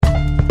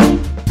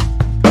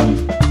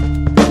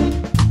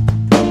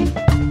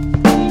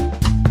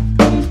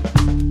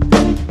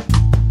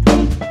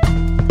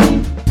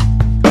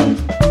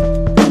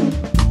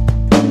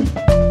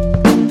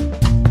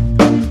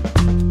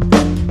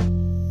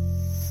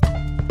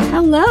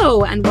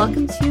Hello, and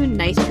welcome to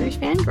Nice Jewish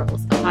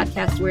Fangirls, a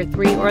podcast where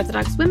three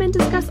Orthodox women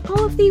discuss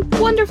all of the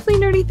wonderfully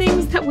nerdy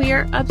things that we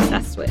are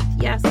obsessed with.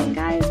 Yes,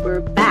 guys,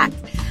 we're back.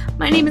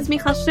 My name is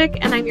Michal Shtick,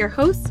 and I'm your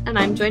host, and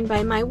I'm joined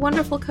by my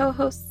wonderful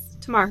co-hosts,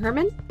 Tamar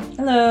Herman.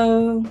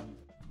 Hello.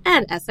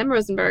 And SM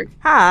Rosenberg.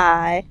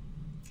 Hi.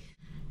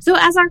 So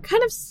as our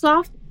kind of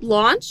soft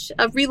relaunch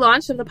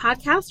of the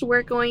podcast,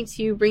 we're going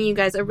to bring you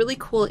guys a really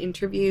cool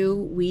interview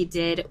we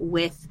did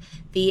with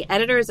the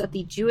editors of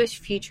the Jewish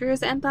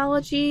Futures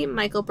anthology,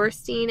 Michael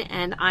Burstein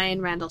and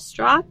Ayn Randall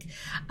Strock.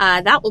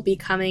 That will be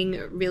coming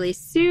really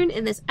soon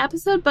in this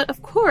episode. But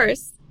of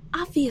course,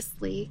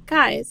 obviously,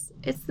 guys,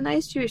 it's the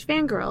Nice Jewish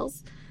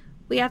Fangirls.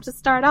 We have to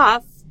start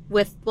off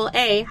with, well,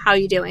 A, how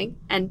you doing?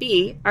 And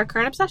B, our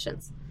current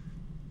obsessions.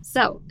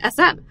 So,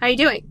 SM, how you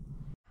doing?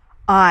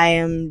 I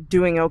am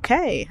doing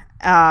okay.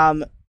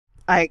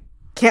 I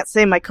can't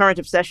say my current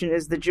obsession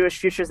is the Jewish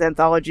Futures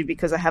anthology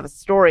because I have a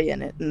story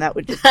in it, and that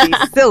would just be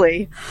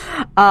silly.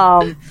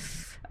 I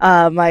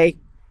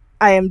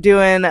am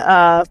doing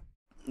the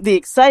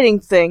exciting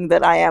thing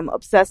that I am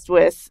obsessed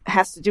with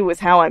has to do with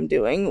how I'm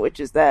doing,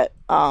 which is that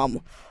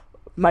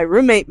my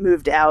roommate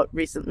moved out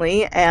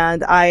recently,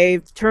 and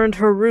I've turned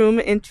her room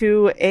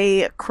into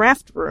a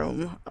craft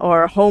room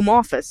or home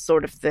office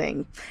sort of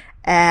thing,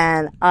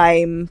 and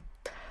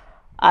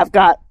I've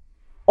got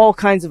all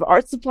kinds of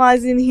art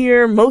supplies in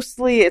here.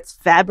 Mostly it's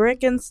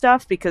fabric and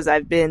stuff because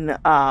I've been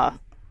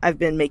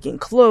making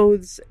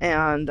clothes,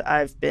 and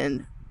I've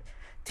been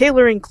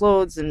tailoring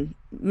clothes and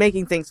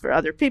making things for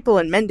other people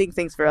and mending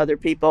things for other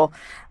people.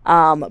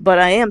 But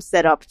I am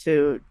set up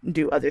to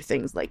do other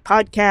things like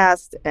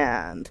podcast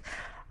and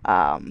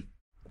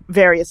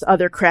various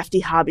other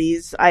crafty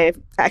hobbies. I have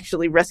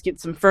actually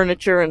rescued some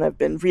furniture, and I've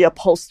been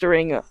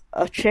reupholstering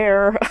a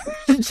chair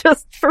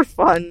just for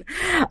fun.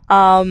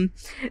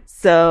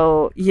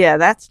 So yeah,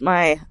 that's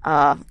my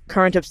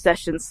current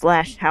obsession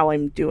 / how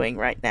I'm doing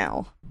right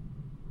now.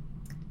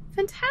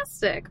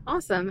 Fantastic.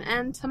 Awesome.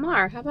 And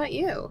Tamar, how about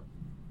you?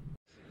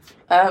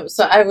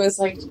 So I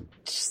was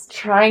just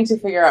trying to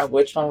figure out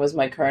which one was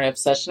my current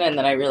obsession, and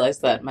then I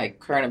realized that my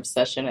current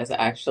obsession is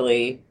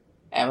actually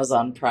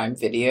Amazon Prime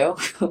Video,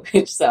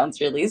 which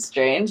sounds really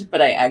strange, but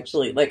I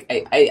actually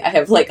I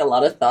have a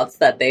lot of thoughts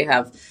that they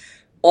have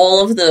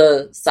all of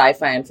the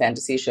sci-fi and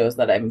fantasy shows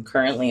that I'm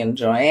currently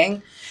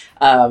enjoying,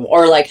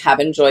 or have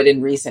enjoyed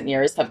in recent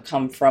years, have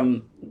come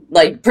from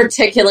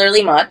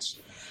particularly much,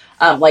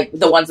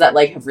 the ones that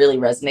have really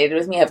resonated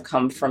with me have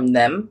come from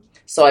them.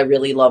 So I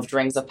really loved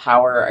Rings of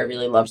Power. I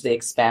really loved The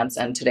Expanse,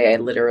 and today I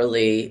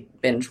literally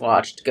binge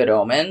watched Good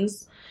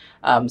Omens,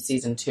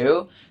 season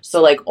 2.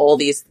 So all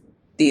these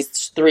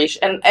three,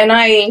 and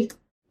I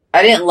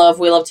didn't love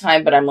Wheel of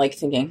Time, but I'm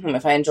thinking,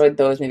 if I enjoyed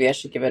those, maybe I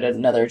should give it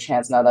another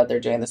chance now that they're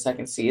doing the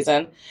second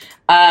season.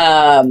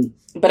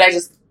 But I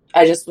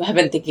just have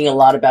been thinking a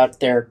lot about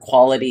their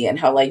quality and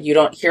how you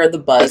don't hear the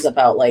buzz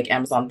about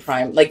Amazon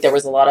Prime. There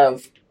was a lot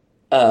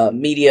of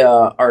media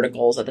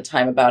articles at the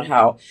time about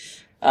how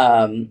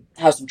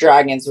House of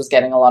Dragons was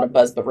getting a lot of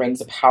buzz, but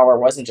Rings of Power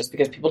wasn't, just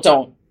because people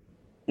don't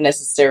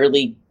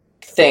necessarily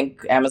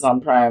think Amazon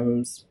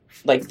Prime's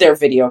their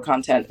video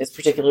content is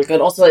particularly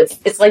good. Also, it's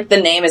the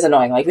name is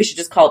annoying. We should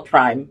just call it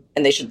Prime,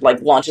 and they should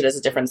launch it as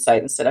a different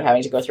site instead of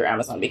having to go through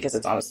Amazon, because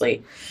it's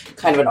honestly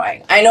kind of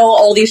annoying. I know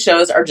all these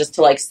shows are just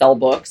to sell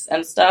books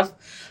and stuff,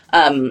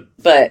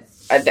 but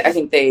I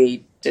think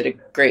they did a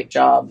great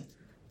job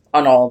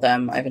on all of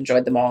them. I've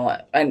enjoyed them all.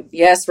 And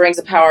yes, Rings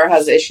of Power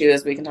has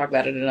issues. We can talk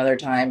about it another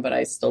time, but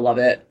I still love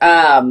it.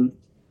 And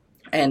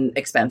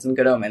Expanse and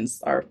Good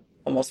Omens are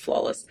almost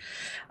flawless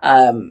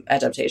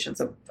adaptations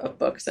of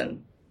books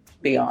and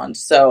beyond.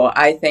 So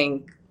I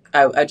think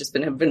I've just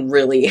have been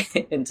really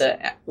into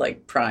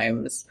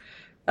Prime's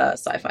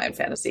sci-fi and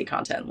fantasy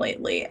content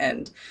lately.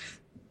 And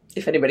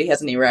if anybody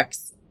has any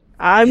recs,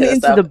 I'm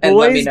into The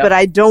Boys, but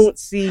I don't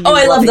see. Oh,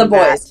 I love The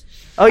Boys.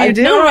 Oh, you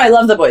do? No, I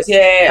love The Boys.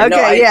 Yeah.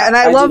 Okay, and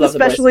I love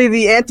especially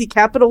the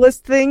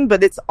anti-capitalist thing,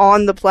 but it's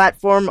on the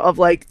platform of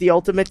the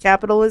ultimate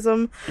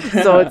capitalism.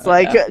 So it's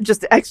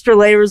just extra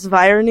layers of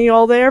irony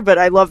all there. But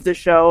I love the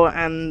show,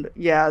 and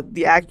yeah,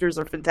 the actors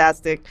are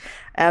fantastic,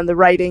 and the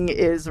writing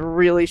is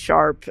really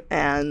sharp.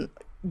 And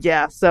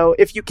yeah, so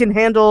if you can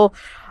handle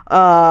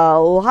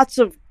lots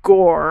of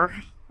gore,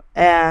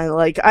 and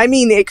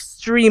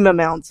extreme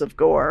amounts of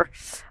gore,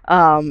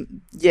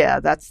 yeah,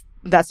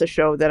 that's a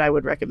show that I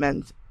would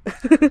recommend.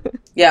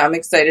 Yeah, I'm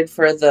excited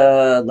for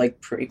the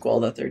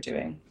prequel that they're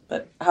doing.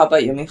 But how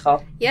about you,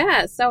 Michal?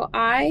 Yeah, so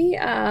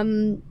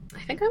I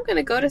think I'm going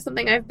to go to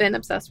something I've been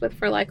obsessed with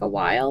for a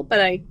while,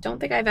 but I don't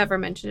think I've ever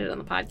mentioned it on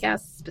the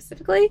podcast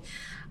specifically.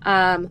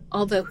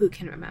 Although who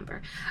can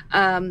remember?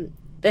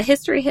 The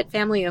History Hit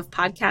family of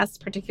podcasts,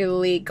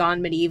 particularly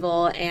Gone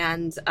Medieval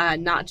and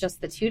Not Just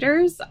the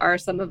Tudors, are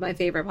some of my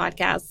favorite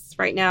podcasts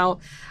right now.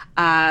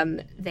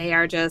 They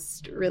are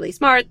just really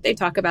smart. They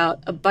talk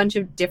about a bunch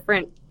of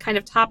different kind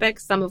of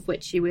topics, some of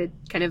which you would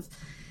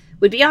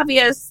be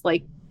obvious,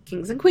 like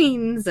kings and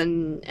queens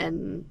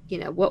and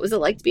what was it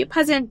like to be a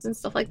peasant and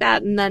stuff like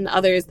that. And then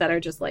others that are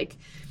just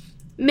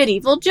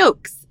medieval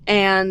jokes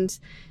and,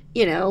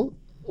 you know,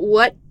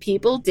 what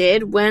people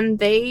did when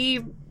they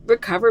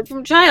recovered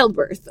from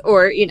childbirth,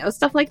 or, you know,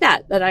 stuff like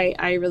that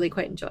I really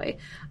quite enjoy.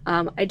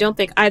 I don't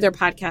think either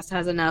podcast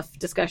has enough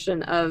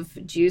discussion of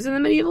Jews in the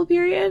medieval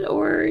period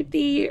or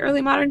the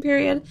early modern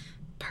period,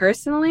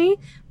 personally.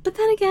 But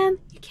then again,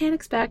 you can't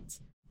expect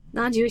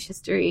non-Jewish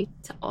history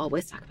to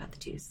always talk about the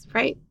Jews,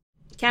 right?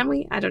 Can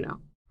we? I don't know.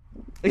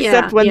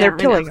 Except when they're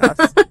killing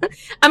us.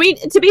 I mean,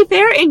 to be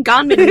fair, in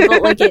Gone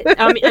Medieval, like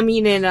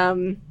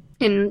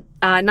in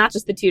not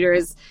just the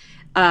Tudors,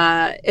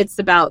 it's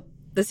about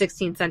the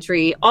 16th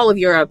century, all of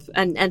Europe,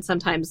 and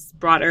sometimes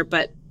broader,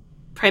 but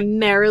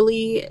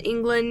primarily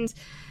England.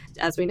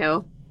 As we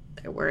know,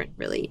 there weren't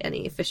really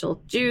any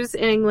official Jews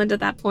in England at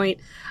that point.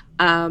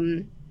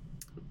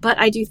 But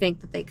I do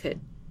think that they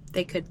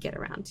could get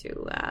around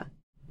to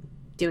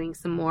doing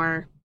some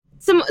more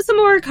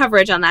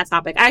coverage on that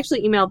topic. I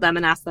actually emailed them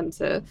and asked them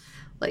to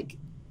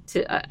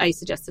I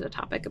suggested a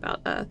topic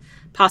about a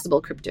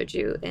possible crypto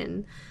Jew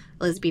in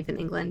Elizabethan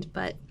England,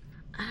 but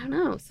I don't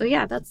know. So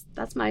yeah,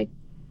 that's my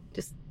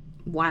just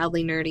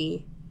wildly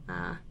nerdy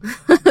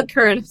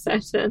current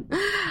obsession.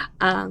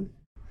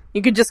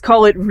 You could just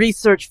call it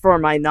research for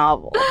my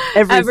novel.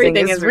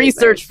 Everything is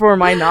research for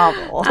my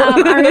novel.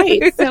 All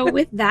right. So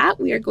with that,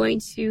 we are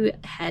going to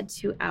head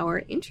to our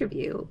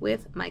interview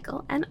with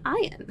Michael and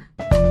Ian.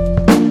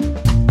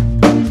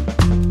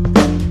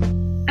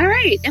 All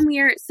right. And we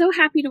are so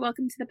happy to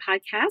welcome to the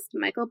podcast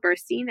Michael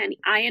Burstein and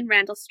Ian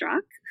Randall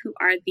Strock, who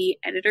are the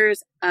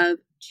editors of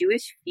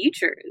Jewish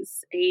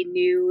Futures, a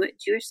new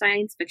Jewish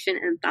science fiction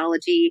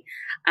anthology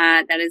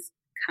that is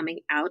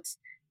coming out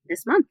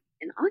this month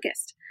in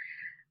August.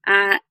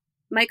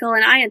 Michael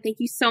and Ian, thank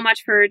you so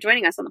much for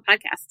joining us on the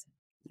podcast.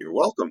 You're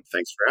welcome.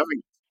 Thanks for having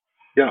me.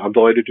 Yeah, I'm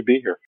delighted to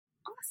be here.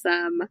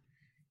 Awesome.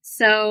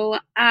 So,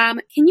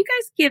 can you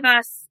guys give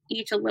us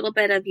each a little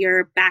bit of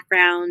your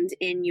background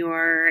in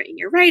your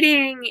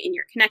writing, in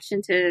your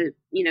connection to,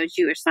 you know,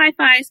 Jewish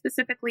sci-fi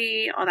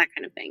specifically, all that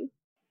kind of thing?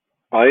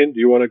 Ian, do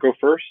you want to go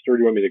first, or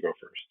do you want me to go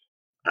first?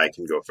 I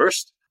can go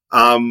first.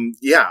 I'm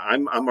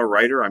a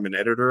writer. I'm an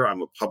editor.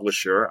 I'm a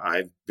publisher.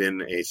 I've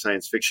been a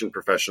science fiction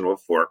professional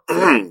for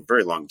a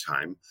very long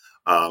time.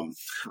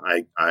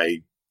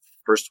 I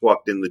first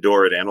walked in the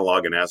door at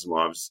Analog and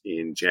Asimov's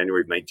in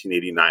January of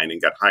 1989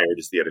 and got hired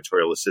as the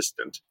editorial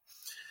assistant.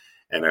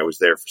 And I was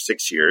there for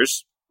 6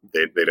 years.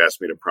 They'd asked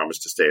me to promise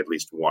to stay at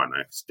least one.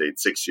 I stayed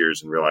 6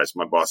 years and realized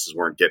my bosses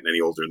weren't getting any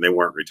older and they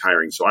weren't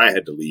retiring, so I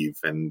had to leave.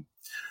 And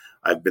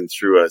I've been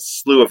through a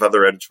slew of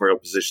other editorial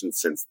positions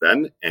since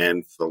then.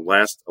 And for the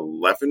last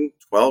 11,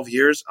 12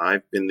 years,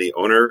 I've been the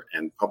owner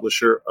and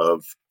publisher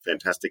of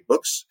Fantastic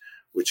Books,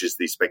 which is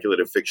the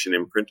speculative fiction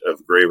imprint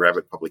of Gray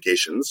Rabbit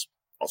Publications,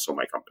 also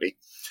my company,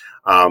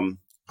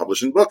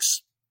 publishing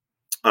books.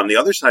 On the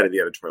other side of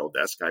the editorial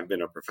desk, I've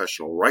been a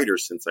professional writer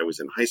since I was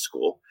in high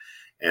school,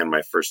 and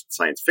my first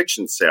science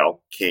fiction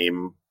sale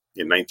came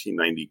in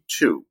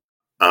 1992.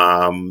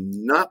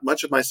 Not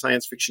much of my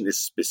science fiction is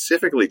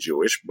specifically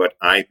Jewish, but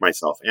I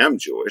myself am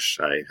Jewish.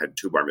 I had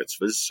 2 bar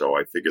mitzvahs, so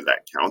I figure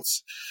that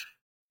counts.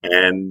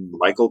 And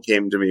Michael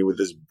came to me with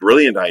this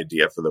brilliant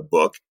idea for the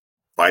book.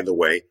 By the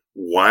way,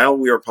 while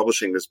we are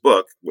publishing this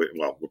book, we're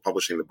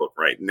publishing the book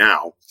right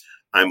now,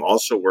 I'm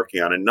also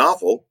working on a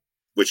novel,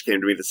 which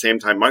came to me the same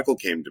time Michael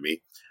came to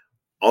me,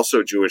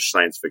 also Jewish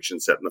science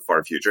fiction set in the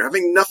far future,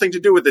 having nothing to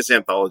do with this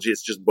anthology.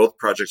 It's just both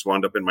projects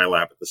wound up in my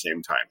lap at the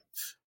same time.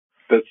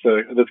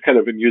 That's kind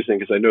of amusing,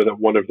 because I know that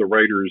one of the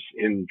writers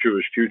in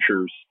Jewish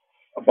Futures,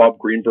 Bob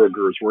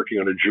Greenberger, is working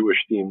on a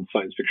Jewish-themed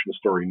science fiction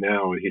story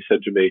now, and he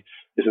said to me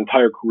his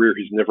entire career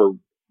he's never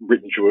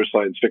written Jewish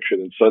science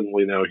fiction, and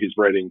suddenly now he's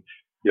writing,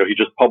 he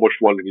just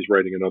published one and he's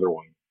writing another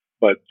one.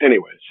 But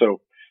anyway,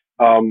 so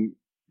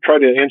try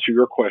to answer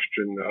your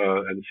question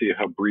and see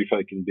how brief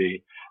I can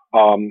be.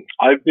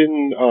 I've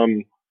been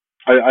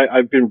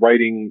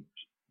writing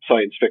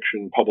science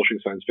fiction, publishing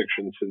science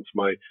fiction since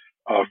my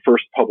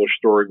first published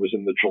story was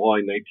in the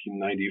July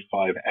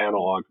 1995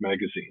 Analog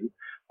magazine,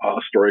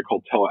 a story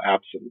called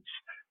Teleabsence.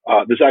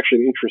 There's actually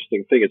an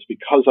interesting thing. It's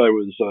because I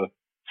was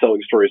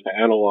selling stories to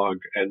Analog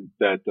and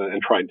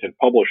trying to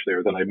publish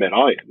there that I met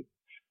Ian.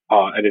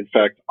 And in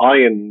fact,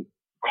 Ian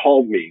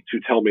called me to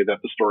tell me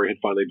that the story had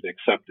finally been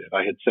accepted.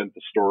 I had sent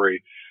the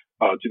story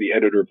to the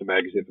editor of the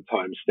magazine at the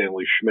time,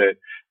 Stanley Schmidt,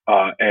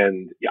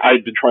 and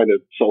I'd been trying to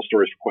sell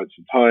stories for quite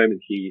some time,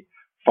 and he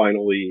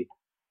finally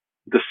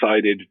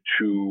decided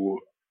to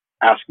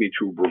ask me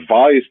to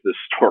revise this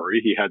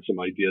story. He had some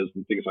ideas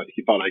and things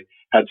he thought I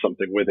had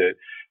something with it.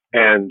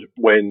 And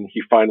when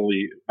he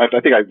finally, I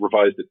think I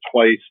revised it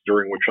twice,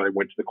 during which I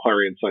went to the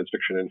Clarion Science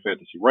Fiction and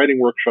Fantasy Writing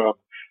Workshop.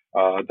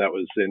 That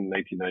was in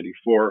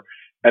 1994.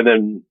 And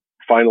then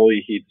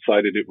finally he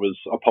decided it was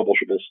a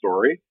publishable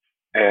story.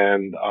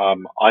 And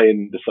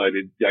Ian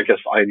decided, I guess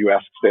Ian, you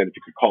asked Stan if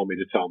he could call me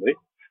to tell me.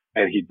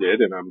 And he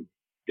did. And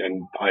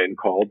Ian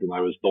called, and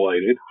I was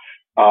delighted.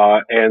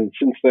 And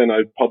since then,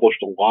 I've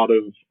published a lot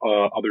of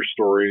other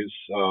stories,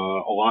 a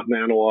lot in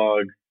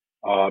Analog,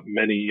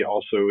 many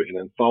also in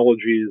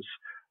anthologies.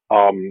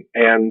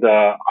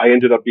 I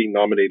ended up being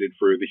nominated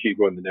for the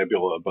Hugo and the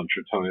Nebula a bunch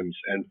of times.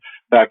 And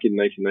back in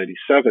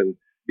 1997,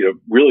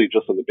 really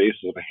just on the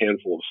basis of a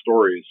handful of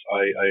stories,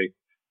 I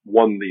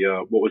won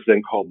the what was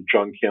then called the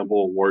John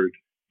Campbell Award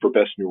for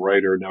Best New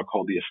Writer, now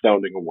called the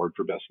Astounding Award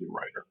for Best New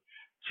Writer.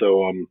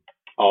 So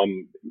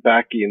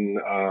back in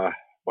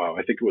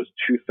I think it was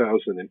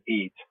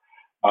 2008,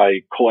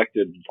 I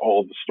collected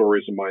all of the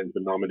stories of mine that have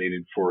been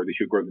nominated for the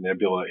Hugo and the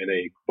Nebula in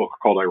a book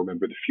called I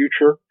Remember the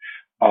Future.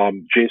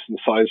 Jason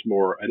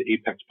Sizemore at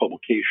Apex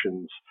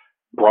Publications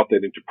brought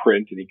that into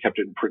print, and he kept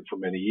it in print for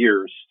many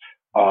years.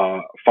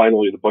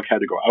 Finally, the book had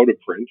to go out of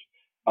print,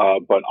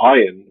 but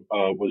Ian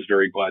was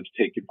very glad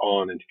to take it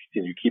on and to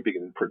continue keeping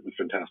it in print with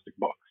fantastic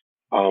books.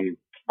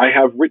 I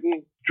have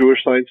written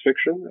Jewish science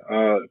fiction.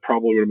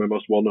 Probably one of my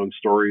most well-known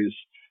stories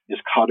is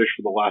Kaddish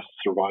for the Last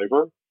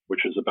Survivor,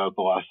 which is about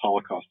the last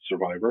Holocaust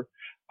survivor.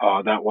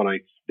 That one I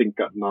think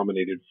got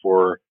nominated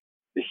for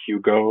the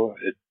Hugo.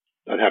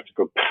 I'd have to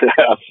go.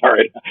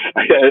 Sorry,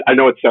 I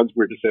know it sounds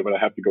weird to say, but I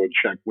have to go and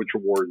check which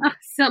award.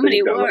 So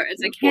many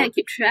words, I can't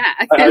keep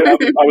track. I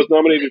was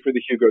nominated for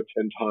the Hugo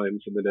 10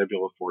 times and the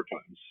Nebula 4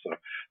 times. So,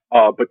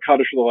 but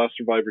Kaddish for the Last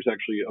Survivor is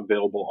actually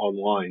available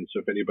online. So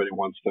if anybody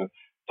wants to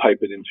type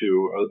it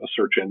into a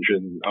search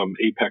engine,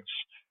 Apex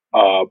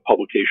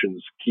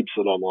Publications keeps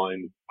it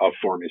online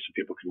for me, so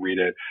people can read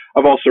it.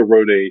 I've also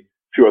wrote a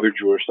few other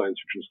Jewish science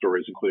fiction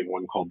stories, including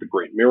one called The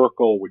Great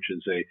Miracle, which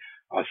is a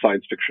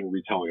science fiction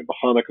retelling of the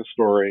Hanukkah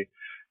story.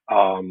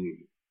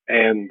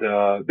 And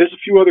there's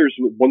a few others.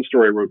 One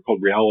story I wrote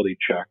called Reality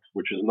Check,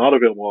 which is not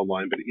available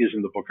online, but it is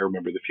in the book I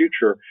Remember the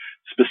Future,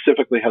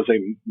 specifically has a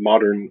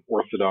modern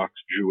Orthodox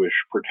Jewish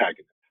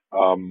protagonist.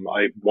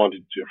 I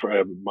wanted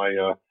to,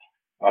 my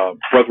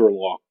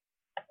brother-in-law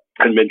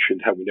had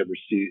mentioned how we never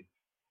see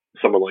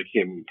someone like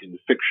him in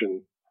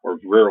fiction, or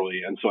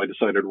rarely, and so I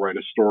decided to write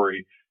a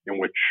story in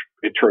which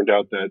it turned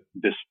out that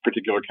this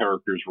particular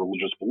character's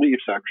religious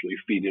beliefs actually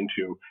feed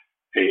into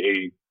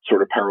a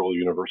sort of parallel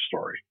universe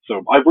story.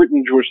 So I've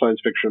written Jewish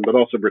science fiction, but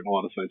also written a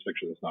lot of science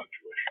fiction that's not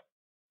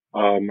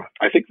Jewish.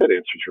 I think that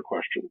answers your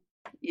question.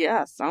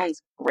 Yeah,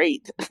 sounds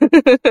great.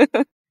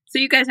 So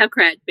you guys have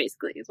cred,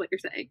 basically, is what you're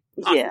saying.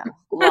 Awesome. Yeah,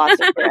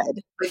 lots of cred.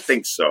 I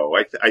think so.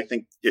 I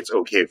think it's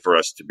okay for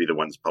us to be the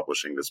ones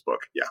publishing this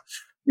book. Yeah.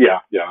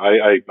 Yeah.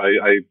 I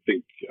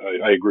think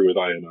I agree with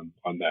Ian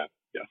on that.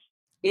 Yes.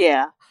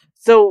 Yeah.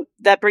 So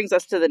that brings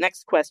us to the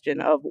next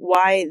question of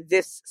why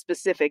this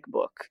specific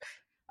book?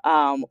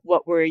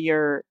 What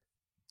were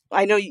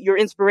I know your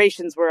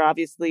inspirations were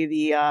obviously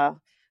the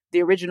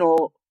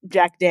original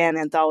Jack Dan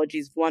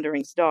anthologies,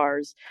 Wandering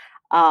Stars.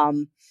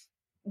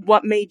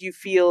 What made you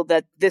feel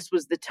that this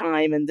was the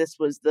time and this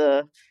was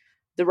the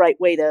right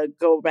way to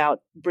go about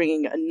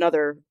bringing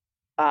another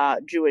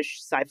Jewish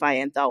sci-fi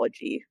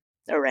anthology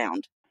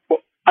around?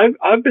 Well,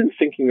 I've been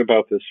thinking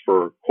about this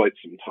for quite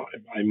some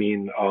time. I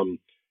mean,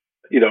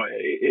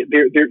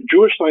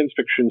 Jewish science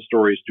fiction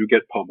stories do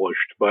get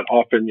published, but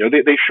often,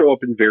 they show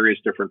up in various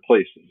different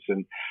places.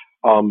 And,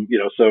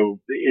 so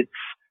it's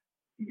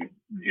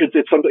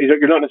something,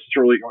 you're not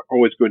necessarily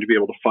always going to be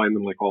able to find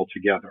them like all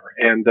together.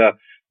 And,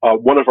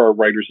 one of our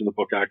writers in the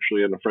book,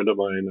 actually, and a friend of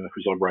mine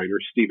who's a writer,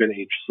 Stephen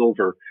H.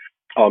 Silver,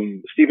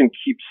 Stephen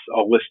keeps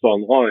a list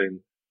online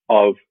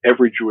of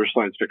every Jewish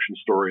science fiction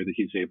story that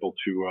he's able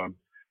to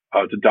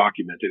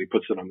document, and he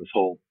puts it on this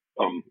whole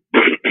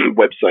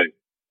website.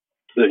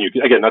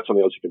 Then that's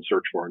something else you can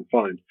search for and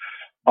find.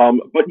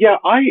 But yeah,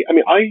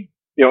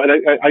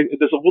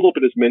 there's a little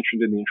bit as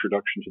mentioned in the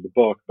introduction to the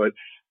book, but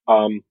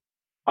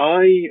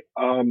I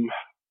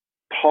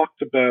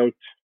talked about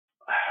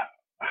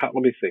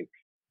let me think.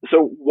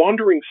 So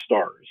Wandering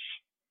Stars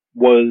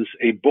was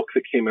a book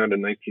that came out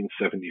in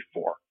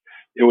 1974.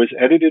 It was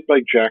edited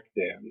by Jack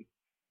Dan,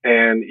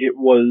 and it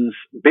was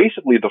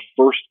basically the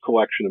first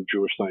collection of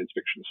Jewish science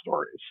fiction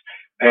stories.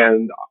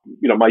 And,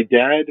 my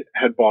dad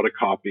had bought a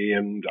copy,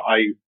 and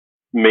I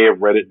may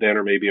have read it then,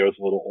 or maybe I was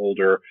a little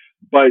older,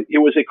 but it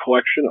was a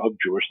collection of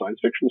Jewish science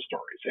fiction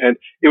stories. And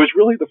it was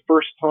really the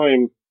first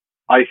time,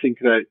 I think,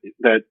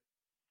 that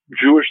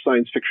Jewish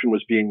science fiction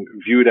was being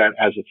viewed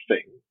as a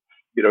thing.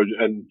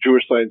 And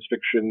Jewish science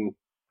fiction,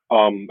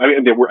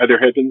 there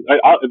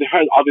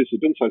had obviously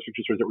been science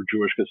fiction stories that were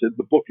Jewish, because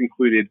the book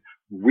included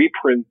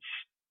reprints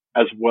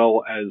as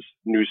well as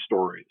new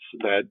stories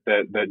that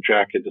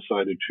Jack had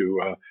decided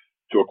to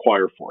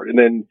acquire for it. And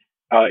then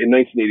in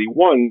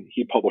 1981,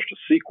 he published a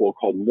sequel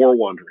called More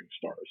Wandering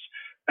Stars.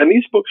 And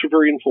these books were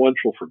very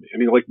influential for me. I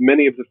mean, like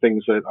many of the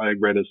things that I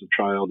read as a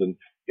child and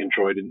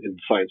enjoyed in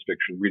science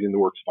fiction, reading the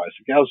works of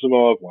Isaac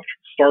Asimov, watching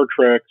Star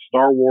Trek,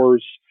 Star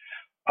Wars,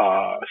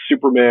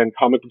 Superman,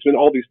 comic books, and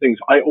all these things,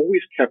 I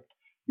always kept,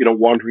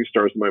 Wandering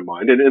Stars in my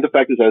mind. And the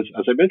fact is,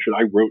 as I mentioned,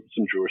 I wrote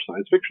some Jewish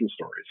science fiction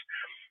stories.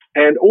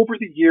 And over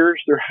the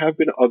years, there have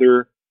been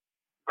other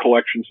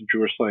collections of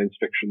Jewish science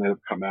fiction that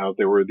have come out.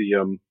 There were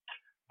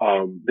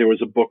there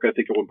was a book, I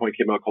think at one point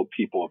came out called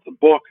People of the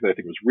Book, that I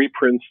think was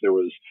reprints. There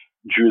was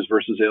Jews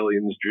versus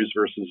Aliens, Jews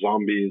versus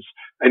Zombies.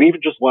 And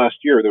even just last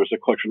year, there was a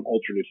collection of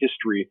alternate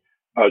history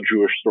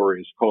Jewish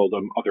stories called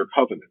Other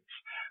Covenants.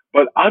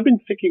 But I've been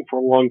thinking for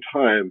a long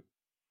time,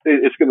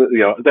 it's going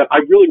to, that I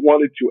really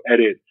wanted to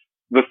edit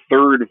the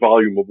third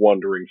volume of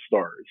Wandering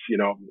Stars,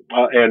 and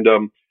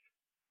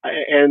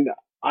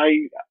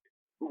I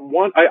I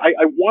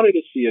wanted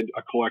to see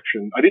a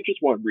collection. I didn't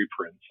just want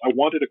reprints. I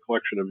wanted a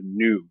collection of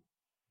new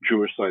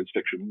Jewish science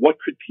fiction. What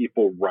could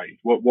people write?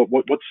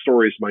 What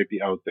stories might be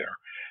out there?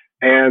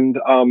 And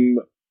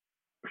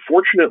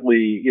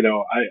fortunately,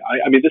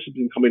 I mean, this has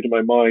been coming to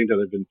my mind,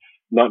 and I've been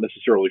not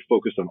necessarily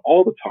focused on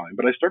all the time,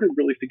 but I started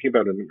really thinking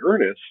about it in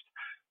earnest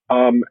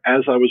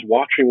as I was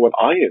watching what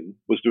Ian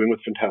was doing with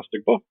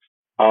Fantastic Books.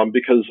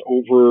 Because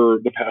over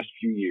the past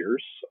few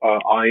years,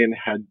 Ian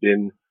had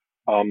been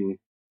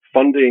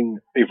funding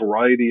a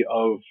variety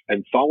of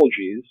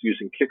anthologies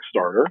using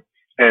Kickstarter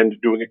and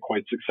doing it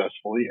quite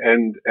successfully,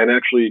 and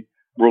actually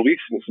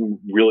releasing some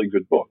really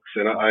good books.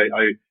 And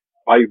I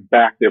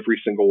backed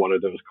every single one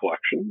of those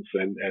collections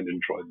and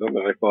enjoyed them.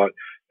 And I thought,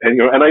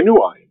 and I knew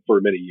Ian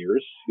for many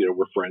years.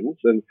 We're friends,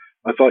 and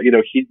I thought,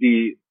 he'd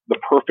be the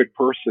perfect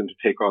person to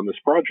take on this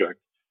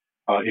project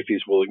if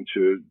he's willing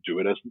to do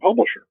it as the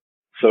publisher.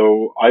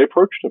 So I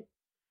approached him.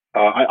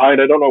 I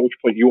don't know at which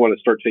point you want to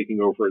start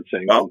taking over and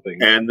saying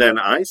something. And then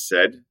I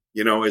said,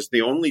 as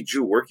the only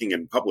Jew working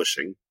in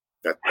publishing,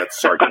 that's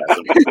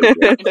sarcasm.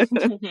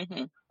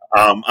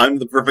 I'm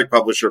the perfect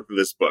publisher for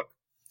this book.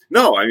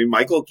 No, I mean,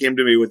 Michael came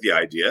to me with the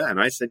idea,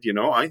 and I said,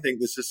 I think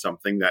this is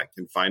something that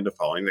can find a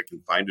following, that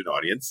can find an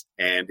audience,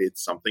 and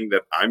it's something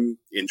that I'm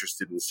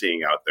interested in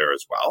seeing out there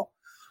as well.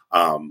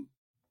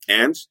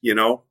 And,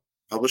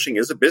 publishing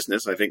is a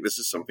business. I think this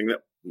is something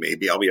that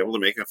maybe I'll be able to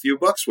make a few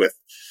bucks with.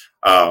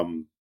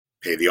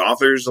 Pay the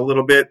authors a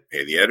little bit,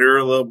 pay the editor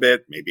a little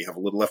bit, maybe have a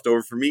little left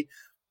over for me.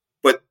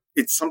 But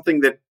it's something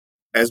that,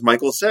 as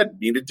Michael said,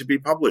 needed to be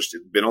published.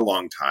 It's been a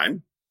long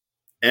time.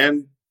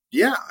 And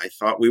yeah, I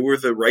thought we were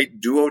the right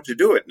duo to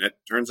do it. And it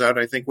turns out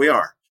I think we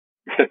are.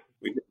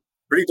 We did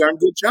a pretty darn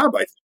good job, I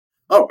think.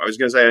 Oh, I was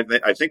going to say,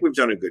 I think we've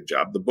done a good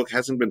job. The book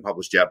hasn't been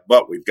published yet,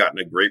 but we've gotten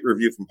a great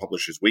review from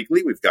Publishers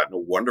Weekly. We've gotten a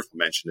wonderful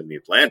mention in The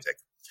Atlantic.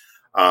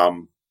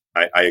 I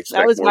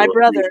expect that was my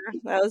brother.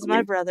 That was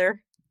my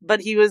brother.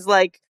 But he was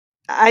like,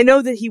 I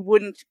know that he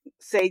wouldn't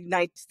say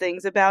nice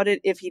things about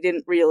it if he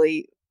didn't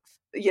really,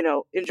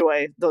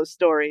 enjoy those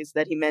stories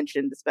that he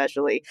mentioned,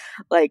 especially.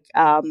 Like,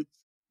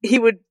 he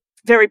would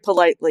very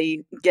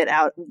politely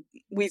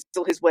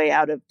weasel his way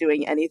out of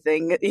doing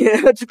anything,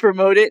 to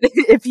promote it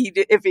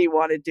if he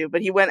wanted to.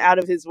 But he went out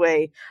of his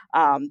way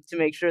to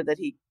make sure that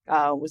he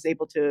was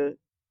able to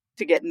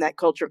get in that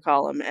culture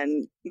column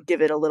and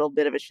give it a little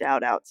bit of a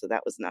shout out. So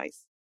that was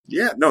nice.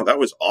 Yeah, no, that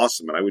was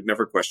awesome. And I would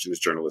never question his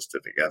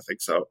journalistic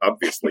ethics. So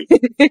obviously,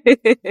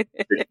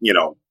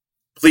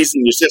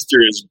 pleasing your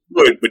sister is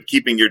good, but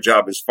keeping your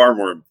job is far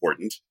more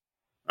important.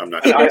 I'm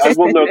not sure. I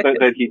will note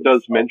that he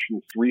does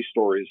mention 3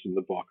 stories in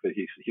the book that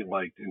he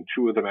liked, and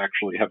 2 of them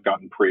actually have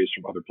gotten praise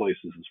from other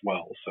places as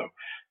well. So,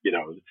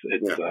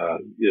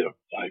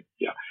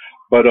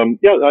 But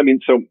I mean,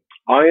 so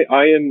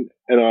Ian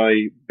and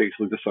I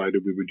basically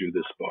decided we would do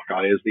this book.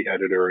 I as the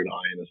editor and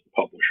Ian as the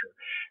publisher.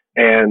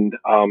 And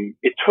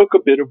it took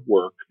a bit of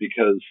work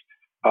because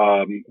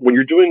when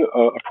you're doing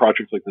a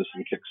project like this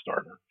in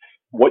Kickstarter,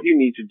 what you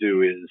need to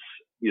do is,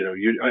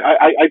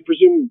 I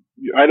presume,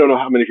 I don't know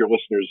how many of your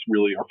listeners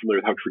really are familiar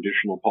with how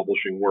traditional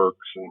publishing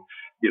works and,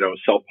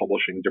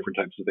 self-publishing, different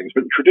types of things.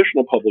 But in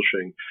traditional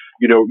publishing,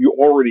 you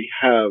already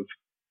have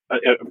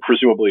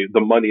presumably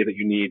the money that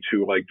you need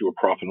to do a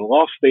profit and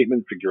loss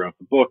statement, figure out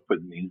the book, put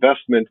in the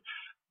investment,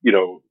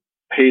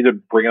 pay to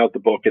bring out the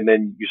book, and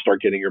then you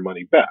start getting your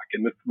money back.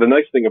 And the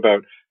nice thing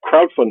about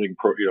crowdfunding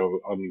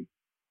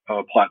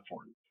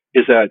platform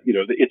is that,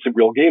 it's a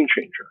real game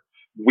changer.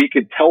 We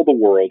could tell the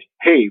world,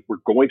 hey,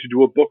 we're going to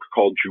do a book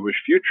called Jewish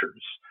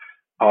Futures.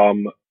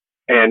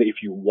 And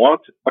if you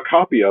want a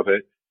copy of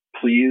it,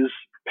 please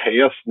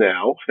pay us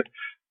now,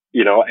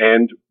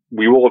 and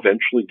we will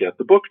eventually get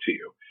the book to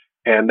you.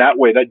 And that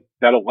way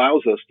that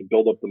allows us to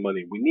build up the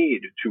money we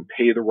need to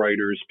pay the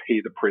writers,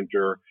 pay the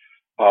printer,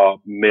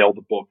 mail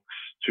the books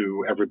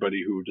to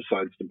everybody who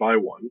decides to buy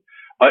one.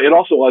 It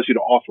also allows you to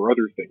offer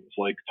other things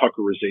like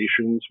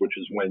Tuckerizations, which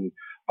is when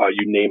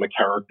you name a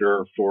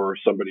character for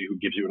somebody who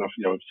gives you enough,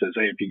 it says,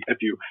 hey,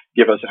 if you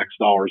give us X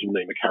dollars, we'll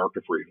name a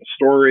character for you in a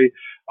story.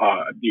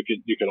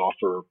 You can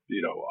offer,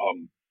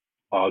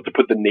 to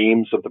put the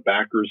names of the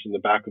backers in the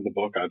back of the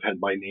book. I've had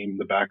my name in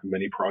the back of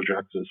many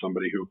projects as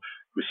somebody who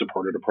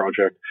supported a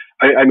project.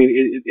 I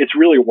mean, it's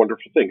really a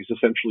wonderful thing. It's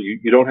essentially,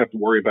 you don't have to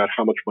worry about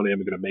how much money I'm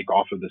going to make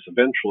off of this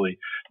eventually.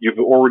 You've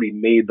already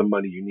made the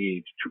money you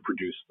need to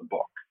produce the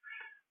book.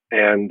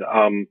 And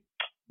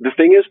the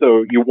thing is,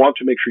 though, you want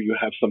to make sure you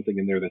have something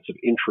in there that's of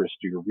interest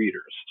to your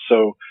readers.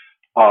 So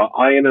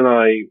Ian and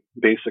I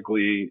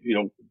basically,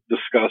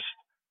 discussed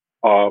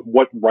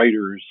what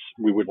writers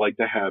we would like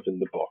to have in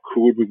the book.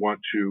 Who would we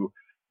want to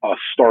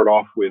start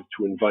off with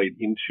to invite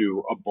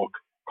into a book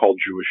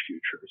called Jewish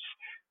Futures?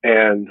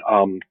 And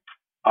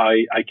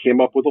I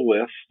came up with a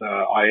list.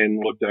 Ian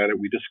looked at it.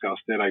 We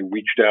discussed it. I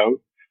reached out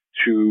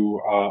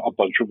to a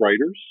bunch of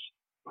writers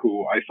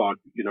who I thought,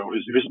 it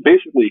was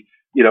basically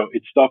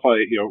it's stuff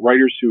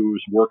writers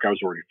whose work I was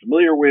already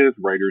familiar with,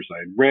 writers I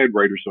had read,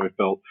 writers who I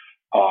felt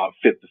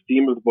fit the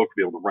theme of the book,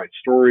 be able to write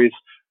stories.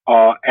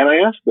 And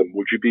I asked them,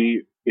 would you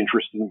be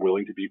interested and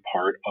willing to be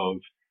part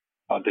of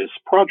this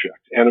project?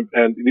 And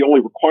the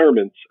only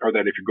requirements are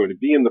that if you're going to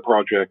be in the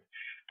project,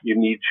 you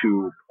need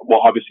to,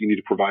 obviously you need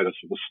to provide us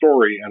with a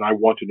story. And I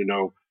wanted to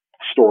know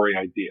story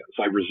ideas.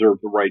 I reserve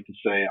the right to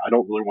say, I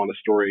don't really want a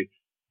story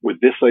with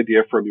this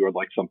idea from you. I'd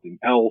like something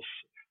else.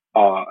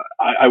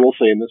 I will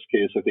say in this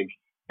case, I think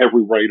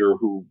every writer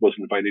who was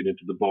invited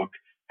into the book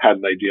had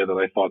an idea that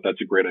I thought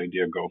that's a great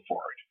idea, go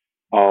for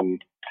it.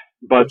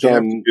 But you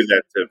have to do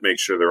that to make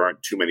sure there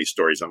aren't too many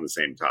stories on the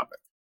same topic.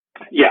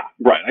 Yeah,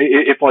 right.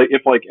 If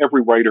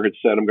every writer had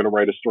said, I'm going to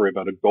write a story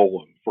about a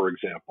golem, for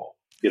example,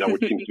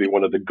 which seems to be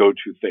one of the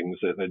go-to things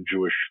that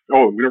Jewish,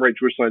 I'm going to write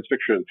Jewish science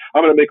fiction.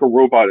 I'm going to make a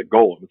robotic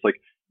golem. It's like,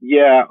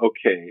 yeah,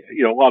 okay.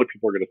 A lot of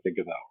people are going to think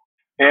of that.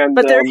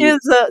 But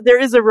there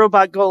is a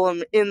robot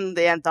golem in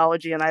the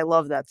anthology, and I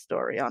love that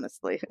story,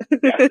 honestly.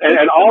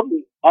 and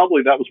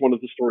oddly, that was one of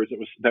the stories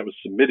that was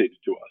submitted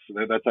to us,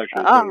 and that's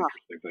actually a very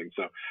interesting thing.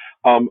 So,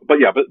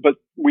 but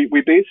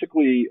we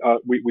basically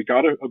we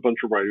got a bunch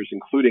of writers,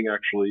 including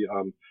actually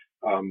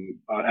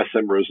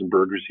S.M.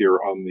 Rosenberg, who's here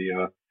on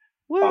the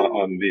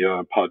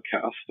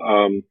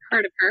podcast.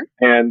 Heard of her?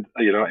 And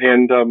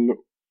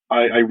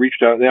I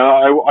reached out.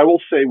 Now I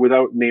will say,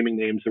 without naming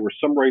names, there were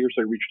some writers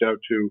I reached out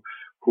to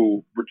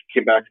who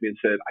came back to me and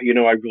said,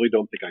 I really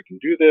don't think I can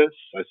do this.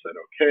 I said,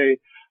 okay.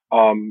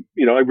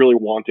 I really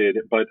wanted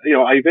it, but,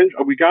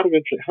 we got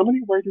eventually, how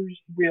many writers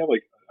did we have?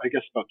 Like, I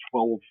guess about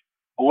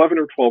 11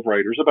 or 12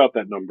 writers, about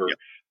that number,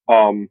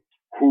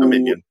 who A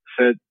minion.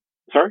 said,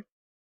 sorry?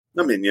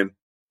 A minion.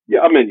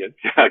 Yeah, a minion.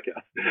 I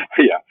guess.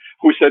 Yeah.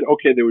 Who said,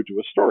 okay, they would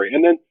do a story.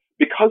 And then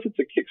because it's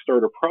a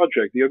Kickstarter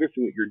project, the other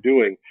thing that you're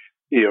doing,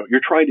 you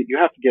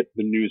have to get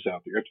the news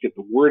out there. You have to get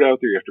the word out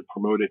there. You have to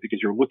promote it because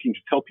you're looking to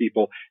tell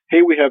people,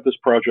 hey, we have this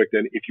project.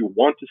 And if you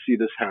want to see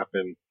this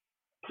happen,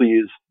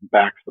 please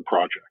back the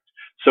project.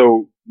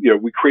 So,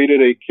 we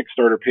created a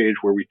Kickstarter page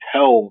where we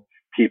tell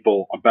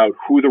people about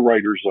who the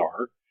writers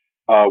are.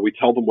 We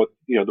tell them what,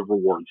 the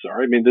rewards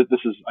are. I mean, this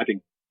is, I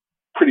think,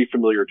 pretty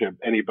familiar to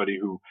anybody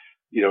who,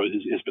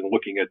 has been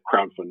looking at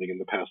crowdfunding in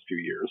the past few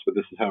years, but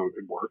this is how it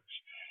works.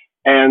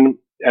 And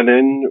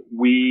then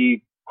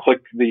we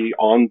click the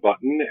on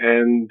button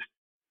and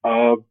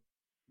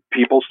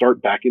people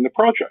start backing the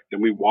project,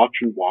 and we watch.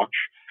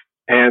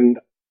 And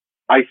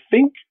I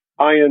think,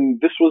 Ian,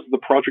 this was the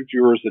project of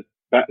yours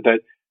that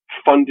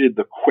funded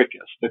the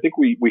quickest. I think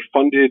we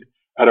funded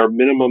at our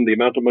minimum the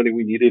amount of money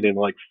we needed in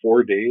like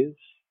 4 days.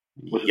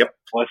 Was it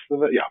less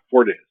than that? Yeah,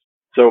 4 days.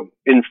 So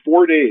in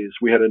 4 days,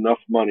 we had enough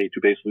money to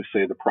basically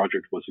say the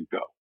project was a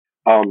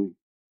go.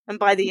 And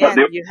by the end,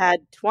 you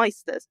had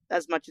twice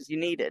as much as you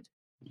needed.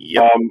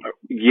 Yep.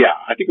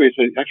 I think we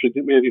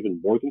didn't we have even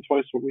more than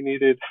twice what we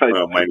needed?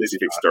 Well, minus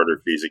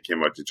Kickstarter fees, it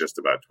came out to just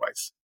about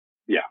twice.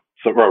 Yeah.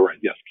 So, right.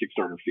 Yes.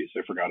 Kickstarter fees.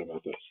 I forgot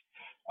about this.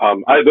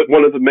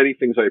 One of the many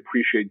things I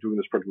appreciate doing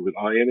this project with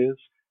Ian is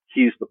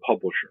he's the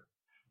publisher.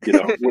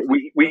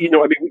 We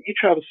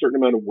each have a certain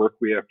amount of work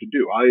we have to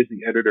do. I, as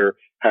the editor,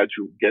 had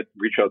to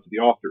reach out to the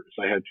authors.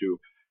 I had to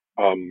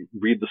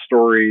read the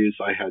stories.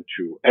 I had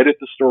to edit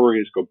the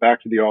stories, go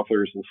back to the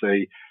authors and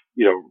say,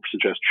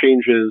 suggest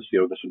changes.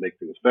 This would make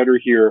things better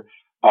here.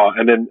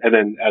 And then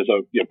as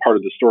a part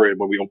of the story,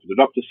 when we opened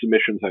it up to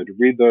submissions, I had to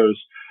read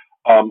those.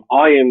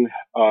 Ian,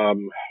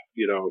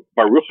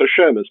 Baruch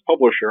Hashem, as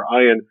publisher,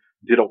 Ian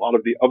did a lot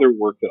of the other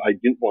work that I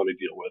didn't want to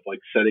deal with, like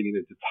setting it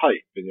into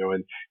type,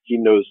 and he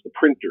knows the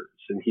printers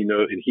and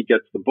he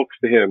gets the books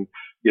to him.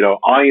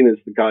 Ian is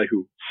the guy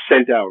who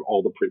sent out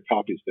all the print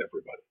copies to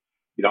everybody.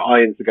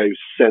 Ian's the guy who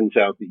sends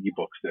out the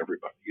ebooks to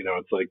everybody.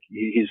 It's like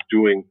he's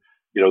doing,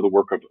 the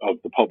work of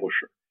the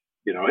publisher.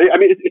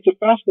 It's a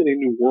fascinating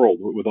new world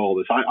with all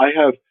this. I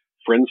have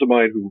friends of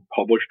mine who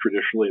publish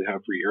traditionally and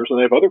have for years, and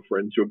I have other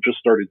friends who have just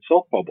started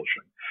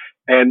self-publishing.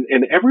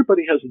 And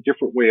everybody has a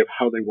different way of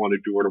how they want to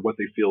do it or what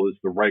they feel is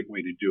the right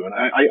way to do it.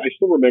 And I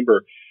still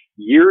remember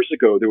years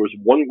ago, there was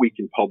one week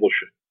in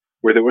publishing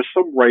where there was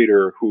some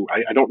writer who,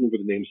 I don't remember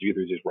the names of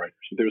either of these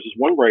writers, but there was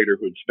this one writer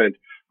who had spent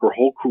her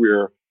whole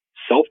career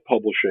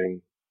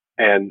self-publishing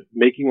and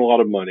making a lot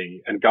of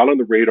money and got on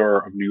the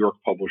radar of New York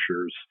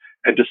publishers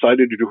and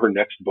decided to do her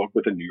next book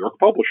with a New York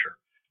publisher.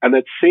 And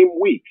that same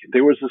week,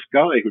 there was this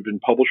guy who'd been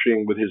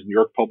publishing with his New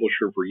York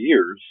publisher for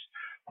years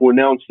who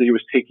announced that he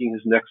was taking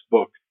his next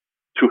book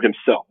to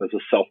himself as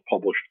a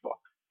self-published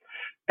book.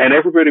 And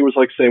everybody was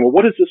like saying, well,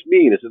 what does this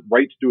mean? Is it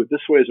right to do it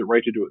this way? Is it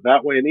right to do it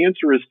that way? And the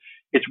answer is,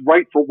 it's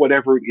right for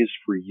whatever it is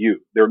for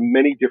you. There are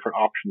many different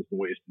options and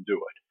ways to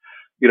do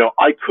it.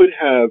 I could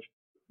have,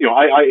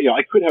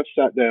 I could have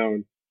sat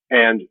down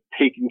and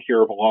taken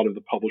care of a lot of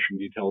the publishing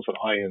details that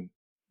Ian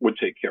would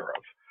take care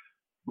of.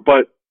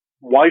 But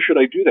why should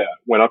I do that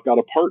when I've got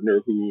a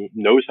partner who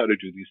knows how to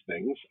do these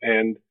things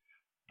and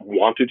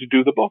wanted to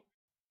do the book?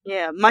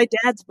 Yeah, my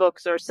dad's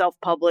books are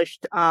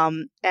self-published,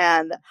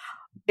 and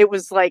it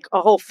was like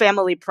a whole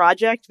family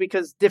project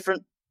because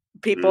different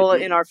people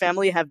in our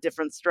family have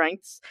different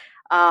strengths.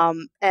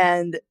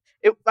 And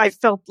I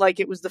felt like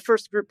it was the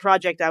first group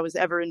project I was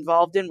ever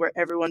involved in where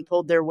everyone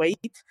pulled their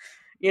weight,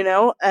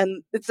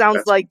 and it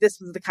sounds like this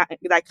was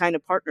that kind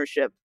of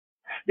partnership.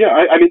 Yeah,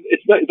 I mean,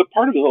 it's not, the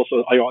part of it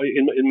also.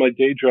 In my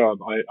day job,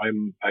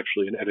 I'm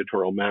actually an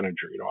editorial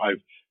manager.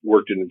 I've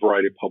worked in a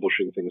variety of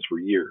publishing things for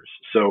years,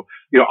 so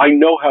I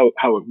know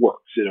how it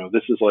works.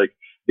 This is like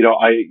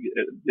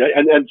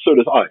and so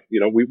does I.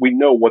 We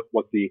know what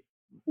the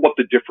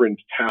different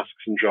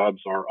tasks and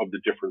jobs are of the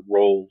different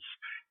roles,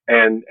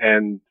 and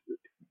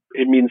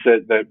it means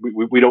that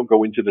we don't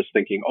go into this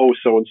thinking, oh,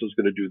 so and so's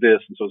going to do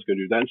this and so is going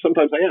to do that. And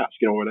sometimes I ask,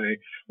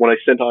 when I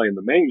sent I in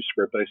the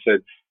manuscript, I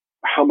said,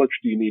 how much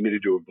do you need me to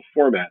do of the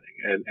formatting?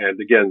 And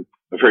again,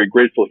 I'm very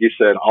grateful. He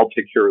said, I'll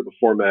take care of the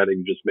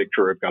formatting, just make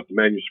sure I've got the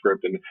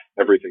manuscript and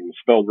everything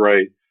spelled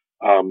right.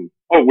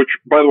 Which,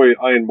 by the way,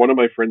 one of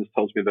my friends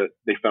tells me that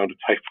they found a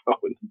typo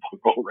in the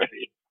book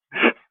already.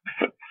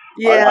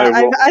 Yeah,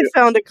 I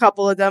found a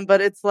couple of them,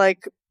 but it's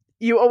like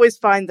you always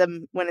find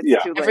them when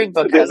it's too late. Every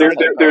book has a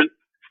typo.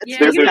 You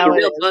can have a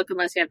real book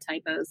unless you have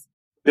typos.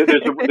 There's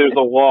a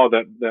law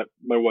that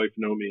my wife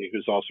Nomi,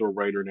 who's also a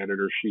writer and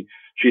editor, she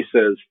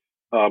says,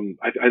 I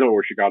don't know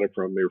where she got it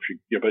from,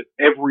 but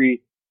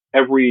every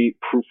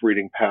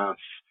proofreading pass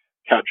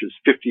catches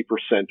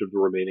 50% of the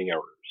remaining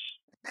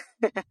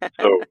errors.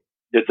 So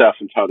it's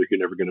asymptotic. You're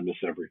never going to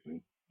miss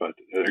everything, but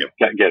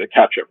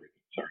catch everything.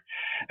 Sorry.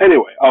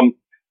 Anyway,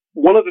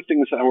 one of the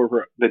things,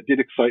 however, that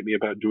did excite me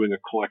about doing a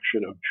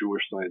collection of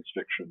Jewish science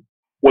fiction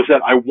was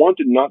that I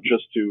wanted not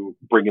just to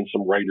bring in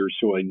some writers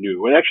who I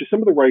knew, and actually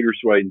some of the writers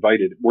who I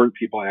invited weren't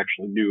people I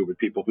actually knew, but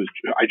people who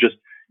I just,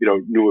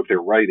 knew of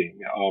their writing,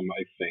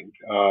 I think.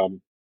 I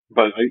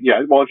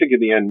think in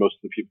the end, most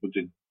of the people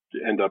who did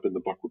end up in the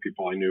book were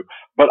people I knew.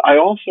 But I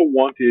also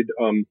wanted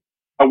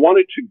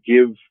to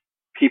give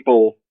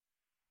people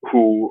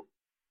who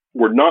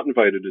were not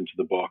invited into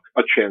the book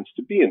a chance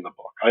to be in the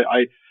book.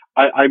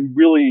 I'm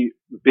really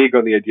big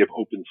on the idea of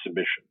open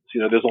submissions.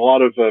 There's a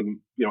lot of,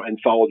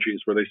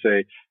 anthologies where they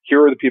say,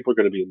 here are the people who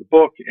are going to be in the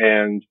book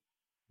and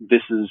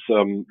this is,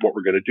 what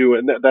we're going to do.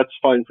 And that's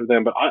fine for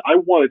them. But I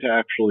wanted to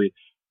actually,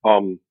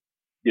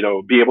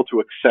 be able to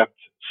accept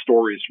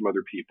stories from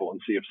other people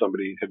and see if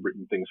somebody had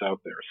written things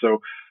out there.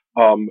 So,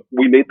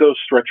 we made those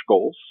stretch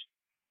goals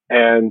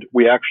and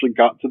we actually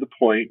got to the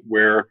point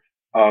where,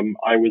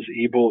 I was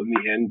able in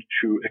the end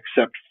to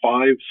accept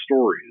 5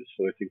 stories.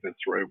 So I think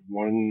that's right.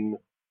 1,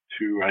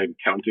 2, I'm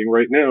counting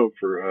right now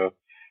for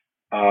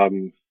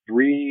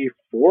 3,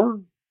 4,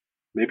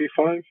 maybe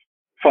 5,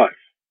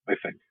 I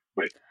think.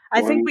 Wait,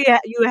 I think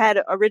you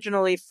had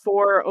originally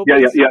 4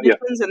 open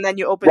submissions, and then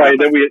you opened up a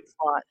fifth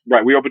spot.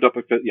 Right, we opened up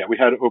a fifth. Yeah, we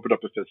had to open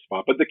up a fifth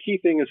spot. But the key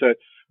thing is that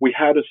we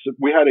had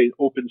an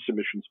open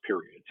submissions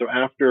period. So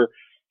after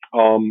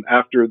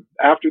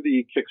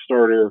the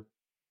Kickstarter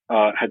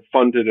had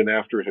funded and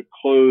after it had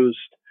closed,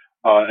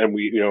 and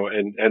we,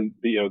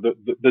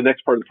 the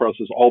next part of the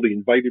process, all the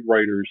invited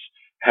writers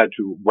had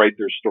to write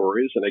their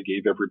stories, and I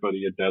gave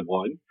everybody a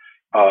deadline,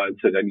 and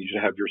said, I need you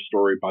to have your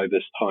story by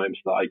this time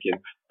so that I can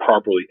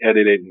properly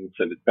edit it and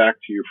send it back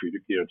to you for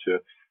you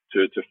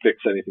to fix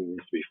anything that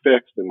needs to be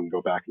fixed and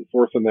go back and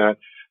forth on that.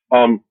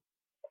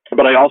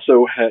 But I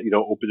also had,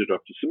 opened it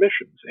up to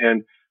submissions,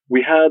 and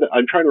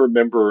I'm trying to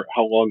remember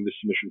how long the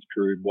submissions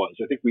period was.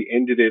 I think we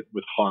ended it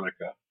with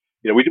Hanukkah.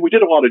 We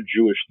did a lot of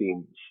Jewish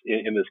themes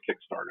in this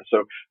Kickstarter.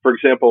 So, for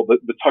example,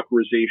 the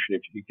Tuckerization,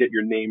 if you get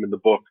your name in the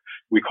book,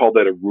 we call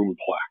that a room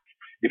plaque.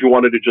 If you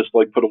wanted to just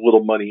put a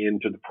little money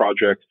into the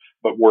project,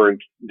 but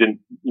didn't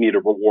need a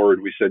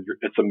reward, we said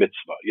it's a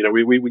mitzvah.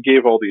 We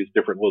gave all these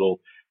different little,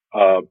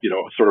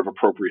 sort of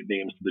appropriate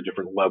names to the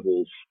different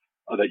levels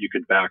that you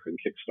could back on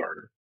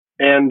Kickstarter.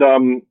 And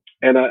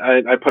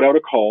I put out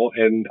a call,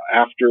 and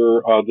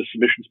after the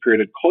submissions period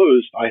had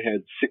closed, I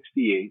had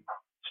 68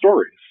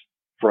 stories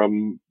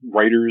from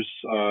writers,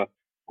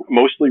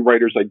 mostly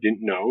writers I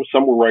didn't know.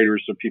 Some were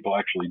writers that people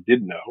actually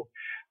did know.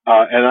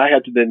 And I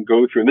had to then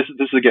go through, and this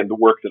is again the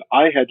work that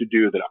I had to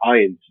do that I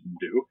didn't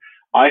do.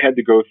 I had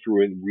to go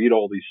through and read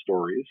all these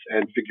stories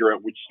and figure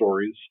out which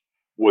stories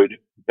would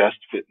best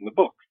fit in the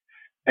book.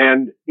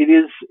 And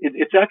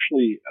it's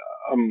actually,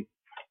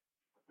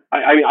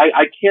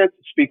 I can't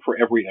speak for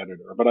every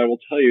editor, but I will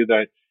tell you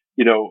that,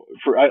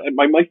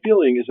 my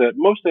feeling is that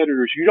most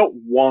editors, you don't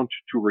want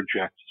to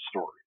reject a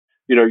story.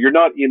 You're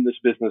not in this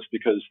business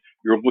because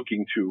you're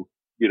looking to,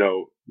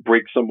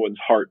 break someone's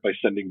heart by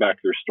sending back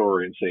their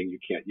story and saying you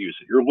can't use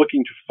it. You're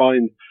looking to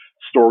find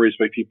stories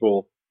by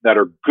people that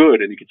are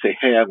good, and you can say,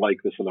 hey, I like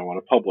this and I want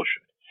to publish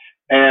it.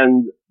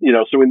 And,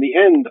 so in the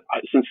end,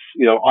 since,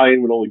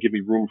 Ian would only give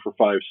me room for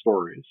 5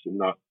 stories and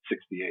not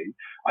 68,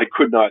 I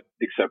could not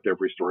accept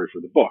every story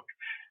for the book.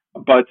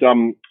 But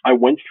I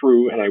went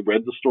through and I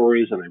read the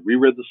stories and I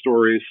reread the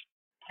stories,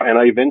 and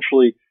I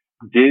eventually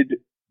did,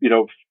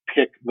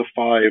 pick the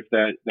 5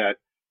 that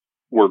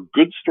were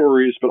good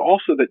stories, but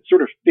also that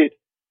sort of fit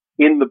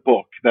in the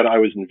book that I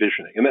was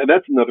envisioning. And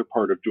that's another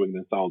part of doing an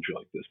anthology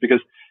like this, because,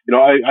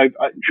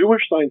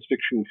 Jewish science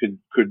fiction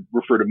could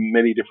refer to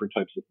many different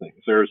types of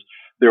things.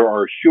 There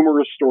are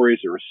humorous stories,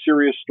 there are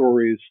serious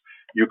stories.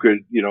 You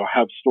could,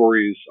 have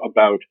stories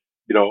about,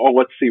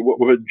 let's see,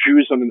 what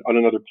Jews on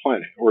another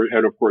planet.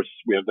 And of course,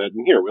 we have that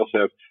in here. We also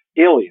have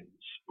aliens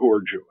who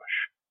are Jewish.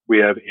 We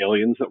have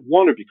aliens that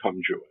want to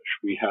become Jewish.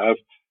 We have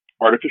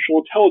artificial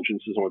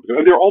intelligences.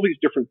 There are all these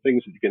different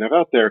things that you can have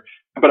out there.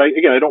 But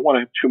I don't want to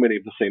have too many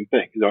of the same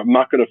thing. I'm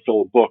not going to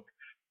fill a book,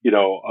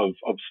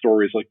 of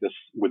stories like this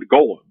with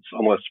golems,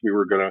 unless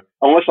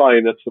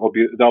that'll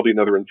be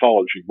another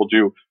anthology. We'll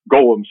do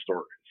golem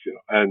stories,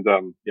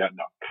 no.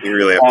 You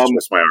really have to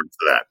twist my arm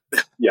for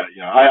that.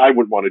 I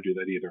wouldn't want to do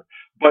that either.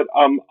 But,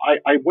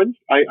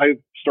 I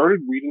started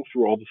reading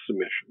through all the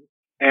submissions,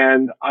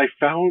 and I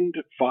found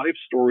 5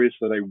 stories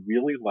that I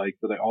really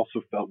liked that I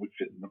also felt would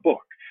fit in the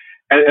book.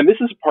 And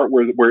this is a part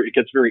where it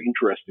gets very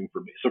interesting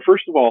for me. So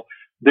first of all,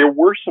 there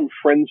were some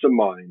friends of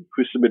mine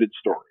who submitted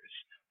stories,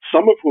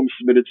 some of whom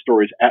submitted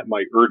stories at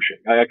my urging.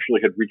 I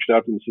actually had reached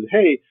out to them and said,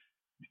 hey,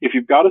 if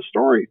you've got a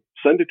story,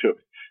 send it to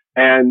me.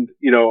 And,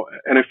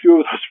 and a few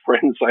of those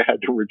friends, I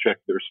had to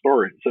reject their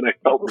stories, and I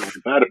felt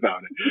really bad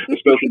about it,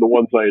 especially the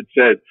ones I had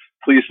said,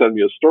 please send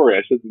me a story.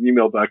 I sent an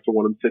email back to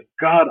one and said,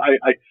 God,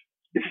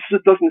 this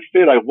just doesn't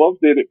fit. I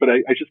loved it, but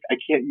I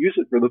can't use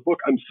it for the book.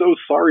 I'm so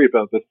sorry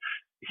about this.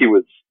 He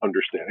was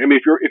understanding. I mean,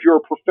 if you're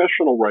a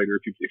professional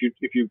writer,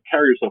 if you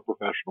carry yourself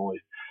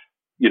professionally,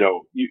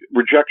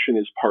 rejection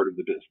is part of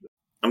the business.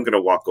 I'm going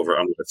to walk over.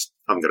 I'm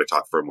going to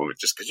talk for a moment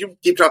just because you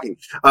keep talking.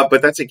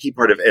 But that's a key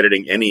part of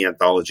editing any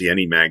anthology,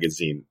 any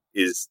magazine,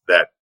 is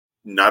that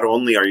not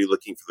only are you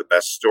looking for the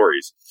best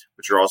stories,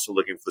 but you're also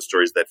looking for the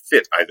stories that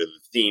fit either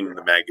the theme,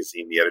 the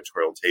magazine, the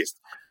editorial taste.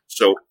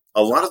 So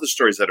a lot of the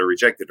stories that are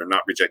rejected are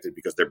not rejected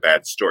because they're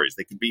bad stories.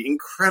 They could be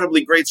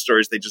incredibly great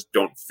stories. They just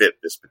don't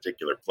fit this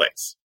particular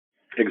place.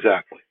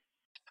 Exactly.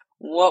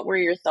 What were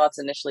your thoughts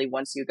initially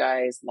once you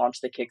guys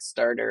launched the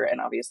Kickstarter, and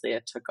obviously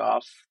it took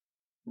off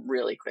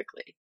really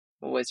quickly?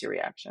 What was your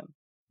reaction?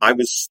 I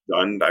was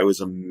stunned. I was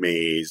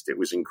amazed. It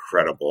was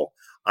incredible.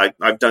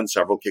 I've done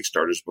several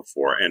Kickstarters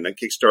before, and a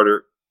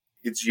Kickstarter,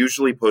 it's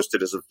usually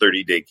posted as a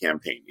 30-day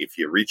campaign. If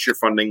you reach your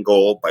funding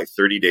goal by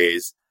 30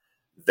 days,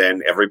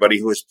 then everybody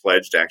who has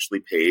pledged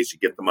actually pays. You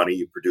get the money,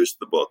 you produce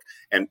the book.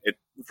 And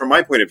from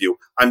my point of view,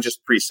 I'm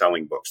just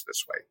pre-selling books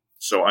this way.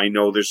 So I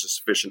know there's a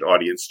sufficient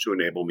audience to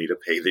enable me to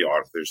pay the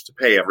authors, to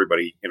pay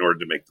everybody in order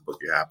to make the book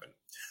happen.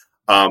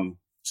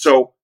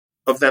 So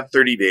of that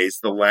 30 days,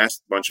 the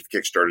last bunch of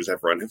Kickstarters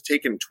I've run have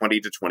taken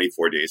 20 to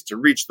 24 days to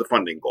reach the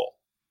funding goal.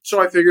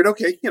 So I figured,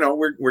 okay,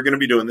 we're going to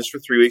be doing this for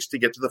 3 weeks to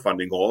get to the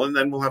funding goal, and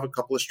then we'll have a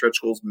couple of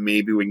stretch goals.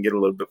 Maybe we can get a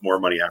little bit more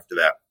money after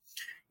that.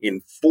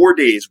 In 4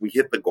 days, we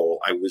hit the goal.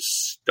 I was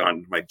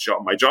stunned. My jaw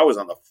was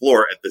on the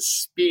floor at the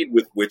speed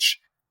with which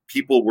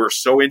people were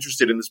so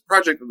interested in this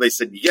project that they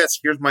said, yes,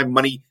 here's my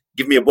money.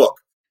 Give me a book.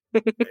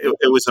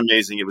 It was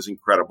amazing. It was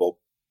incredible.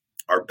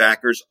 Our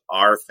backers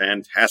are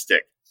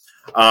fantastic.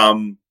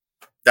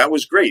 That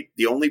was great.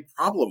 The only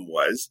problem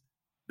was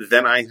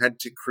then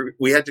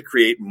we had to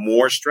create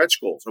more stretch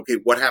goals. Okay,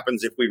 what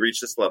happens if we reach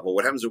this level?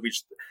 What happens if we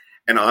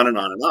and on and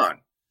on and on.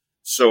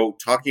 So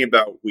talking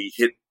about we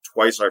hit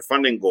twice our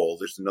funding goal,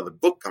 there's another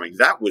book coming.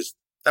 That was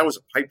a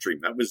pipe dream.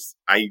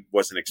 I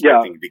wasn't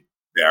expecting to be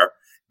there.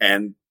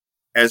 And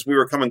as we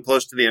were coming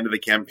close to the end of the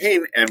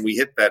campaign and we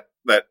hit that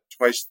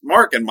twice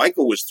mark, and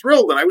Michael was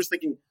thrilled, and I was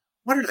thinking,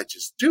 what did I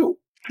just do?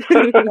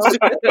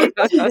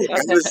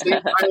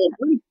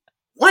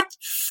 What?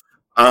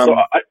 So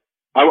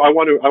I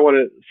want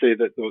to say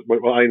that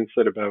what Ian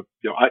said about,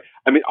 I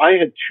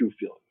had two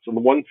feelings. On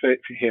the one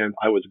hand,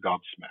 I was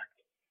gobsmacked.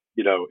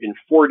 In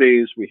 4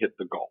 days we hit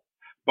the goal.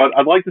 But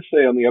I'd like to say,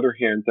 on the other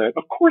hand, that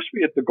of course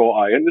we hit the goal,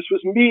 and this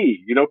was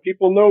me.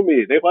 People know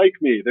me. They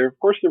like me. Of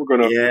course they were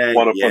going to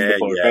want to fund the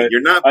book. Yeah.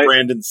 You're not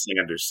Brandon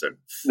Sanderson.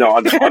 No,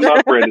 I'm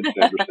not Brandon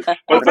Sanderson.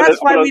 But that's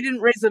why we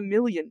didn't raise $1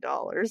 million.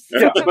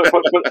 Yeah, but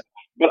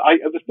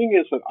the thing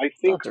is that I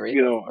think,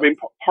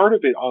 part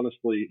of it,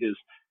 honestly, is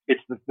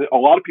a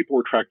lot of people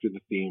were attracted to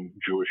the theme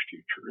Jewish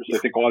futures. I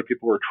think a lot of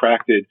people were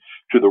attracted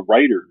to the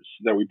writers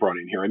that we brought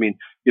in here.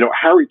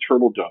 Harry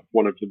Turtledove,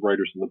 one of the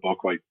writers in the book,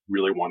 I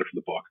really wanted for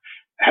the book,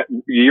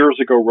 years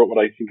ago wrote what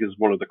I think is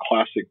one of the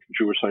classic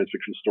Jewish science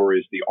fiction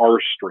stories, The R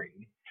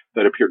Strain,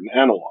 that appeared in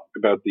Analog,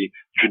 about the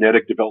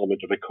genetic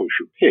development of a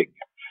kosher pig.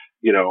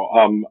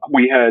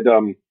 We had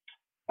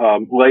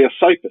Leah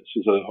Seifitz,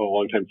 who's a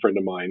longtime friend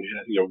of mine,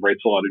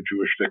 writes a lot of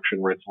Jewish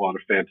fiction, writes a lot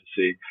of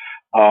fantasy.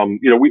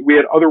 We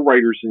had other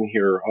writers in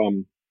here,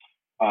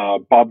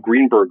 Bob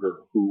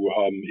Greenberger, who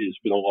has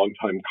been a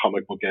longtime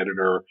comic book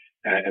editor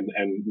and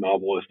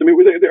novelist. I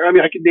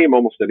could name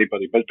almost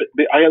anybody, but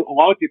a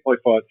lot of people, I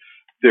thought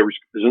there's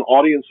an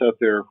audience out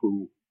there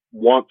who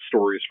want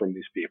stories from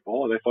these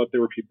people, and I thought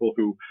there were people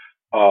who,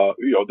 I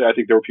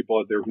think there were people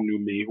out there who knew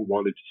me, who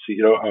wanted to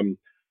see,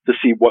 to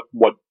see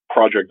what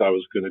project I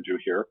was going to do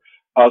here.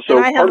 So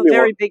and I have a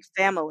very big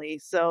family,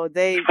 so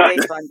they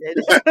funded.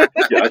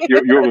 Yes,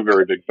 you have a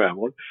very big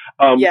family.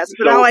 Yes,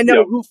 but now I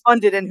know who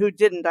funded and who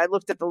didn't. I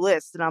looked at the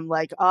list and I'm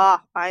like,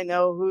 I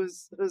know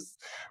who's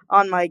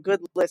on my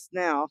good list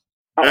now.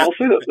 I'll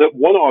say that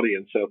one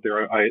audience out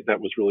there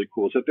that was really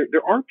cool is that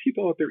there are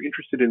people out there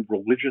interested in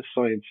religious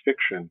science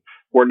fiction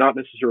who are not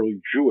necessarily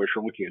Jewish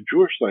or looking at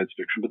Jewish science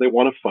fiction, but they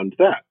want to fund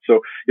that.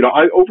 So,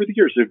 over the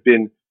years, there have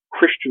been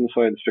Christian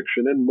science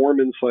fiction and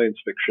Mormon science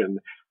fiction.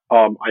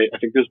 I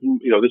think there's been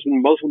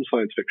Muslim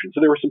science fiction.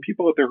 So there were some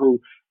people out there who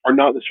are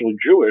not necessarily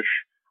Jewish,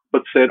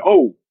 but said,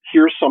 oh,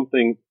 here's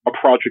a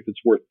project that's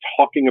worth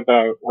talking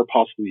about or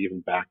possibly even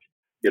backing.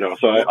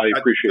 So I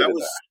appreciated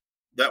that.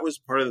 That was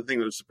part of the thing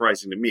that was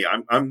surprising to me.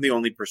 I'm the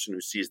only person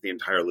who sees the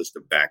entire list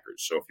of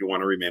backers. So if you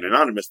want to remain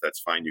anonymous, that's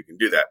fine. You can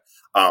do that.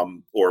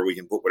 Or we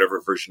can put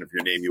whatever version of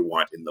your name you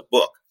want in the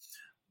book.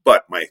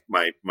 But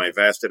my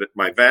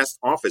vast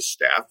office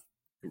staff,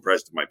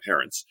 comprised of my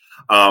parents,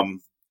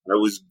 I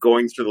was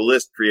going through the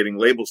list, creating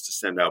labels to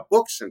send out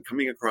books and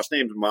coming across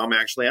names. Mom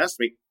actually asked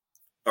me,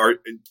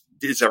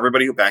 is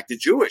everybody who backed it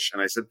Jewish?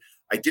 And I said,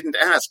 I didn't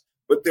ask,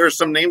 but there are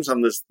some names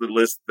on the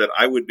list that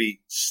I would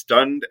be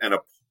stunned and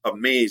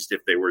amazed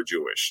if they were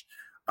Jewish.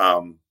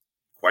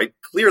 Quite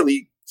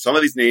clearly, some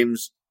of these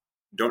names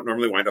don't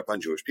normally wind up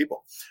on Jewish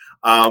people.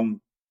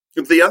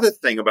 The other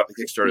thing about the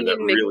Kickstarter that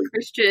really...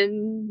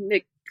 Christian,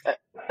 I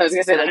was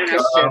going to say that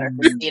Christian or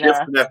Christina.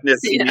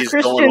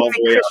 Ethnicities going all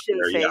the way up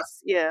there.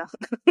 Yeah.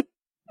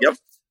 Yep.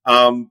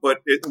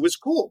 But it was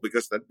cool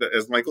because,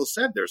 as Michael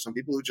said, there are some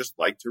people who just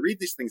like to read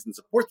these things and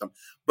support them.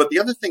 But the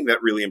other thing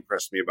that really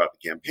impressed me about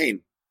the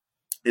campaign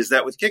is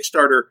that with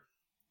Kickstarter,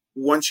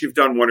 once you've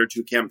done one or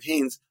two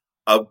campaigns,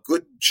 a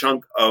good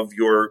chunk of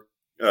your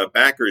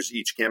backers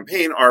each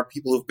campaign are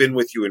people who've been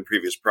with you in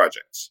previous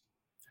projects.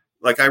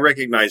 Like I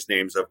recognize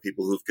names of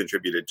people who've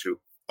contributed to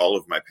all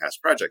of my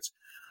past projects.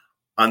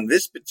 On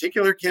this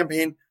particular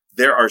campaign,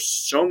 there are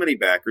so many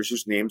backers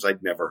whose names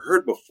I'd never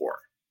heard before.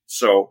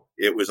 So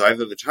it was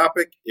either the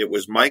topic, it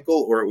was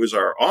Michael, or it was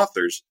our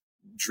authors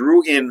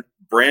drew in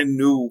brand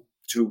new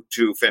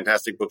to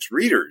Fantastic Books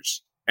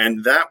readers.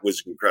 And that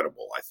was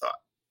incredible, I thought,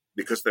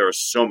 because there are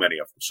so many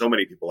of them, so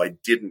many people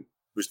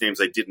whose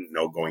names I didn't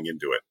know going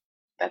into it.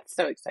 That's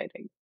so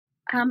exciting.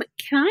 Can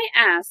I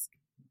ask,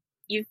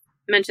 you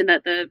mentioned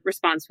that the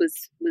response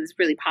was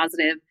really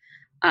positive,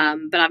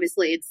 but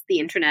obviously it's the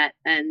internet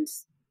and,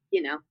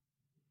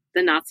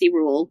 the Nazi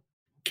rule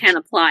can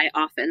apply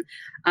often.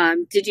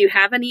 Did you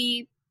have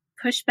any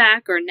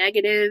pushback or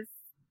negative,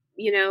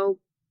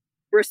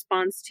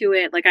 response to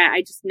it? Like,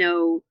 I just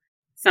know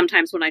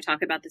sometimes when I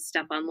talk about this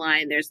stuff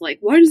online, there's like,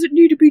 why does it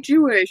need to be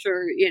Jewish?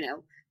 Or,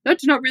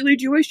 that's not really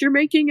Jewish. You're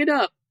making it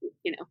up,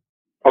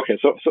 Okay.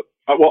 So,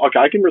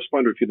 I can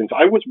respond to a few things.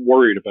 I was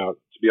worried about,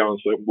 to be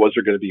honest, was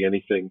there going to be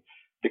anything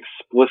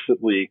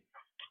explicitly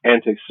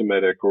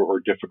anti-Semitic or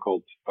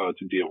difficult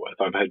to deal with?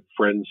 I've had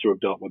friends who have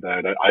dealt with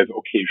that. I've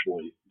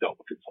occasionally dealt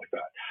with things like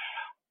that.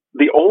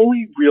 The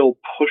only real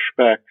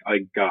pushback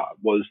I got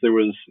was there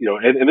was,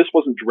 and this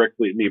wasn't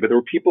directly at me, but there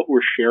were people who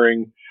were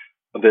sharing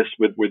this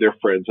with their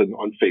friends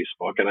on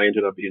Facebook, and I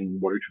ended up in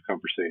one or two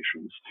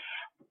conversations.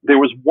 There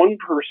was one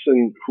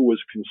person who was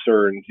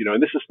concerned,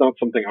 and this is not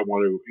something I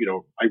want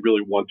to, I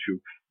really want to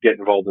get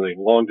involved in a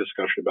long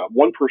discussion about.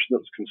 One person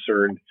that was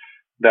concerned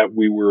that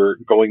we were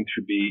going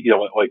to be,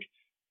 like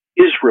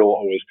Israel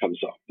always comes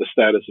up, the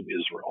status of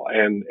Israel.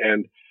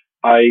 And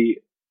I,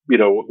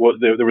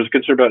 there was a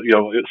concern about,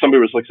 somebody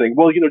was like saying,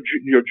 well,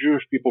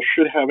 Jewish people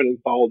should have an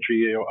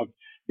anthology,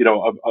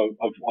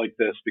 of like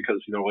this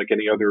because, like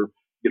any other,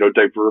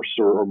 diverse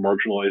or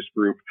marginalized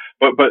group.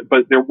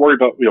 But they're worried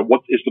about,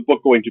 what is the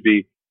book going to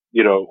be,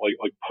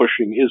 like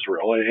pushing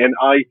Israel. And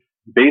I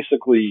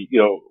basically,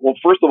 well,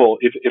 first of all,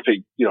 if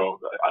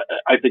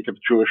I think if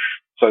Jewish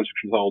science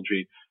fiction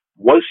anthology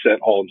was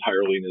set all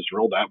entirely in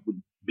Israel, that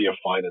would be a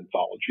fine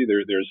anthology.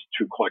 There's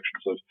two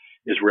collections of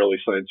Israeli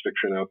science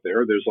fiction out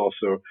there. There's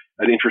also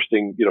an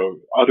interesting,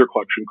 other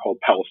collection called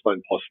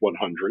Palestine Plus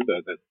 100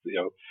 that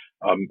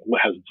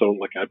has its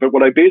own look at. But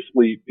what I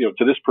basically,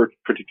 to this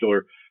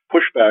particular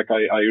pushback,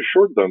 I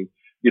assured them,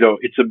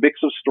 it's a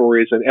mix of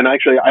stories. And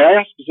actually, I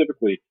asked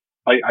specifically,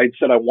 I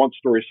said I want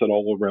stories set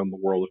all around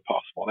the world if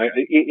possible. And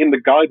in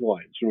the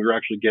guidelines, when we were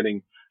actually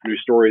getting new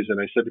stories,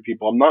 and I said to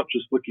people, I'm not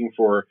just looking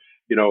for,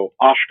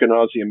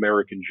 Ashkenazi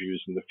American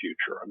Jews in the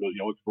future. I'm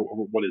looking for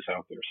what is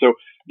out there. So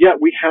yeah,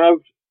 we have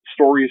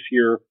stories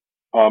here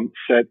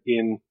set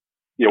in,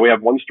 we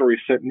have one story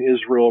set in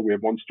Israel. We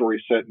have one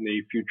story set in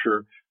a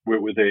future where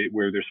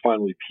there's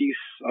finally peace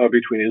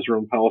between Israel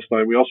and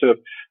Palestine. We also have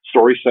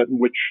stories set in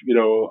which,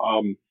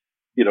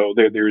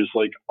 there's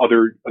like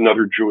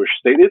another Jewish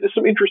state. There's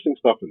some interesting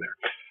stuff in there.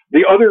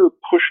 The other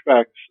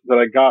pushbacks that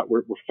I got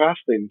were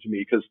fascinating to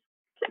me because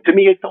to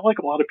me, it felt like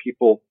a lot of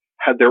people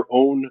had their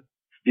own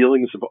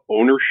feelings of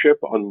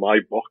ownership on my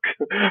book.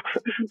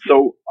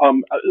 So,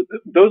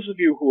 those of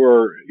you who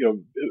are,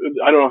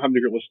 I don't know how many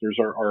of your listeners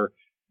are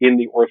in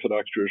the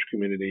Orthodox Jewish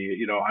community.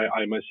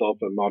 I myself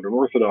am modern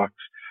Orthodox.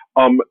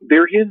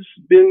 There has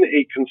been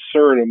a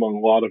concern among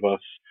a lot of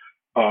us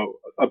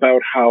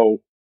about how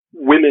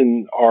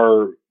women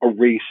are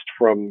erased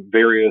from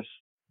various,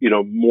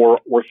 more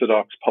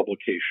orthodox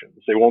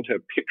publications. They won't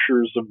have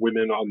pictures of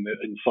women on the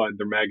inside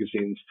their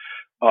magazines.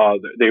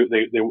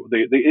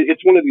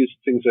 It's one of these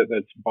things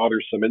that's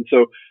bothersome. And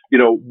so,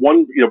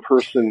 one,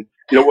 person,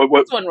 what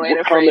That's one way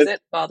to comment, phrase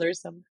it,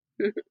 bothersome.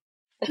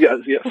 yeah.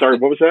 Sorry,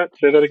 what was that?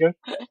 Say that again.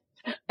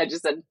 I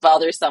just said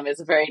bothersome is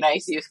a very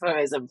nice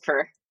euphemism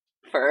for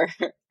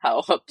how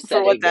upsetting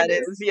For what that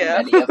it is, for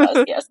yeah. many of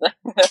us. Yes.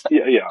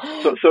 Yeah.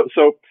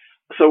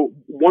 So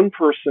one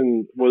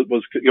person was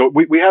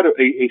we had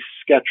a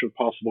sketch of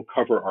possible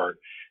cover art,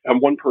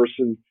 and one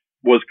person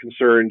was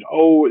concerned,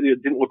 oh,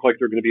 it didn't look like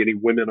there were going to be any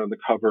women on the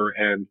cover,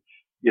 and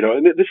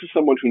and this is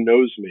someone who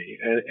knows me,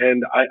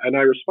 and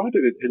I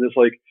responded, and it's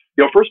like,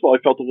 first of all,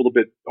 I felt a little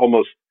bit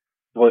almost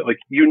like,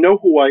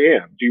 who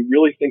I am. Do you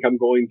really think I'm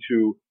going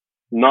to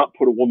not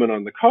put a woman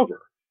on the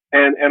cover?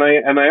 And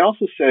I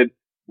also said,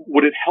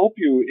 would it help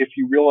you if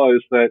you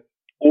realized that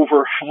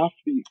over half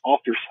the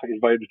authors I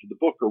invited to the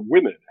book are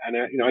women? And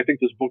I think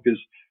this book has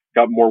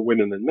got more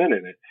women than men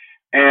in it.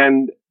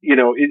 And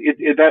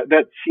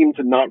that seemed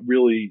to not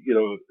really,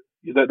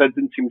 that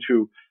didn't seem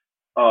to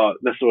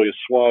necessarily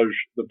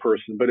assuage the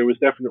person, but it was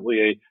definitely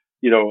a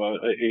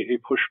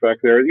pushback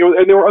there.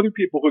 And there were other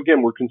people who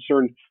again were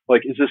concerned,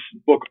 like, is this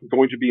book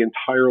going to be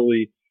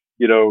entirely,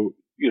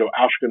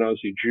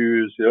 Ashkenazi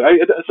Jews? So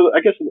I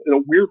guess in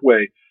a weird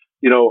way,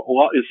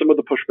 some of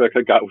the pushback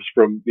I got was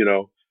from,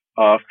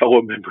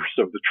 fellow members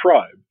of the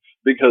tribe,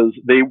 because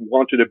they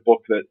wanted a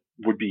book that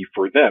would be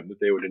for them, that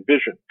they would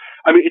envision.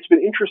 I mean, it's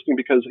been interesting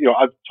because,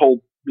 I've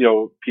told,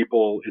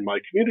 people in my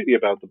community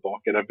about the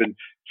book, and I've been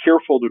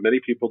careful to many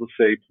people to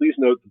say, please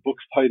note the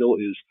book's title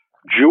is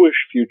Jewish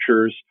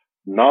Futures,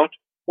 not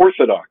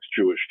Orthodox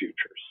Jewish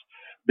Futures,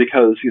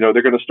 because,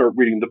 they're going to start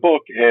reading the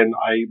book, and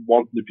I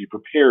want them to be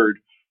prepared,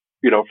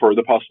 for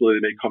the possibility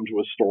they may come to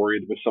a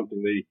story with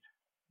something they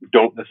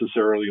don't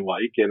necessarily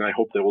like, and I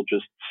hope they will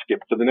just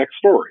skip to the next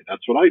story.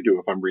 That's what I do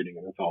if I'm reading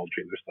an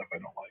anthology and there's stuff I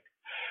don't like.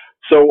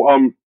 So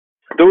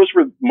those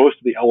were most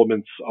of the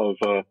elements of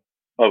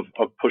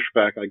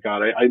pushback I got.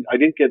 I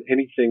didn't get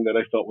anything that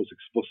I felt was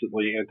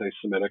explicitly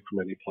anti-Semitic from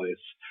any place,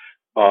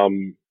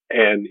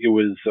 and it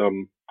was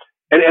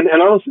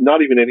and honestly not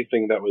even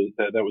anything that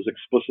was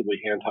explicitly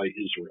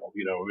anti-Israel.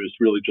 It was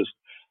really just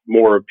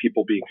more of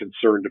people being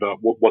concerned about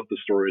what the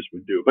stories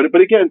would do. But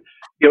again,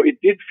 it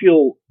did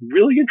feel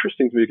really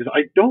interesting to me because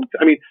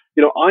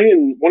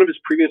Ian, one of his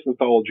previous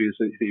anthologies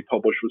that he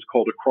published was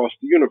called Across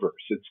the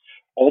Universe. It's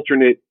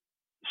alternate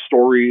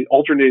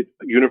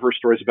universe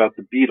stories about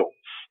the Beatles.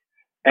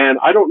 And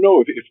I don't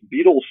know if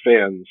Beatles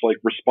fans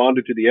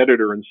responded to the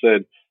editor and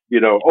said,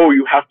 oh,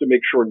 you have to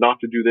make sure not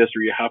to do this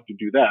or you have to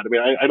do that. I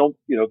mean, I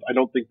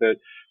don't think that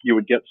you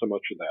would get so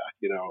much of that,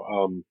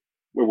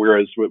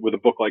 whereas with a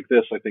book like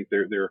this, I think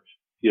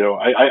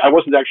I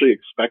wasn't actually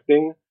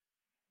expecting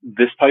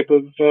this type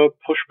of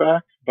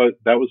pushback, but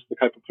that was the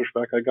type of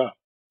pushback I got.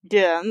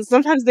 Yeah, and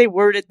sometimes they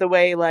word it the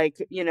way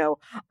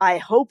I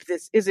hope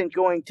this isn't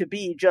going to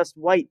be just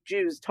white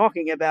Jews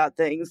talking about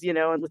things,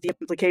 and with the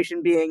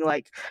implication being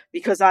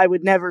because I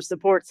would never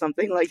support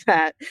something like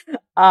that.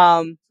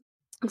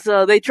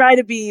 So they try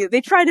to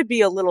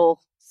be a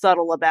little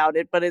subtle about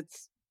it, but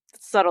it's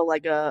subtle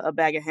like a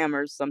bag of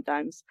hammers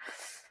sometimes.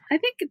 I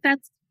think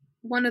that's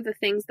one of the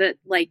things that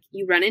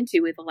you run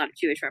into with a lot of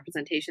Jewish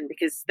representation,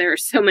 because there are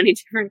so many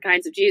different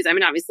kinds of Jews. I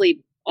mean,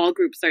 obviously all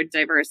groups are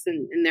diverse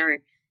in their,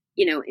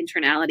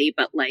 internality,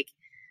 but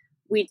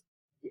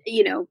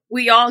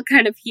we all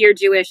kind of hear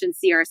Jewish and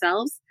see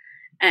ourselves.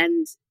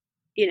 And,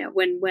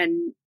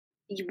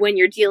 when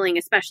you're dealing,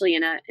 especially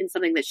in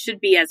something that should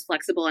be as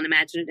flexible and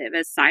imaginative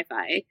as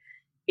sci-fi,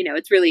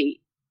 it's really,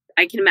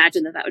 I can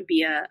imagine that would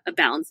be a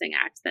balancing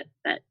act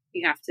that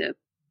you have to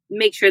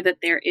make sure that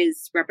there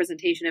is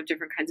representation of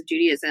different kinds of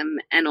Judaism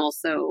and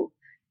also,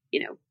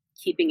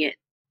 keeping it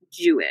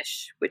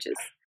Jewish, which is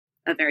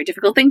a very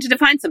difficult thing to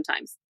define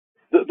sometimes.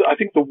 I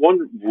think the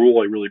one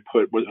rule I really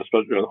put was,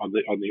 especially on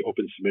the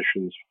open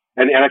submissions,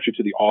 and actually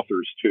to the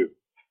authors too,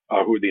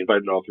 who were the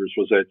invited authors,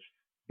 was that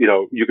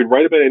you can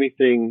write about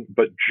anything,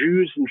 but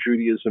Jews and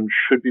Judaism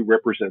should be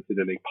represented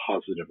in a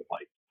positive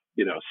light.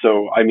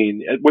 So I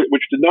mean,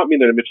 which did not mean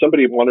that if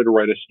somebody wanted to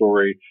write a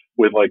story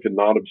with a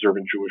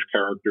non-observant Jewish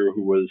character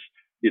who was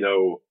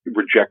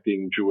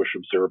rejecting Jewish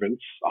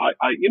observance,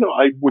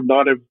 I would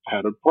not have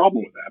had a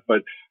problem with that.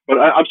 But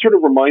I'm sort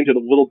of reminded a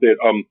little bit.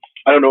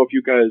 I don't know if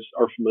you guys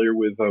are familiar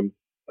with the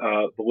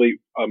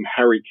late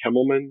Harry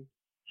Kemmelman.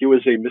 He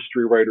was a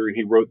mystery writer, and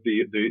he wrote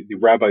the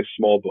Rabbi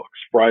Small books.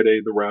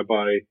 Friday the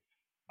Rabbi.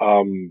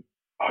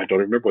 I don't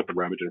remember what the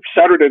rabbi did.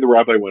 Saturday the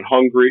Rabbi went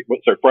hungry.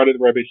 Friday the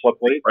Rabbi slept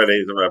late.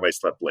 Friday the Rabbi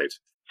slept late.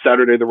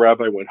 Saturday the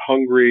Rabbi went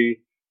hungry.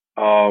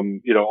 All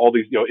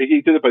these,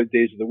 he did it by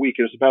days of the week.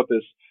 It was about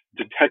this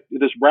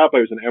this rabbi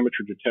was an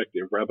amateur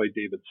detective, Rabbi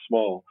David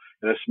Small,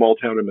 in a small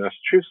town in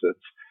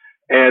Massachusetts.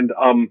 And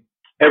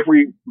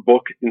every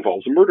book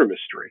involves a murder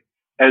mystery.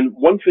 And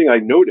one thing I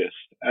noticed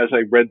as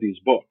I read these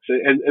books,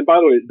 and by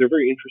the way, they're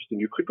very interesting.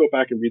 You could go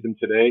back and read them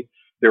today.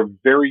 They're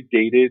very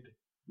dated.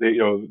 They,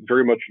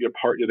 very much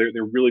apart.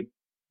 They're really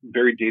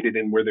very dated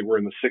in where they were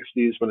in the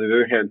 60s. But on the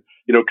other hand,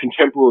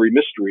 contemporary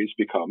mysteries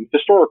become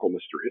historical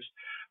mysteries.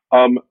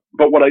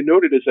 But what I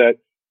noted is that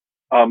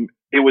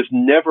it was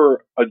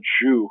never a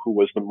Jew who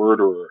was the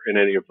murderer in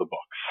any of the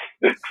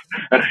books.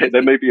 And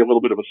that may be a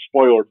little bit of a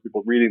spoiler for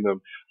people reading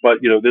them, but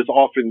there's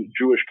often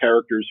Jewish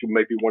characters who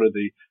might be one of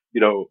the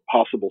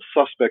possible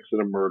suspects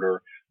in a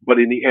murder, but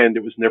in the end,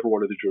 it was never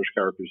one of the Jewish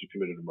characters who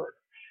committed a murder.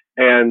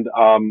 And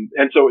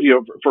so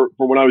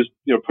for when I was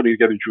putting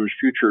together Jewish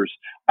Futures,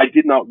 I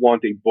did not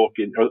want a book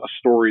in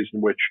stories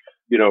in which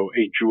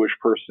a Jewish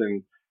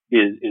person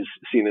is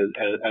seen as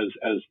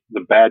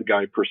the bad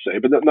guy per se,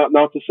 but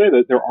not to say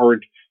that there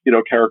aren't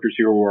characters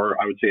here who are,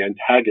 I would say,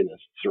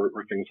 antagonists or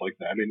things like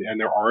that, and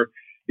there are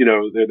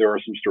there are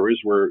some stories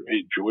where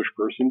a Jewish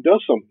person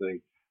does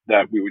something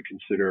that we would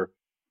consider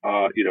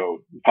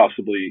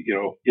possibly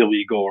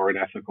illegal or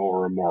unethical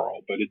or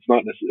immoral, but it's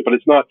not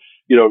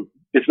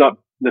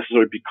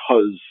necessarily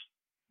because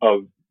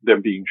of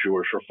them being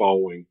Jewish or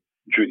following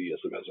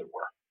Judaism, as it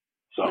were.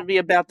 So it'd be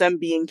about them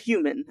being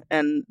human,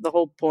 and the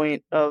whole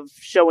point of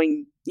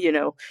showing,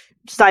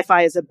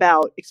 sci-fi is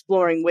about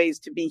exploring ways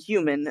to be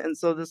human, and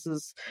so this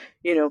is,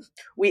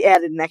 we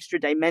added an extra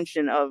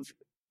dimension of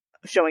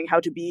showing how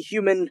to be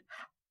human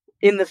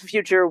in the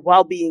future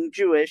while being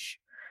Jewish,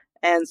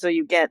 and so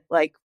you get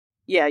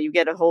you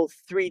get a whole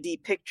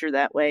 3D picture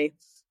that way,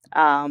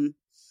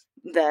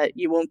 that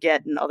you won't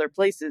get in other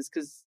places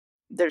because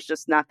there's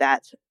just not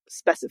that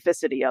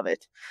specificity of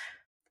it.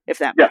 If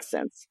that makes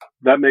sense.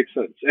 That makes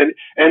sense.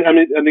 And I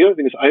mean, and the other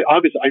thing is, I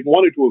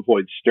wanted to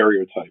avoid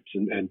stereotypes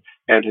and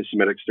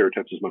anti-Semitic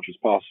stereotypes as much as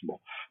possible.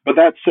 But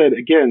that said,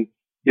 again,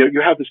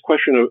 you have this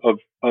question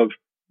of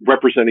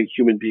representing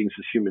human beings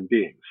as human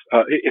beings.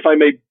 If I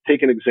may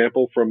take an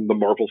example from the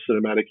Marvel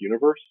Cinematic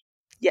Universe.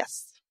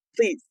 Yes,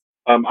 please.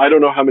 I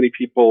don't know how many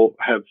people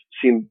have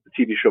seen the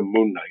TV show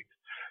Moon Knight.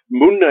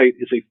 Moon Knight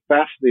is a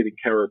fascinating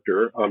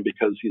character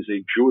because he's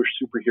a Jewish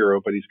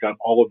superhero, but he's got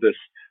all of this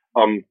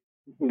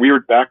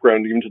weird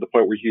background, even to the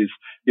point where he's,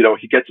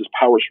 he gets his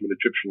powers from an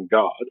Egyptian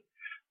god.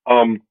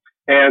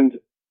 And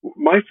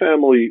my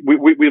family,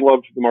 we love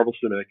the Marvel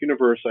Cinematic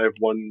Universe. I have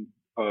one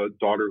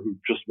daughter who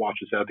just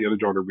watches that. The other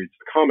daughter reads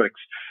the comics.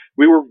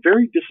 We were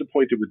very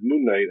disappointed with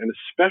Moon Knight, and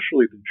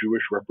especially the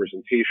Jewish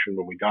representation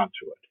when we got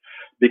to it,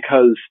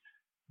 because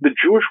the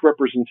Jewish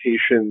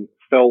representation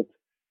felt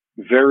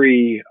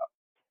very,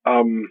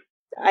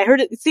 I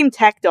heard it seemed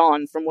tacked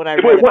on from what I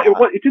read.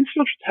 It didn't so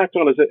much tacked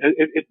on as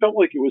it felt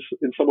like it was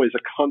in some ways a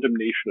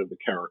condemnation of the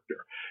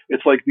character.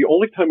 It's like the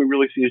only time we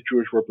really see his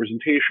Jewish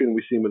representation,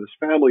 we see him with his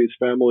family. His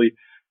family,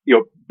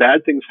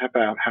 bad things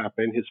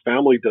happen. His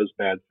family does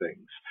bad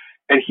things,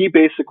 and he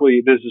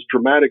basically, there's this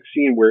dramatic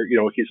scene where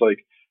he's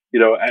like,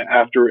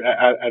 after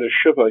at a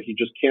shiva, he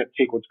just can't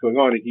take what's going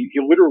on, and he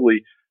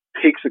literally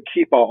takes a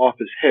kippah off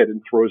his head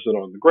and throws it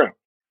on the ground.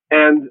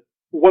 And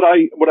what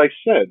I've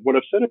said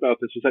about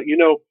this is that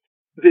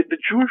the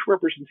Jewish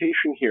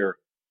representation here,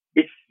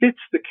 it fits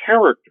the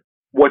character,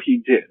 what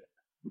he did,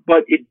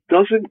 but it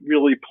doesn't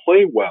really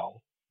play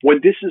well when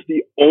this is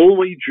the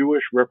only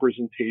Jewish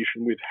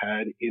representation we've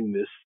had in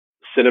this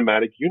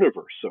cinematic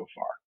universe so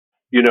far.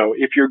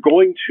 If you're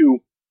going to,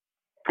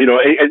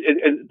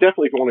 and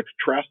definitely if you want to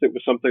contrast it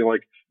with something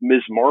like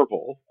Ms.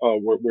 Marvel,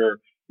 where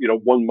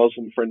one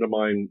Muslim friend of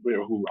mine,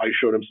 who I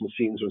showed him some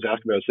scenes and was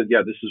asking about it, said,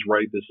 yeah, this is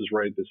right, this is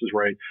right, this is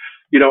right.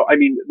 I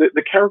mean,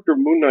 the character of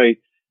Moon Knight,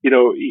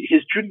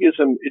 his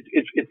Judaism,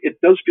 it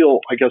does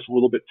feel, I guess, a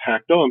little bit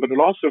tacked on, but it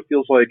also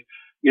feels like,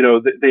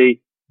 they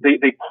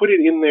put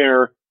it in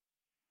there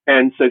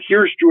and said,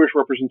 here's Jewish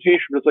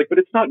representation. But it's like, but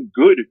it's not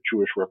good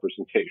Jewish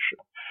representation.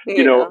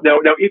 Yeah.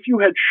 Now, if you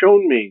had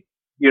shown me,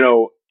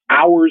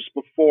 hours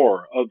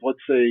before of, let's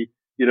say,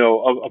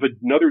 of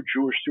another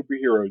Jewish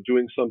superhero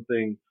doing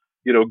something,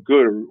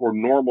 good or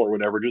normal or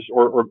whatever, just,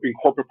 or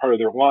incorporate part of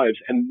their lives.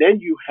 And then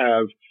you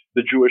have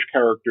the Jewish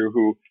character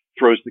who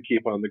throws the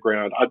kippah on the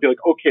ground. I'd be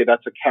like, okay,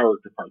 that's a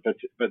character part.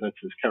 That's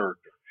his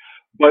character.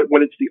 But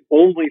when it's the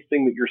only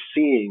thing that you're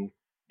seeing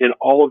in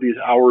all of these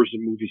hours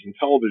of movies and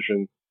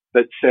television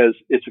that says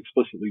it's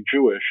explicitly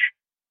Jewish,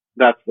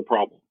 that's the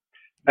problem.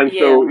 And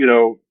so,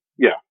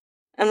 yeah.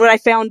 And what I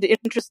found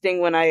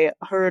interesting when I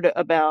heard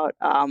about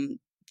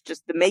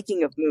just the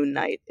making of Moon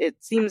Knight, it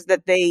seems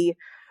that they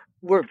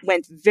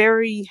went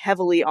very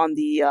heavily on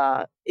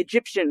the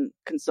Egyptian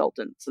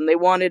consultants, and they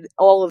wanted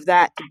all of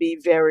that to be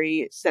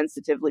very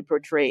sensitively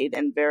portrayed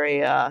and very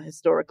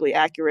historically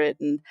accurate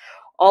and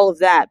all of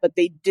that, but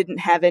they didn't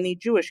have any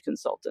Jewish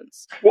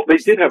consultants. Well, they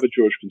did have a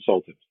Jewish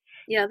consultant.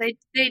 Yeah, they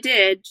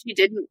did. She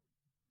didn't,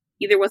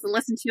 either wasn't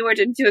listened to or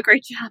didn't do a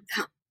great job,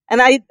 though.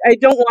 And I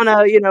don't want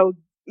to,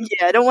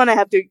 I don't want to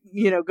have to,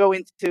 go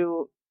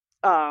into,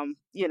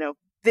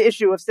 the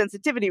issue of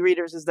sensitivity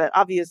readers is that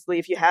obviously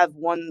if you have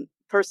one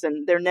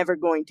person, they're never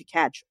going to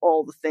catch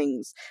all the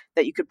things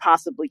that you could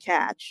possibly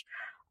catch,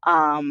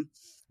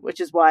 which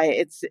is why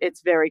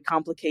it's very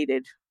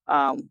complicated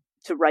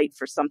write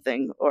for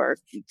something or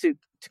to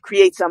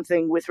create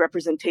something with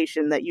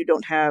representation that you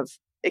don't have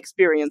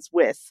experience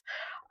with.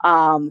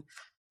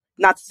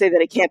 Not to say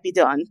that it can't be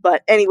done,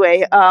 but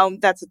anyway,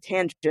 that's a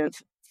tangent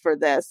for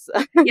this.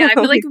 Yeah, I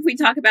feel like if we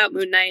talk about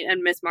Moon Knight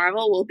and Miss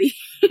Marvel, we'll be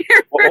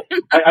here. Well,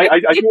 I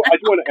do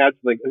want to add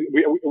something.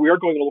 We are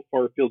going a little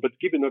far afield, but to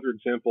give another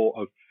example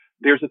of,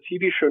 there's a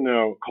TV show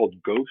now called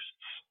Ghosts.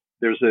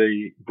 There's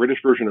a British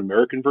version,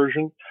 American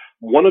version.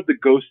 One of the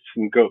ghosts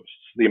in Ghosts,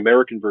 the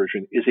American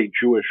version, is a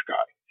Jewish guy.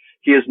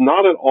 He is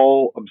not at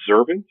all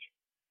observant,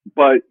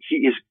 but he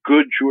is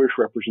good Jewish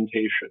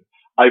representation.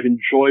 I've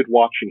enjoyed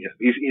watching him.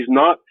 He's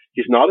not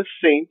a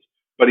saint,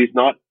 but he's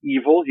not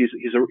evil. He's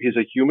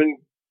a human.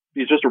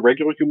 He's just a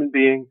regular human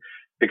being,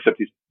 except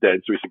he's dead,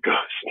 so he's a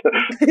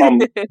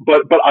ghost.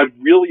 But I've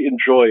really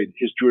enjoyed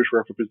his Jewish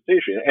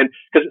representation, and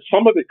because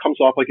some of it comes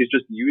off like he's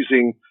just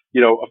using,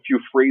 a few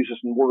phrases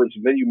and words,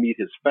 and then you meet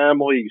his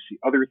family, you see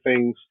other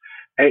things,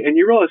 and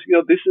you realize,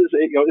 this is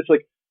it's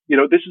like,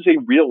 this is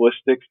a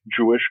realistic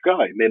Jewish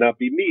guy. It may not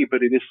be me,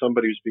 but it is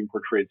somebody who's being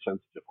portrayed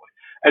sensitively.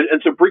 And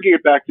so bringing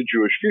it back to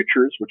Jewish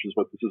Futures, which is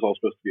what this is all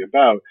supposed to be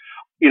about,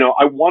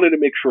 I wanted to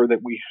make sure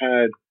that we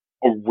had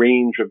a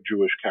range of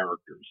Jewish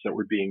characters that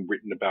were being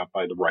written about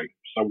by the writers.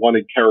 I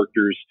wanted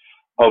characters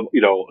of,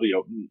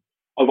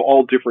 of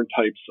all different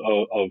types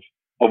of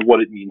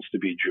what it means to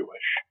be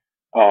Jewish.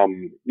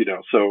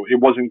 So it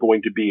wasn't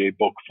going to be a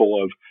book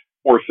full of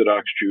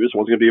Orthodox Jews. It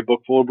wasn't going to be a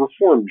book full of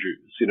Reform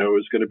Jews. It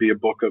was going to be a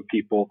book of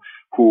people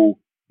who,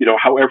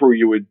 however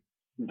you would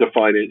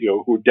define it,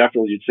 who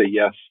definitely you'd say,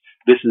 yes,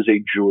 this is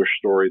a Jewish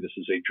story. This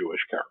is a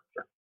Jewish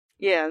character.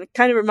 Yeah, it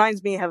kind of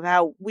reminds me of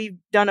how we've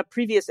done a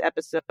previous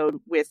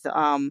episode with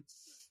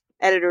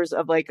editors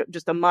of like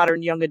just a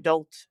modern young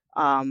adult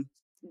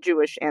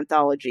Jewish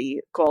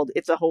anthology called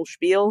It's a Whole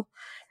Spiel.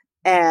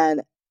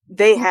 And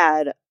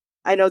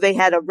I know they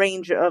had a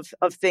range of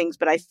things,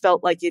 but I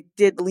felt like it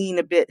did lean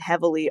a bit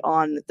heavily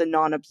on the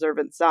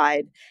non-observant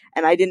side.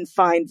 And I didn't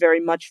find very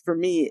much for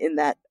me in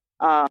that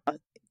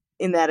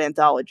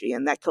anthology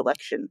and that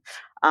collection.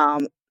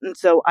 And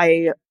so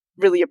I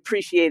really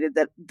appreciated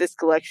that this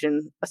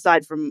collection,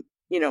 aside from,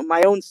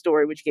 my own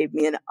story, which gave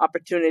me an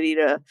opportunity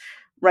to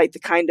write the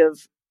kind of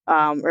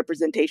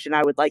representation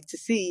I would like to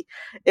see,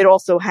 it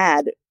also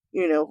had,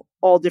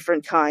 all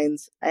different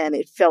kinds, and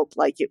it felt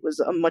like it was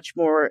a much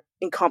more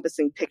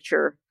encompassing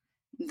picture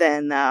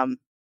than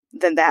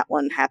that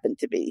one happened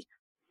to be.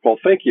 Well,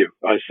 thank you,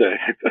 I say.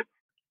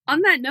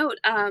 On that note,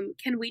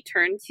 can we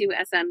turn to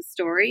SM's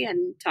story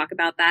and talk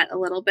about that a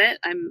little bit?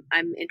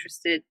 I'm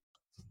interested.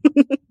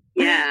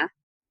 Yeah.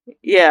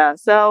 Yeah.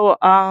 So,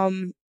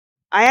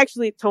 I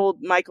actually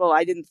told Michael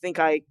I didn't think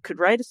I could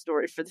write a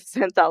story for this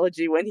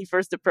anthology when he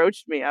first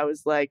approached me. I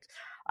was like,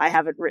 I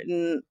haven't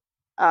written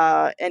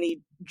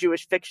any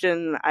Jewish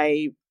fiction.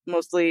 I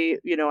mostly,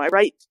 I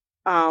write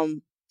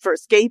for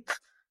escape.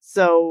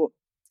 So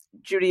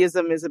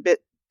Judaism is a bit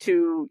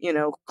too,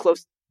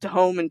 close to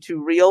home and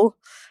too real.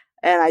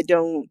 And I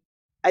don't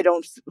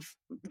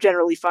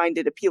generally find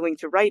it appealing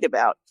to write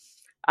about.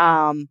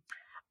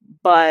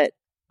 But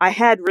I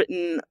had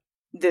written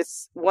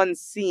this one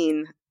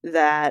scene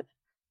that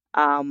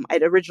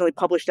I'd originally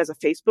published as a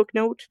Facebook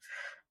note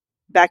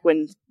back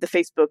when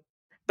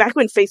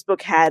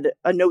Facebook had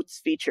a notes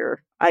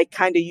feature. I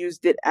kind of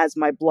used it as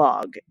my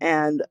blog,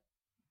 and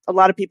a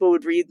lot of people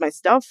would read my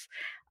stuff.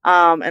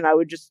 And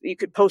you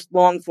could post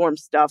long form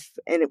stuff,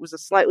 and it was a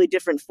slightly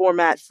different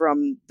format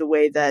from the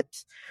way that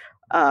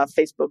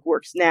Facebook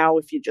works now.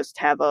 If you just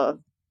have a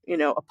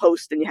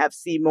post and you have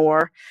see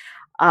more,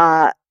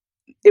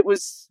 it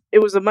was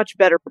a much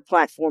better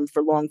platform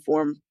for long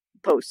form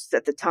posts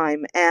at the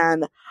time.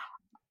 And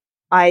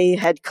I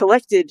had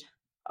collected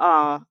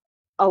a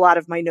lot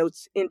of my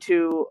notes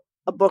into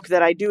a book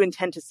that I do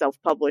intend to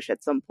self-publish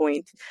at some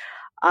point.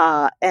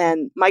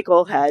 And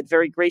Michael had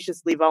very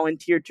graciously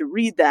volunteered to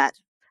read that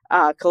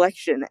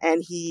collection.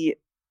 And he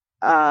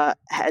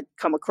had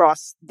come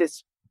across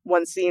this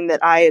one scene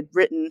that I had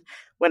written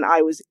when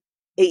I was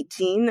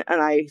 18.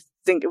 And I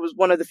think it was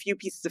one of the few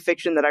pieces of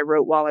fiction that I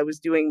wrote while I was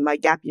doing my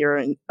gap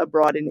year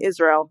abroad in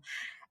Israel.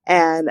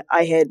 And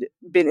I had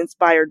been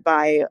inspired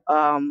by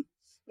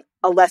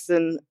a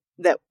lesson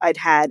that I'd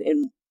had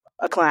in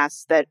a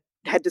class that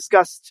had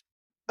discussed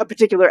a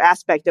particular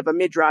aspect of a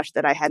midrash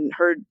that I hadn't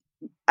heard.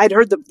 I'd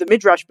heard the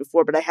midrash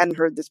before, but I hadn't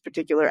heard this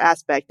particular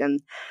aspect.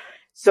 And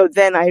so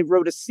then I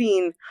wrote a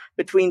scene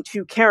between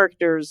two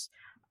characters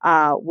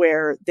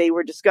where they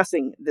were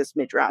discussing this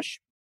midrash.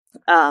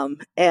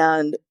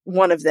 And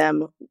one of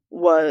them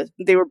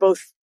they were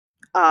both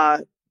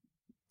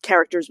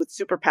characters with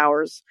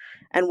superpowers,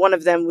 and one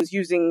of them was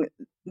using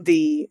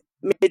the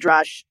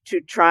midrash to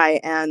try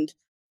and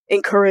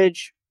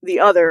encourage the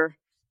other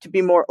to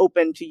be more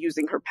open to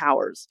using her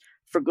powers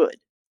for good.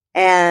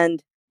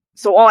 And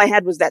so all I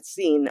had was that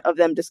scene of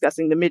them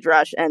discussing the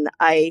midrash, and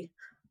I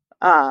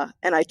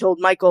told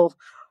Michael,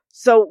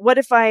 so what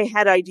if I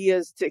had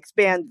ideas to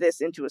expand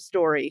this into a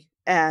story?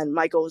 And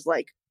Michael was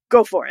like,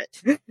 go for it.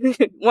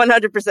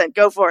 100%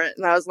 go for it.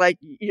 And I was like,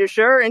 you're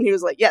sure? And he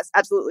was like, yes,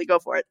 absolutely, go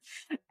for it.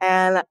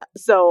 And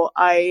so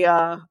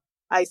I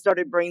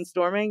started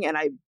brainstorming, and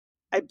I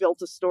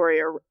built a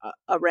story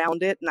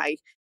around it, and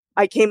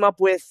I came up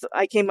with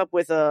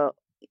a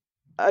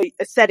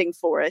setting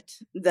for it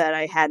that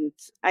I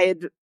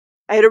had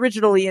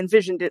originally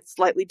envisioned it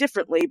slightly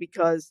differently,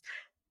 because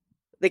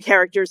the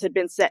characters had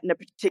been set in a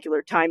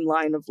particular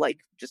timeline of like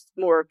just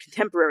more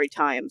contemporary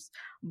times,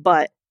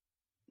 but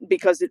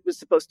because it was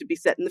supposed to be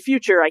set in the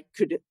future, I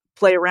could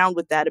play around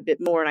with that a bit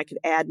more, and I could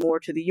add more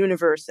to the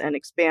universe and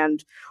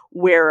expand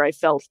where I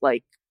felt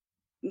like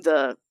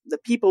the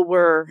people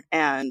were,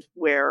 and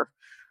where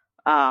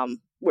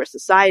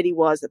society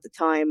was at the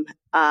time,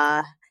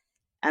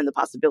 and the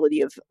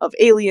possibility of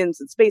aliens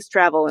and space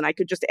travel, and I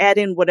could just add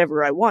in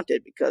whatever I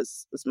wanted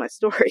because it was my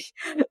story.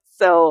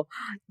 So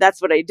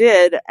that's what I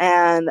did,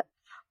 and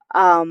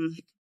and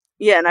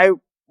I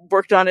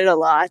worked on it a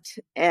lot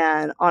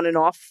and on and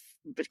off,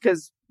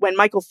 because when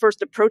Michael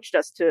first approached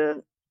us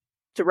to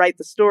write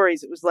the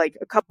stories, it was like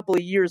a couple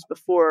of years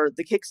before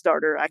the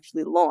Kickstarter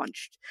actually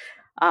launched.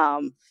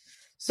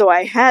 So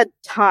I had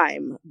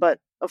time, but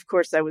of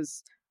course I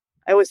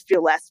always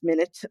feel last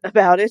minute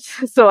about it.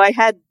 So I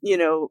had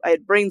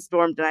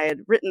brainstormed and I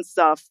had written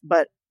stuff,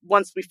 but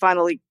once we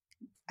finally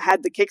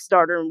had the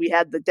Kickstarter and we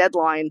had the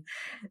deadline,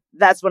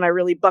 that's when I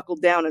really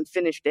buckled down and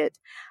finished it.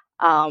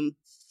 And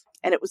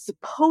it was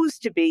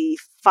supposed to be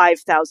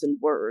 5,000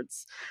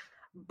 words.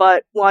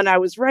 But when I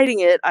was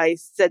writing it, I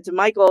said to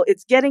Michael,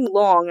 it's getting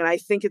long, and I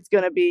think it's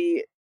going to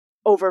be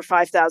over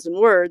 5,000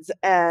 words.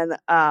 And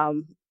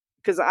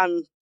because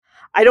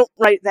I don't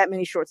write that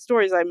many short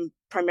stories. I'm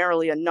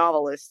primarily a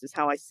novelist, is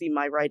how I see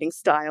my writing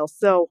style.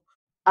 So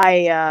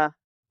I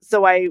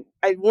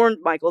warned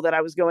Michael that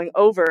I was going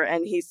over,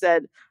 and he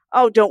said,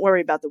 "Oh, don't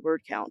worry about the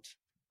word count."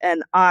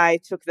 And I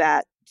took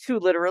that too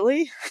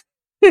literally.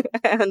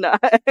 And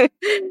so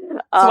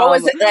what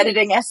was it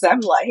editing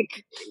SM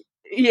like?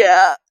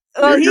 Yeah.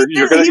 Well, he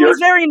was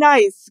very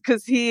nice,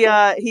 because he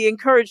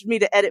encouraged me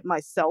to edit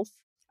myself.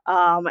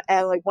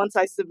 And like once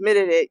I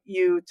submitted it,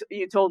 you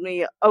told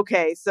me,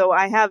 okay, so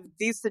I have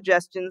these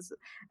suggestions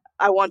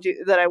I want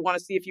to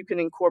see if you can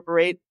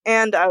incorporate,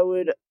 and I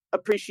would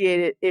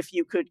appreciate it if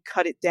you could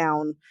cut it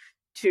down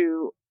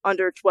to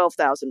under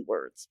 12,000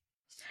 words.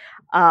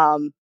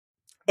 And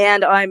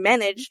I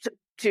managed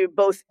to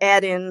both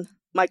add in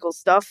Michael's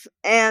stuff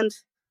and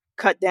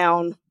cut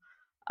down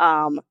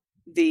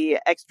the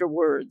extra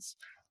words.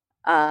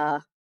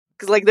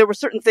 Because like there were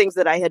certain things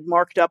that I had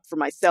marked up for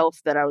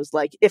myself that I was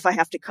like, if I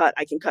have to cut,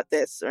 I can cut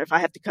this, or if I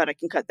have to cut, I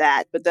can cut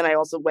that. But then I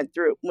also went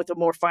through with a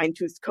more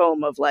fine-toothed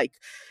comb of like,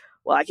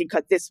 well, I can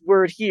cut this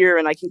word here,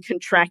 and I can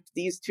contract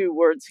these two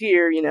words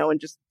here, and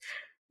just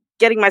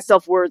getting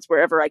myself words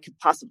wherever I could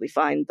possibly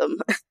find them.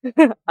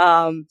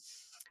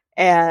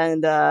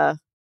 And I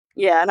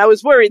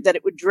was worried that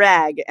it would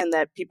drag and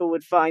that people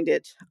would find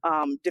it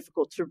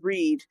difficult to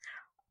read.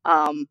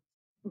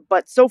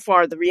 But so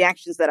far, the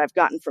reactions that I've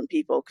gotten from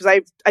people,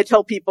 because I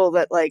tell people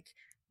that like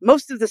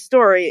most of the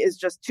story is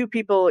just two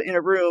people in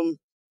a room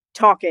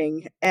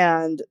talking,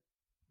 and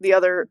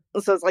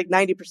so it's like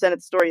 90% of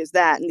the story is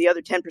that, and the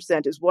other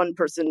 10% is one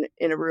person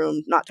in a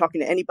room not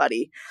talking to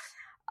anybody.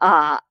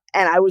 And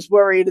I was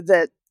worried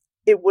that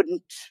it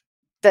wouldn't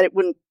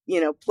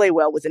play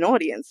well with an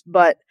audience.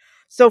 But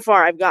so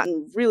far, I've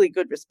gotten really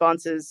good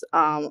responses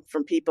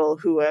from people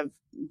who have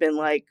been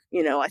like,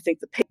 I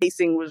think the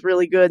pacing was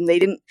really good, and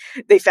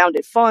they found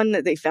it fun,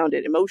 they found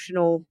it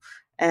emotional,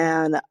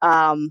 and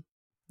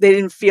they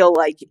didn't feel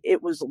like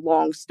it was a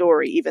long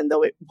story, even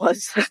though it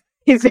was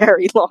a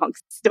very long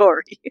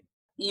story.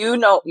 You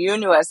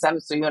knew SM,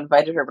 so you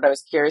invited her, but I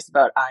was curious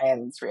about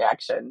Ian's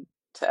reaction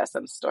to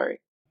SM's story.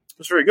 It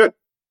was very good.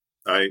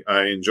 I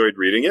enjoyed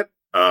reading it.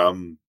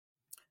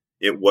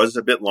 It was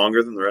a bit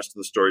longer than the rest of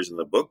the stories in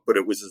the book, but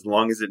it was as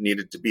long as it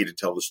needed to be to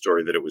tell the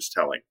story that it was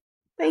telling.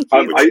 Thank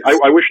you.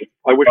 I wish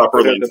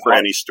proper length for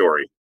any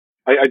story.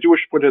 I do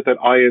wish to put it that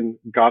Ian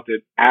got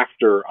it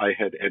after I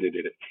had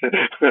edited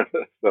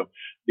it.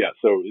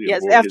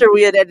 Yes, after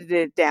we had edited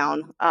it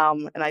down,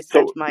 and I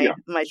sent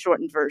my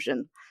shortened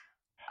version.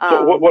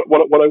 So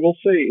what I will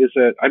say is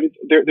that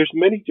there's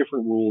many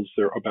different rules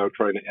there about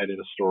trying to edit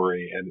a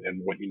story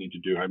and what you need to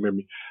do.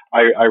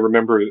 I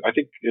remember I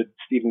think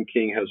Stephen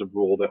King has a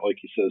rule that, like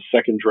he says,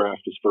 second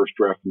draft is first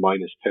draft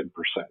minus 10%.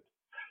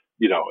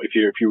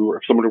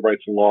 If someone who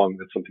writes long,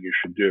 that's something you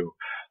should do.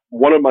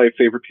 One of my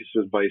favorite pieces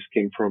of advice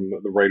came from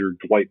the writer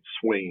Dwight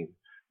Swain,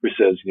 who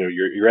says,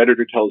 your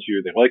editor tells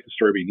you they like the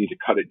story, but you need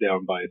to cut it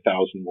down by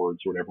 1,000 words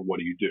or whatever. What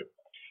do you do?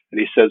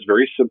 And he says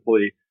very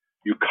simply,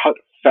 you cut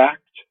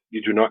fact,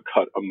 you do not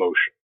cut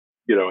emotion.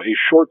 A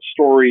short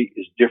story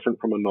is different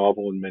from a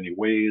novel in many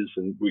ways,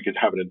 and we could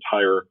have an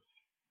entire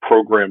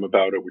program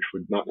about it, which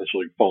would not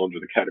necessarily fall under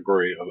the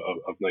category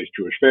of nice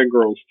Jewish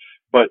fangirls.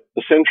 But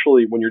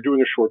essentially, when you're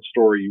doing a short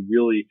story, you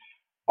really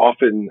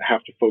often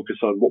have to focus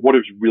on what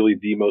is really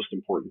the most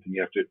important thing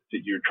that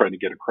you're trying to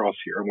get across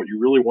here. And what you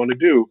really want to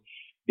do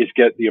is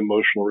get the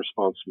emotional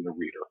response from the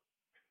reader.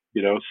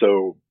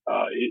 So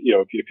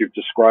if you've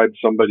described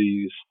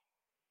somebody's,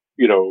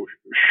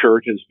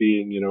 shirt as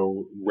being,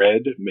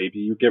 red, maybe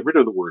you get rid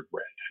of the word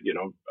red.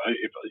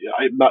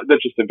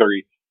 That's just a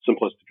very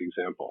simplistic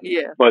example.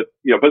 Yeah. But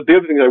the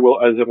other thing I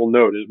will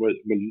note is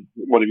when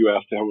one of you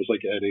asked how I was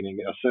like editing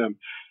SM,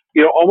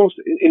 almost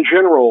in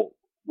general,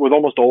 with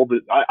almost all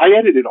I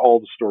edited all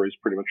the stories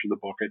pretty much in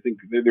the book. I think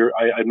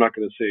I'm not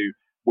going to say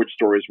which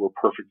stories were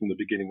perfect in the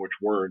beginning, which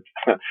weren't,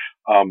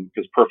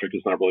 because perfect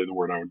is not really the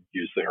word I would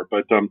use there.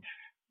 But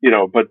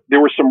but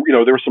there were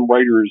some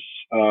writers,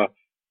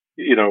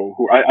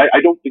 who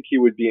I don't think he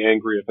would be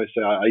angry if I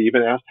say I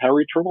even asked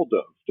Harry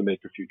Turtledove to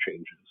make a few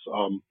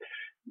changes.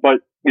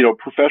 But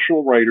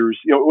professional writers,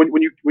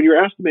 when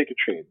you're asked to make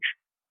a change,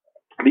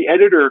 the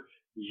editor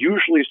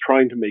usually is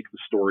trying to make the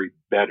story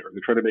better.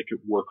 They're trying to make it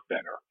work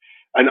better.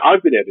 And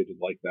I've been edited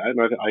like that.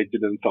 And I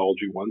did an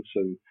anthology once,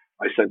 and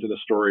I sent in a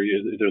story.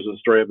 There's a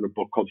story I have in a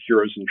book called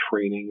Heroes in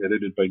Training,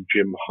 edited by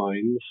Jim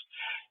Hines.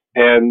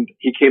 And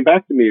he came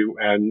back to me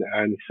and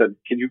he said,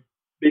 "Can you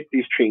make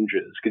these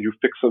changes? Can you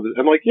fix some of this?"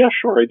 I'm like, "Yeah,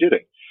 sure, I did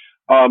it."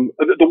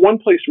 The one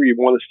place where you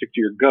want to stick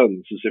to your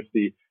guns is if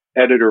the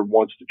editor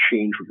wants to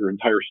change what your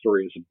entire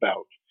story is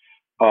about.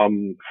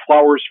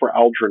 Flowers for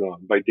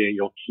Algernon by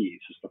Daniel Keyes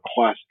is the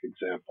classic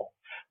example.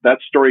 That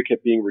story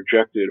kept being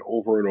rejected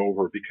over and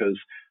over because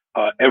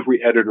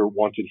every editor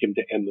wanted him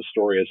to end the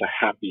story as a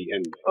happy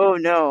ending. Oh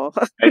no!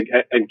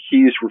 and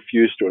Keyes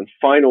refused to. And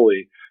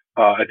finally,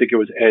 I think it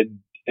was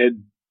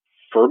Ed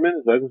Furman,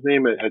 is that his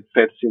name? At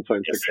Fantasy and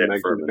Science Fiction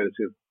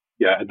magazine.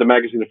 At the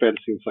magazine of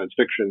Fantasy and Science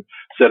Fiction,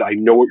 said, "I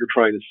know what you're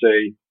trying to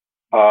say,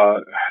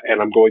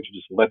 and I'm going to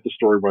just let the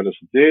story run as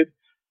it did."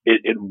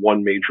 It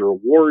won major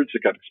awards.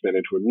 It got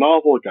expanded into a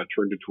novel. It got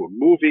turned into a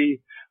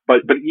movie.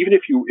 But even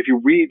if you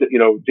read,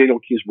 Daniel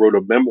Keyes wrote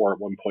a memoir at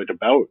one point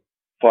about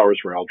Flowers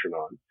for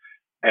Algernon,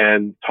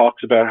 and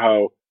talks about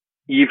how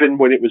even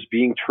when it was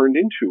being turned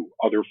into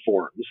other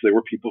forms, there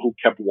were people who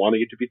kept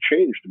wanting it to be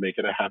changed to make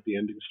it a happy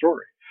ending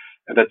story.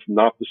 And that's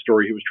not the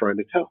story he was trying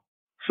to tell.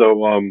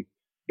 So,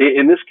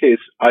 in this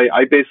case,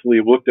 I basically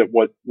looked at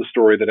what the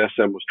story that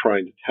SM was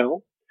trying to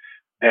tell.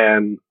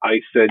 And I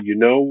said,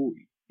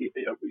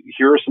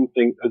 here are some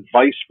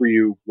advice for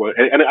you.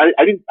 And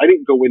I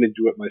didn't go in and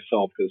do it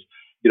myself because,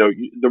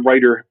 the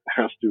writer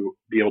has to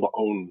be able to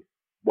own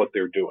what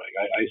they're doing.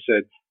 I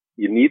said,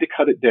 you need to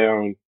cut it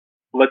down.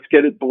 Let's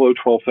get it below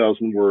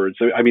 12,000 words.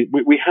 I mean,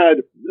 we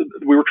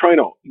were trying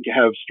to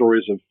have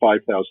stories of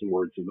 5,000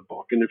 words in the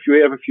book. And if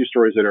you have a few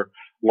stories that are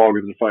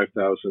longer than 5,000,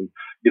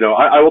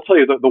 I will tell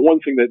you that the one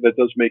thing that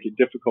does make it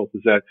difficult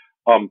is that,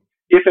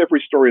 if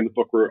every story in the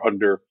book were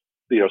under,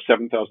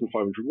 7,500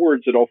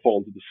 words, it all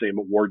falls into the same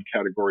award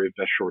category of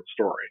best short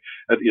story.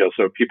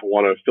 So if people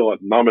want to fill out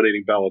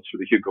nominating ballots for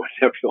the Hugo and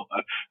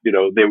Nebula,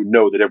 they would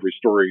know that every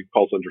story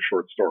falls under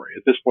short story.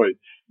 At this point,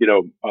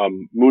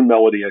 Moon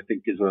Melody, I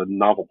think, is a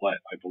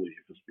novelette, I believe,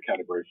 is the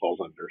category it falls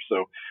under.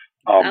 So,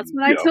 that's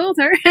what I told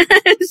her.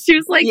 She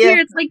was like, here,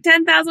 it's like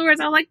 10,000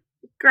 words. I'm like,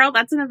 girl,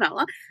 that's a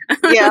novella.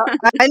 Yeah,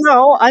 I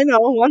know.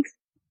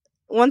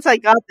 Once I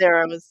got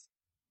there, I was...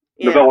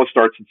 Yeah. Novella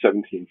starts at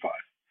 17.5.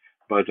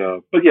 But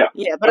yeah.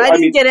 Yeah, but I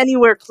didn't get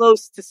anywhere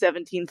close to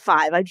 17.5.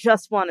 I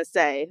just want to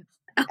say.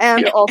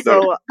 And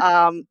also,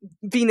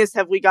 Venus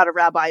Have We Got a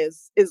Rabbi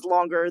is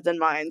longer than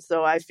mine,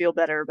 so I feel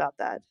better about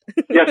that.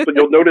 Yes, but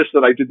you'll notice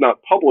that I did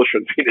not publish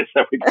on Venus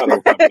Have We Got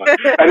a Rabbi.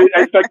 And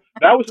in fact,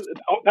 that was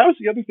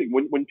the other thing.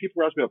 When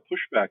people asked me about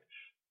pushback,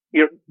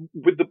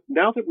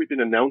 now that we've been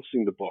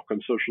announcing the book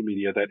on social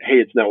media that, hey,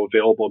 it's now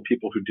available, and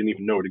people who didn't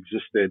even know it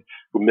existed,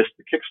 who missed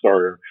the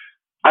Kickstarter,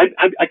 I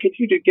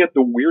continue to get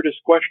the weirdest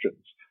questions.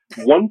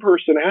 One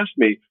person asked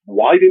me,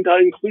 why didn't I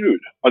include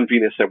on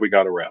Venus Have We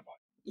Got a Rabbi?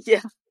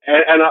 Yeah.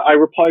 And I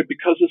replied,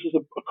 because this is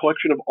a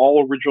collection of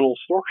all original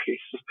stories.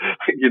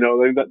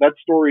 That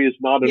story is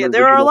not an original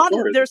there are a lot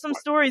story. There's some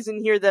stories in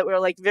here that were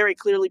like very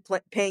clearly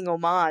paying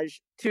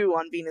homage to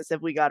On Venus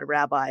Have We Got a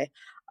Rabbi.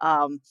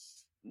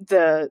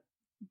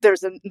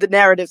 There's the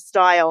narrative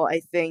style, I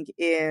think,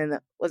 in,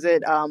 was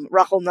it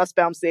Rachel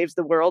Nussbaum Saves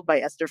the World by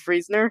Esther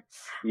Friesner?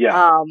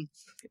 Yeah.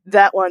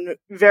 That one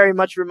very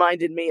much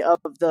reminded me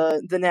of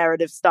the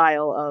narrative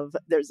style of,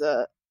 there's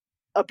a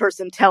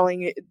person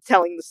telling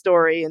the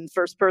story in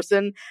first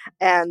person,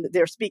 and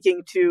they're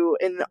speaking to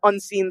an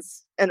unseen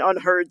and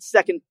unheard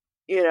second,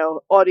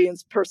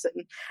 audience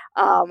person.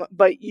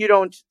 But you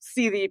don't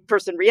see the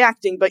person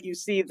reacting, but you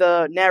see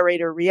the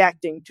narrator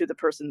reacting to the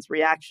person's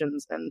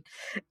reactions. And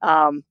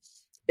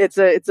it's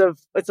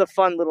a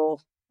fun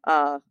little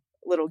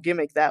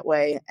gimmick that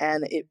way,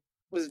 and it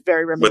was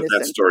very reminiscent. But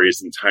that story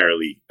is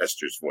entirely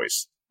Esther's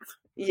voice.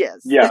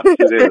 Yes. Yes,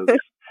 it is.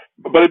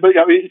 But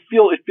I mean,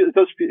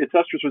 it's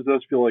Esther's voice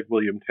does feel like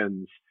William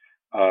Tenn's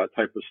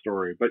type of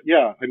story. But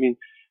yeah, I mean,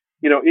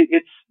 there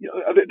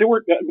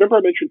were. Remember,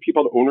 I mentioned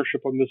people had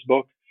ownership on this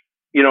book.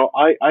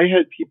 I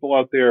had people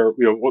out there.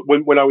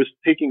 When I was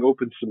taking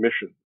open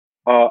submissions,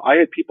 I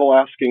had people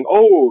asking,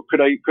 "Oh,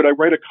 could I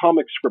write a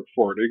comic script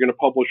for it? Are you going to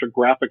publish a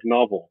graphic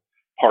novel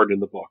part in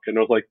the book?" And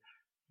I was like,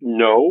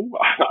 No,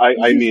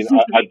 I mean,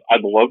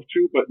 I'd love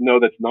to, but no,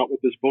 that's not what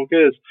this book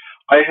is.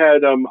 I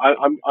had, I'm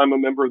a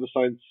member of the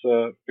Science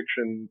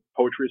Fiction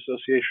Poetry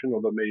Association,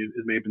 although it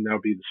may even now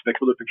be the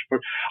Speculative Fiction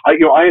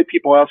Poetry. I had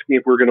people asking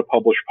if we were going to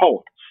publish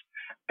poems,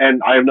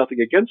 and I have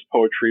nothing against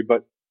poetry,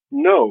 but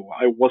no,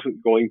 I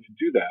wasn't going to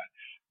do that.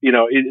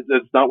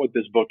 That's not what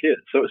this book is.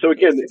 So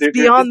again, it's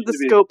beyond the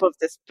scope of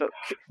this book.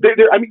 But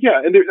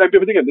again,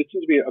 this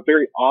seems to be a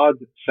very odd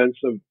sense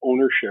of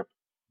ownership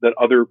that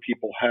other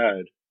people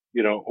had,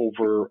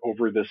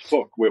 over this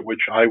book,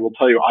 which I will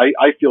tell you,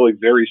 I feel a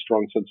very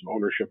strong sense of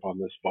ownership on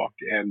this book.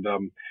 And,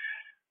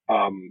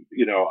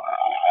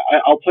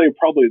 I'll tell you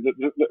probably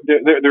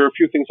there are a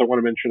few things I want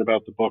to mention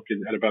about the book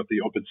and about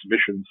the open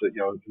submissions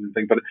and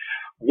thing. But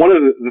one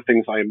of the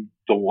things I am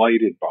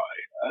delighted by,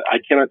 I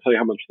cannot tell you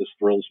how much this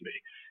thrills me,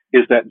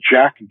 is that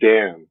Jack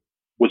Dan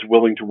was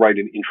willing to write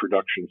an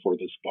introduction for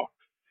this book.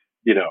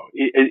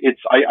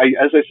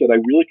 As I said,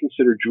 I really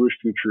consider Jewish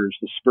Futures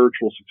the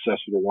spiritual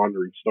successor to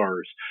Wandering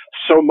Stars,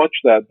 so much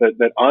that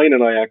Ein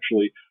and I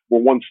actually were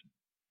once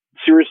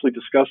seriously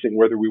discussing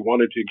whether we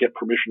wanted to get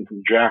permission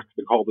from Jack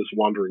to call this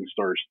Wandering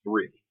Stars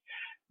 3.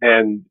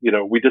 And,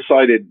 we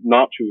decided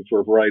not to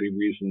for a variety of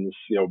reasons,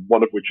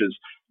 one of which is,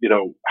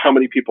 how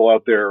many people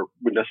out there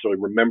would necessarily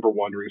remember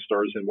Wandering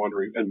Stars and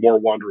more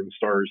Wandering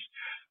Stars,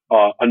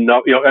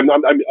 enough,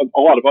 a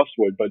lot of us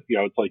would, but,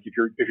 it's like if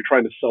you're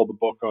trying to sell the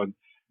book on,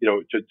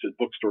 to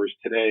bookstores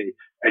today,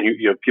 and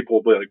people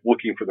will be like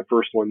looking for the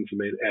first ones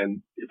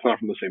and it's not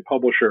from the same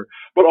publisher,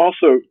 but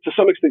also to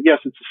some extent, yes,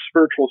 it's a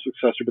spiritual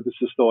successor, but this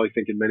is still, I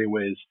think, in many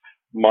ways,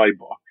 my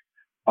book.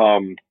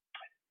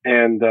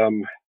 And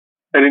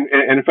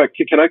in fact,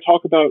 can I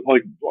talk about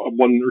like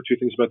one or two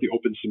things about the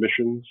open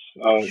submissions?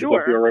 Sure. Is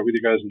that be all right with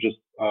you guys? And just,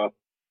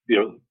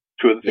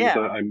 two of the things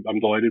that I'm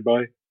delighted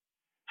by.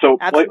 So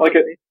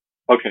absolutely.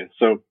 Okay,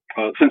 so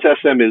since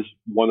SM is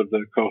one of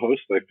the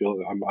co-hosts, I feel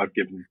that I've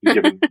given the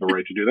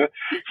right to do that.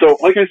 So,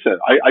 like I said,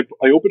 I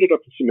opened it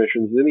up to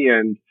submissions. In the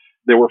end,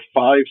 there were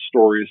 5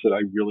 stories that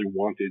I really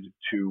wanted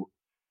to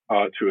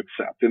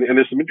accept, and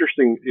there's some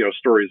interesting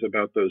stories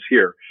about those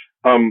here.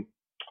 3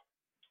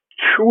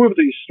 of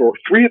these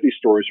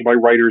stories are by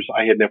writers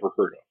I had never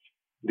heard of,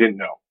 didn't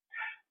know.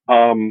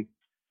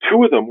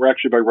 2 of them were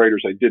actually by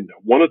writers I did know.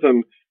 One of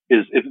them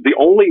is the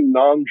only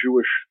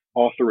non-Jewish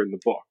author in the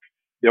book.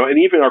 And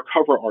even our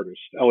cover artist,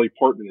 Ellie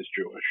Portman, is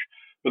Jewish.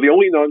 But the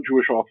only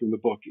non-Jewish author in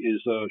the book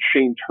is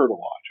Shane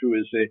Turtelot, who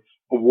is a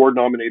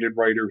award-nominated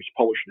writer who's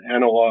published an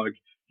analog.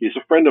 He's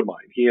a friend of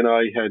mine. He and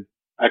I had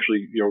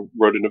actually,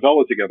 wrote a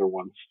novella together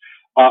once.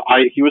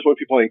 He was one of the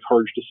people I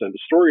encouraged to send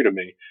a story to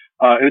me.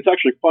 And it's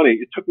actually funny.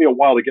 It took me a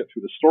while to get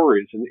through the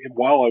stories. And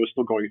while I was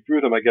still going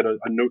through them, I get a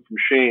note from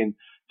Shane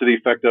to the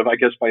effect of, I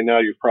guess by now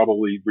you've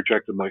probably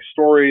rejected my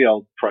story.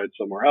 I'll try it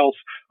somewhere else.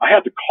 I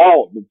had to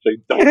call him and say,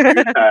 don't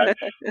do that.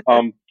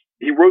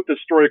 He wrote this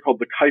story called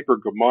the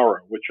Kuiper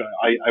Gemara, which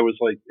I was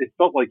like, it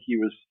felt like he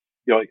was,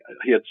 like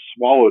he had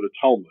swallowed a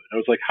Talmud. I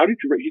was like, how did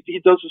you write?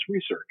 He does his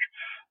research.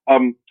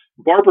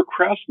 Barbara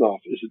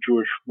Krasnoff is a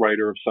Jewish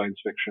writer of science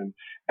fiction.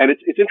 And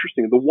it's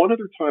interesting. The one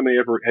other time I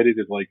ever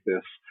edited like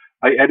this,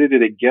 I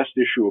edited a guest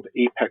issue of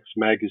Apex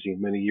magazine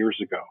many years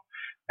ago.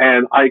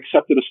 And I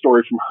accepted a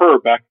story from her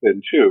back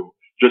then too,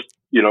 just,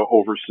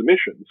 over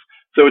submissions.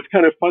 So it's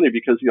kind of funny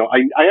because,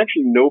 I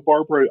actually know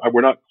Barbara.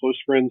 We're not close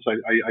friends.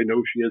 I know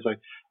who she is.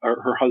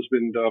 Her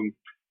husband,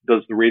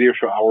 does the radio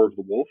show Hour of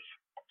the Wolf.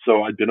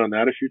 So I've been on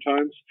that a few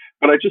times,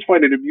 but I just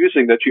find it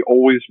amusing that she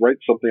always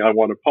writes something I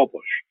want to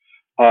publish.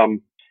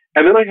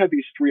 And then I have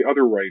these 3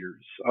 other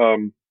writers.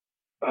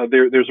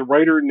 There's a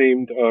writer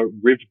named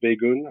Riv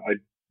Begun. I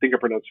think I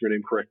pronounced her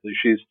name correctly.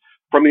 She's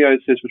from the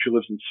United States, but she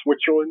lives in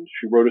Switzerland.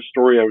 She wrote a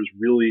story I was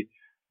really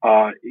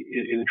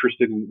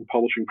interested in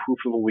publishing, Proof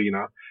of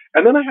Alina.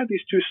 And then I had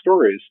these 2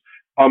 stories.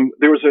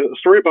 There was a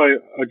story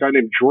by a guy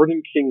named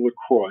Jordan King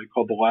LaCroix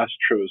called The Last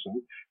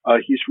Chosen.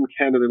 He's from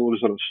Canada and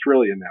lives in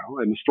Australia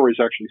now, and the story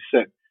is actually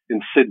set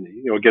in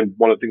Sydney. Again,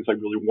 one of the things I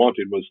really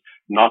wanted was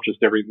not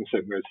just everything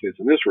set in the United States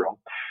and Israel.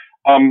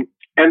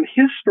 And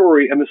his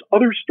story and this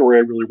other story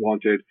I really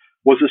wanted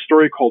was a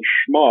story called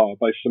Shema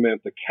by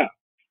Samantha Kapp.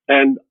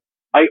 And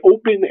I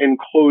open and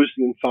close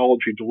the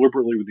anthology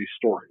deliberately with these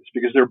stories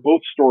because they're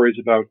both stories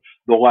about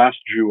the last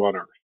Jew on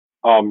earth.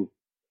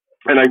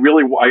 And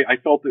I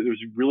felt that it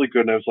was really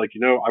good. And I was like,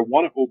 I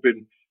want to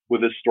open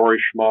with this story,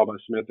 Shema by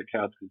Samantha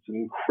Kapp. It's an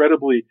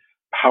incredibly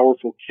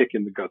powerful kick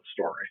in the gut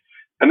story.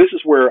 And this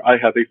is where I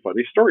have a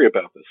funny story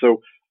about this.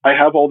 So I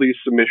have all these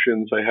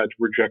submissions. I had to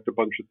reject a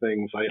bunch of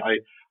things.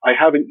 I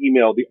have an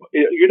email.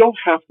 You don't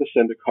have to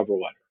send a cover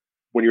letter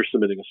when you're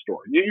submitting a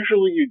story.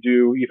 Usually you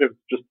do, even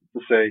just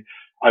to say,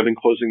 I've been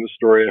closing the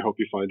story. I hope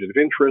you find it of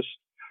interest.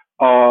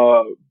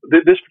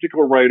 This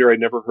particular writer I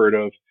never heard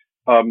of.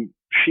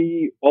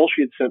 All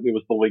she had sent me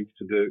was the link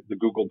to the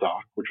Google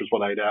Doc, which was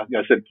what I'd asked.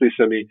 I said, please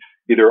send me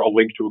either a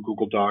link to a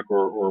Google Doc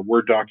or a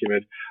Word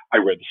document. I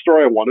read the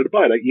story. I wanted to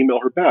buy it. I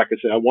emailed her back. I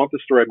said, I want the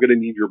story. I'm going to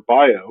need your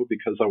bio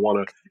because we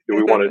want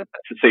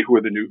to say who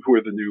are the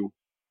new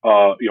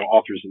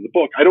authors in the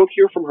book. I don't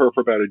hear from her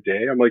for about a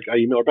day. I'm like, I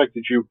email her back.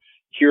 Did you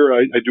hear?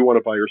 I do want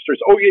to buy your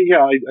stories. Oh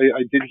yeah,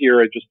 I did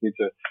hear. I just need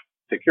to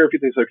take care of a few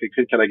things. Okay,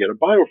 can I get a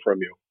bio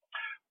from you?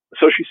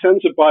 So she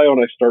sends a bio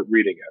and I start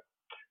reading it.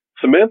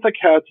 Samantha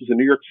Katz is a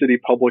New York City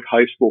public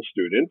high school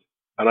student.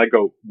 And I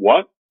go,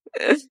 what?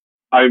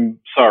 I'm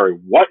sorry,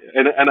 what?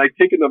 And I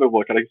take another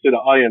look and I say to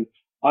Ian,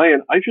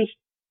 I just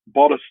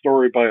bought a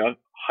story by a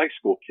high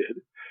school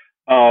kid.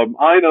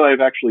 I know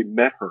I've actually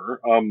met her.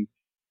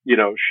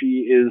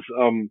 She is,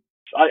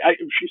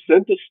 she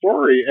sent a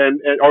story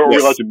and are we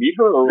allowed to meet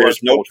her? Or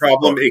there's no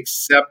problem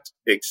except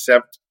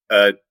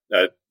a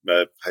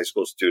high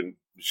school student.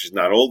 She's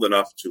not old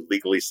enough to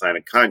legally sign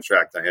a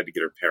contract. I had to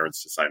get her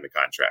parents to sign the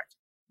contract.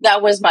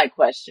 That was my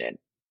question.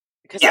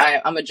 Because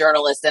I'm a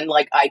journalist and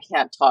I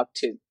can't talk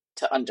to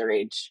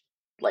underage.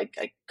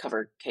 I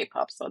cover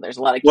K-pop, so there's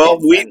a lot of kids. Well,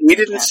 we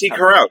didn't seek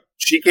her out.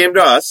 She came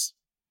to us,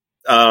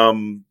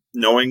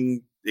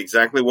 knowing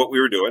exactly what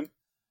we were doing,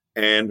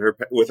 and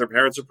with her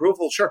parents'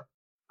 approval, sure.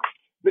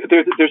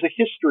 There's a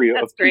history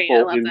That's of great.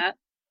 people I love that.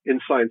 in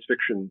science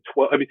fiction.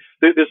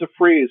 There's a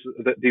phrase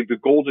that the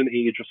golden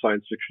age of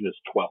science fiction is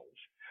 12.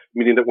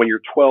 Meaning that when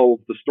you're 12,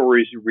 the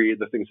stories you read,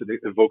 the things that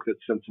evoke that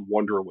sense of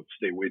wonder would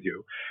stay with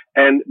you.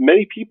 And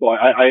many people,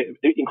 I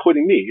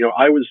including me,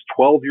 I was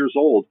 12 years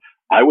old.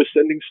 I was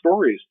sending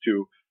stories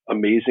to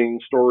Amazing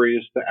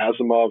Stories, to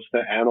Asimov's,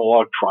 to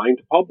Analog, trying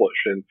to publish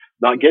and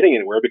not getting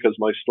anywhere because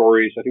my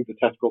stories, I think the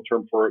technical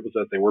term for it was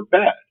that they were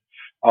bad.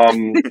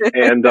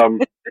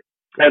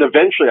 And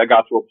eventually I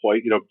got to a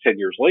point, 10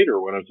 years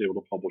later when I was able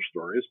to publish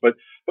stories. But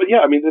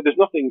yeah, there's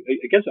nothing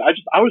against it.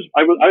 I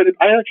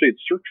actually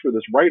had searched for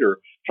this writer,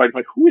 trying to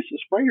find who is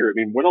this writer?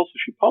 What else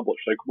has she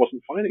published? I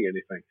wasn't finding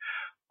anything.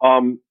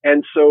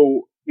 And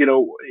so,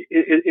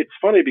 it's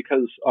funny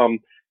because,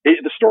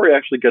 the story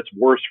actually gets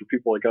worse for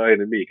people like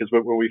Ian and me, because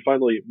when we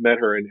finally met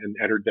her and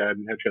her dad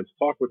and had a chance to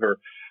talk with her,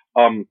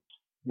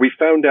 we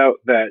found out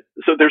that,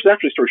 so there's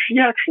actually a story. She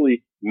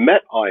actually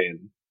met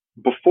Ian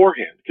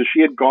beforehand because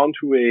she had gone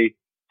to a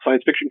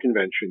science fiction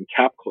convention,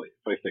 Capclave,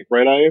 I think,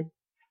 right, Ian?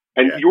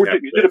 And you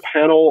did a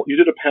panel. You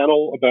did a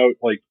panel about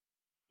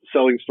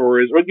selling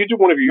stories, or you did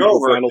one of your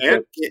usual panels.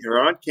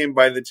 Her aunt came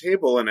by the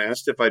table and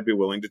asked if I'd be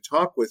willing to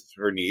talk with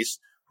her niece,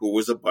 who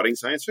was a budding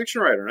science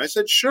fiction writer. And I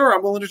said, sure,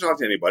 I'm willing to talk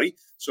to anybody.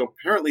 So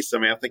apparently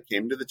Samantha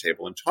came to the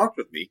table and talked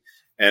with me.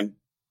 And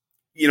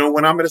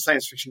when I'm at a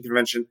science fiction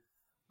convention,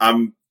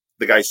 I'm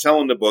the guy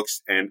selling the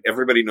books, and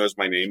everybody knows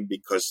my name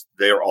because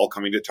they're all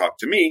coming to talk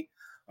to me.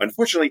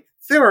 Unfortunately,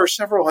 there are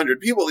several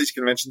hundred people at these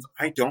conventions.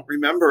 I don't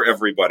remember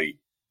everybody.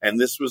 And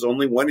this was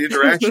only one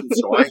interaction,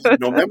 so I have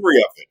no memory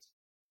of it.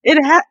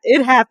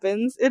 It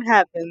happens. It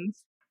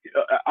happens.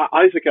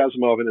 Isaac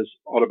Asimov in his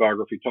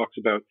autobiography talks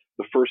about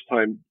the first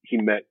time he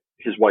met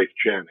his wife,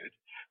 Janet,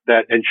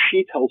 and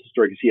she tells the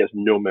story because he has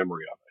no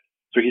memory of it.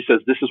 So he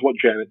says, this is what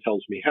Janet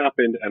tells me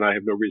happened, and I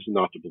have no reason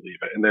not to believe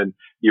it. And then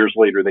years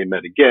later, they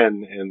met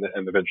again, and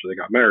eventually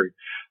they got married.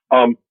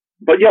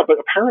 But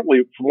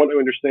apparently, from what I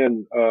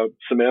understand,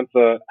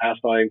 Samantha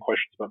asked Ian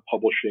questions about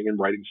publishing and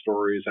writing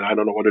stories, and I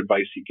don't know what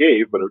advice he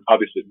gave, but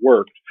obviously it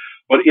worked.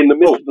 But in the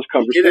midst of this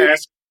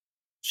conversation,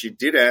 she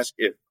did ask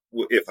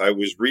if I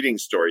was reading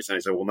stories, and I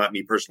said, well, not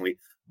me personally,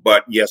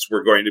 but yes,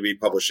 we're going to be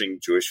publishing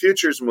Jewish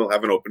Futures, and we'll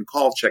have an open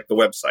call. Check the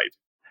website.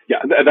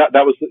 Yeah,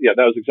 that was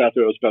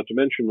exactly what I was about to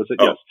mention. Was that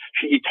yes?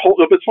 He told.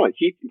 No, but it's fine.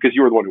 Because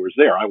you were the one who was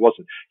there. I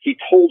wasn't. He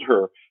told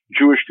her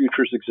Jewish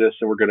Futures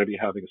exists, and we're going to be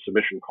having a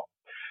submission call.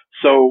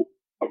 So,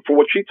 for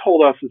what she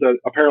told us is that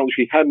apparently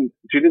she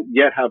didn't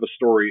yet have a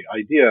story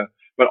idea,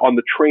 but on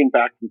the train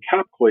back from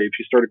Capclave,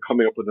 she started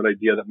coming up with an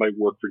idea that might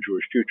work for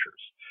Jewish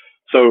Futures.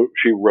 So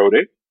she wrote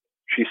it,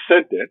 she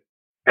sent it,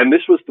 and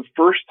this was the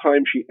first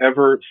time she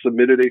ever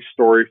submitted a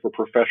story for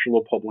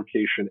professional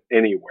publication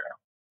anywhere.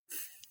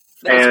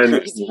 That's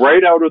crazy.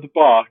 Right out of the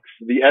box,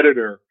 the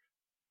editor,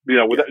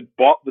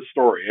 bought the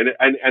story, and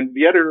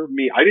the editor,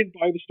 me, I didn't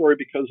buy the story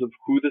because of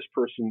who this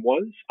person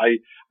was. I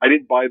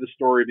didn't buy the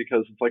story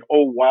because it's like,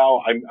 oh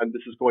wow,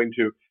 this is going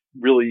to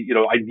really,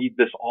 I need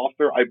this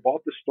author. I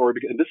bought this story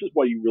because, and this is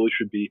why you really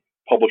should be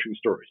publishing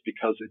stories,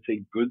 because it's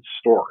a good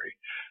story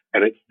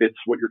and it fits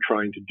what you're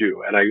trying to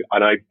do. And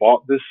I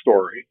bought this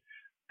story,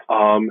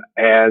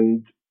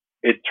 and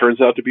it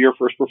turns out to be her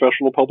first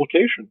professional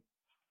publication.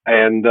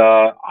 And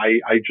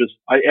others,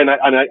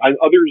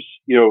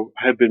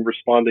 have been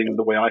responding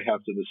the way I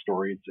have to this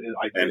story.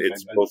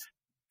 It's both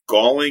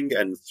galling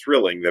and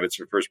thrilling that it's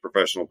her first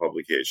professional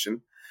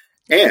publication.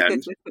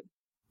 And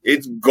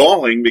it's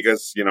galling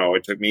because,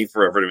 it took me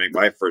forever to make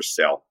my first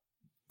sale.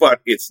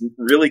 But it's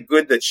really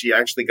good that she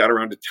actually got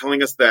around to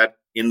telling us that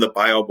in the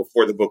bio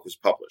before the book was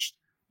published.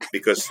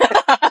 Because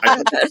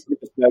I published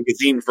this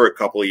magazine for a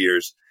couple of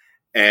years,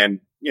 and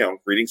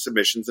reading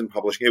submissions and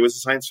publishing. It was a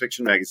science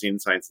fiction magazine,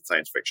 Science and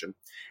Science Fiction.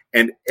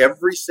 And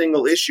every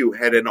single issue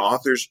had an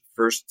author's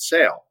first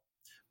sale.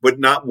 But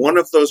not one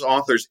of those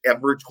authors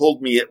ever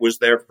told me it was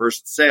their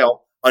first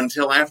sale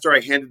until after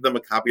I handed them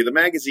a copy of the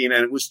magazine,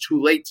 and it was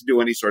too late to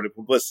do any sort of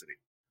publicity.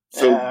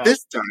 So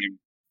this time,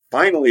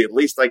 finally, at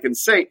least I can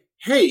say,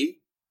 hey,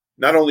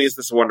 not only is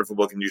this a wonderful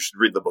book and you should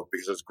read the book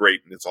because it's great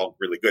and it's all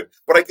really good,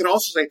 but I can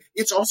also say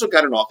it's also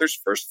got an author's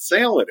first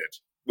sale in it,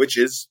 which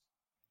is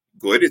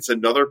good. It's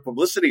another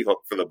publicity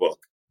hook for the book.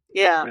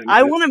 Yeah,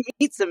 I want to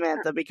meet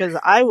Samantha because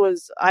I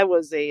was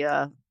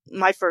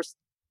my first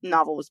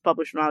novel was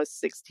published when I was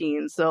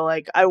 16, so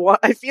like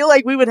I feel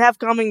like we would have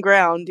common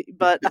ground,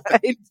 but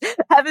I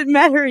haven't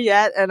met her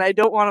yet, and I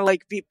don't want to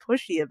like be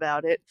pushy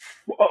about it.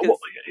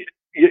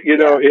 You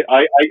know,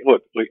 I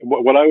look, like,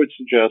 what I would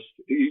suggest,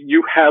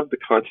 you have the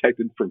contact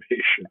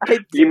information.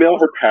 Email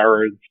her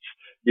parents.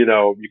 You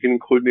know, you can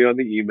include me on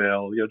the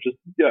email. You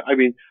know, I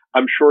mean,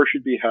 I'm sure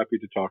she'd be happy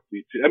to talk to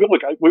you too. I mean,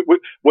 look,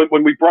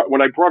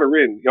 when I brought her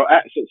in, you know,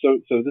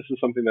 so this is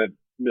something that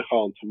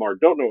Michal and Tamar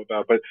don't know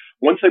about, but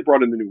once I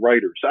brought in the new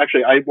writers,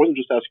 actually, I wasn't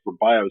just asking for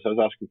bios, I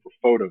was asking for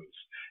photos.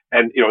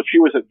 And, you know, she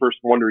was at first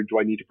wondering, do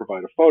I need to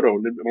provide a photo?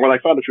 And when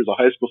I found out she was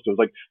a high school student,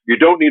 I was like, you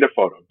don't need a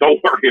photo.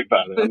 Don't worry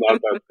about it. I'm not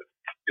about it.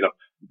 You know,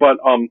 but,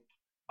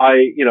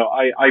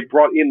 I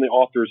brought in the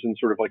authors in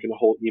sort of like in a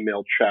whole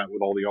email chat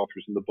with all the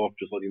authors in the book,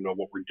 just letting them know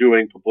what we're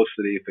doing,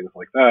 publicity, things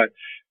like that.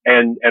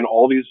 And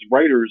all these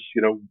writers,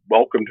 you know,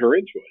 welcomed her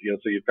into it. You know,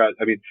 so you've got,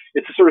 I mean,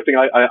 it's the sort of thing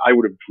I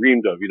would have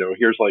dreamed of. You know,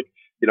 here's like,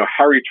 you know,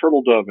 Harry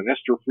Turtledove and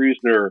Esther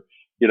Friesner,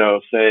 you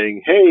know,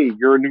 saying, hey,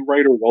 you're a new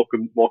writer,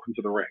 welcome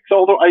to the ranks. So,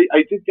 although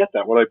I did get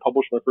that when I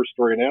published my first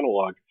story in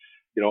Analog,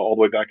 you know, all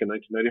the way back in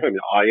 1995. I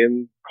mean,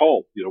 Ian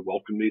Call, you know,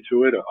 welcomed me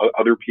to it.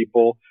 Other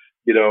people,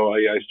 you know,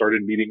 I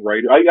started meeting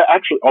writers.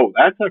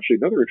 That's actually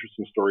another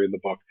interesting story in the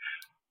book.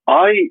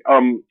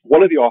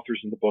 One of the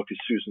authors in the book is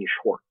Susan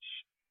Schwartz.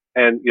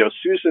 And, you know,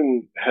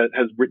 Susan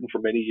has written for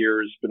many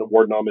years, been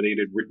award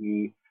nominated,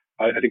 written,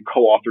 I think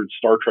co-authored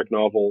Star Trek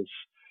novels.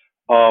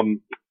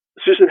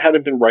 Susan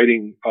hadn't been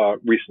writing,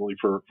 recently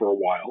for a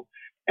while.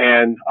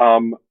 And,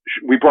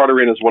 we brought her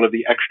in as one of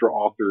the extra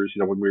authors,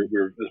 you know, when we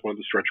were as one of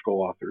the stretch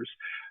goal authors.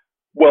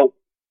 Well,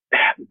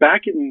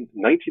 back in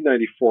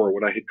 1994,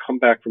 when I had come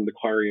back from the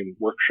Clarion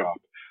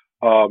workshop,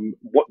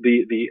 what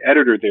the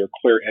editor there,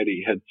 Claire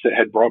Eddy,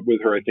 had brought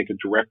with her, I think, a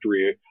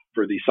directory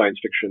for the Science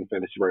Fiction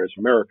Fantasy Writers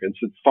of America, and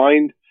said,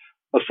 find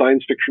a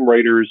science fiction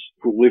writers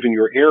who live in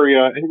your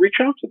area and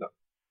reach out to them.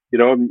 You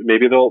know,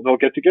 maybe they'll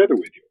get together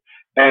with you.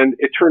 And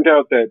it turned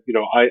out that, you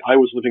know, I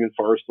was living in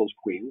Forest Hills,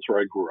 Queens, where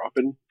I grew up,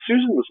 and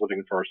Susan was living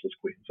in Forest Hills,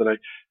 Queens. And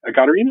I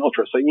got her email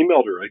address. I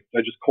emailed her.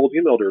 I just cold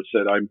emailed her and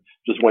said, I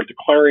just went to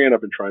Clarion.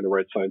 I've been trying to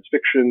write science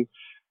fiction.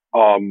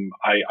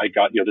 I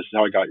got, you know, this is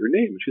how I got your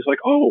name. And she's like,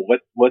 oh,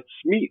 let's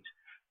meet.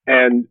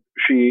 And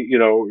she, you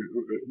know,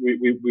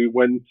 we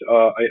went,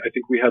 I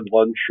think we had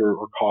lunch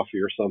or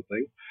coffee or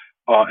something.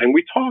 And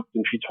we talked,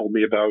 and she told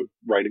me about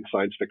writing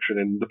science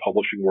fiction in the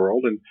publishing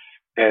world. And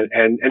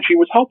she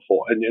was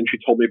helpful, and she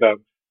told me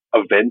about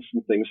events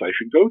and things I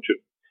should go to.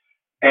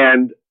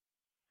 And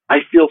I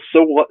feel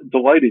so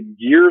delighted.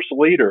 Years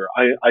later,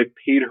 I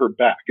paid her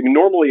back. I mean,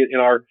 normally in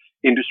our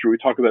industry, we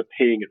talk about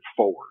paying it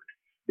forward.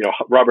 You know,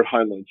 Robert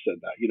Heinlein said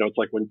that. You know, it's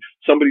like when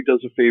somebody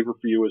does a favor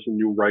for you as a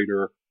new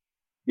writer,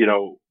 you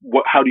know,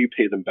 how do you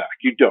pay them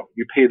back? You don't.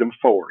 You pay them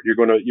forward. You're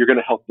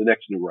gonna help the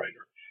next new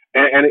writer.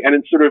 And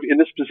it's sort of in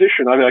this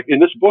position. I mean, like in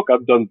this book,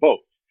 I've done both.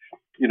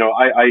 You know,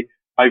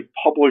 I've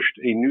published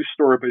a new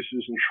story by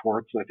Susan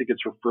Schwartz, and I think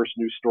it's her first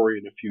new story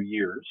in a few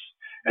years.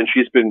 And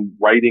she's been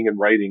writing,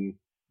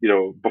 you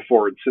know,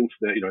 before and since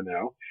then, you know,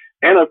 now.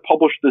 And I've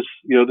published this,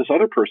 you know, this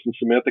other person,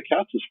 Samantha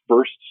Katz's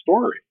first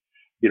story,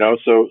 you know,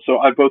 so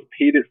I both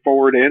paid it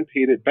forward and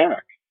paid it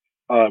back,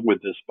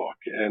 with this book.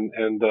 And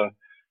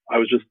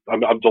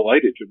I'm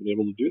delighted to have been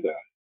able to do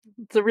that.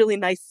 It's a really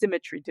nice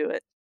symmetry to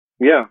it.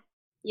 Yeah.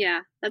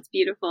 Yeah, that's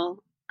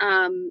beautiful.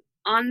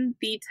 On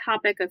the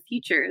topic of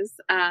futures,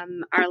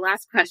 our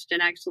last question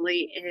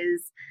actually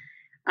is,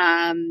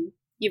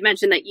 you've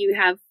mentioned that you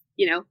have,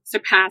 you know,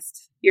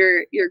 surpassed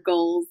your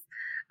goals,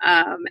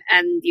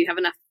 and you have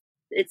enough,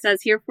 it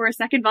says here, for a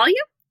second volume.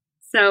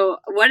 So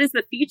what is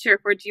the future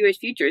for Jewish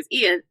Futures?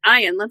 Ian,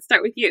 let's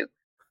start with you.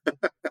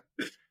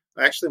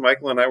 Actually,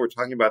 Michael and I were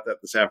talking about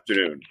that this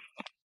afternoon.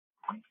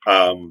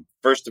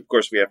 First, of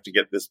course, we have to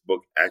get this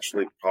book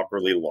actually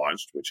properly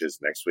launched, which is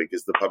next week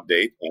is the pub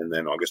date. And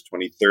then August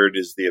 23rd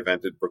is the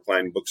event at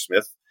Brookline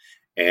Booksmith.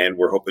 And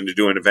we're hoping to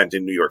do an event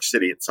in New York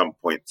City at some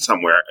point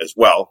somewhere as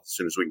well, as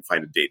soon as we can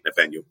find a date and a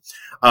venue.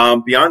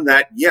 Beyond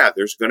that, yeah,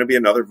 there's going to be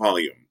another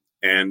volume.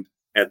 And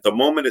at the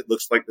moment, it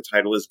looks like the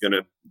title is going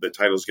to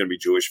be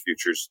Jewish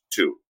Futures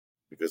 2.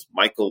 Because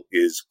Michael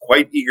is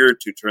quite eager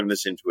to turn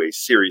this into a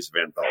series of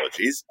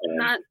anthologies. And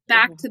not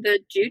Back to the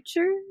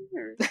Juture?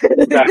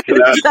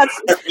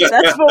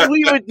 That's what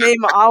we would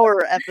name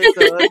our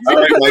episodes. All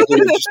right, Michael,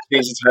 you just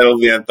change the title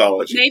of the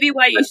anthology. Maybe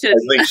why you should.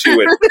 I think she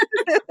would.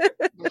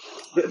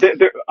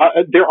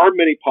 There are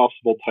many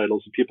possible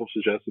titles, and people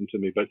suggest them to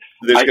me, but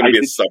there's going to be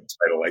a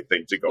subtitle, I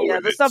think, to go with it.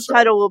 Yeah, the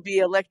subtitle will be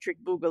Electric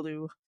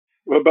Boogaloo.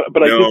 But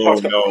no.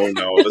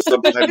 The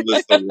subtitle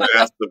is the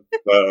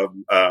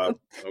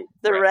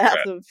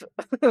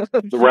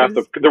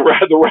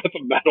wrath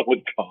of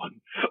Madeline Kahn.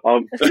 I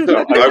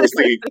was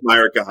thinking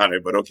Myra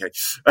Kahane, but okay.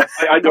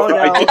 I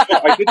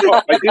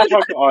did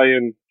talk to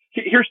Ian.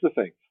 Here's the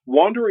thing: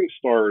 Wandering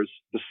Stars,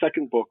 the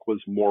second book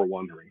was More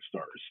Wandering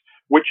Stars,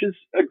 which is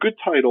a good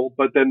title,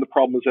 but then the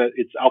problem is that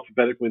it's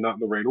alphabetically not in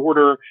the right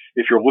order.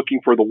 If you're looking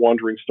for the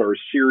Wandering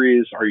Stars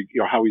series, how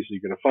easy are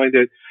you going to find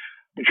it?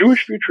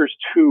 Jewish Futures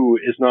 2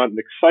 is not an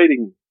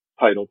exciting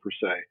title per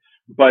se,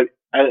 but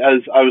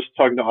as I was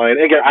talking to Ian,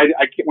 again,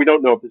 we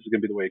don't know if this is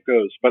going to be the way it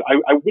goes, but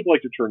I would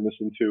like to turn this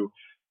into,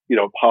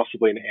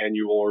 possibly an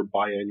annual or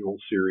biannual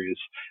series.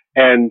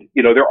 And,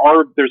 there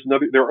are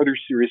other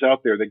series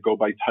out there that go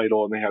by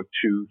title and they have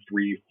 2,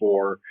 3,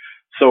 4.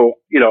 So,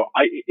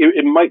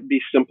 it might be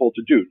simple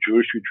to do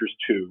Jewish Futures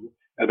 2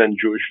 and then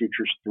Jewish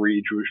Futures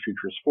 3, Jewish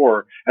Futures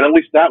 4. And at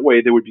least that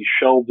way they would be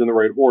shelved in the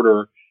right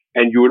order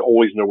and you would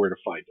always know where to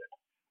find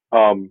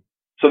it.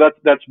 So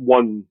that's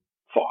one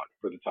thought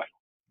for the title.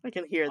 I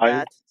can hear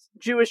that.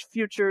 Jewish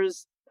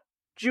Futures,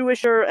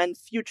 Jewisher and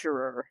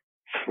Futurer.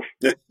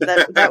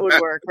 that would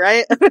work,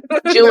 right?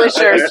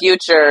 Jewisher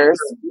Futures.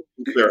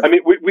 I mean,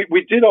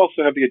 we did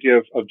also have the idea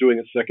of doing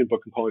a second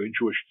book and calling it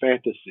Jewish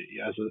Fantasy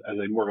as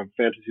a more of a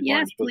fantasy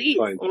line as opposed to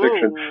science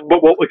fiction.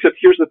 But except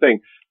here's the thing: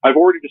 I've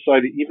already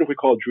decided, even if we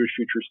call it Jewish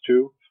Futures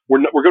 2,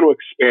 we're going to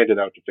expand it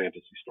out to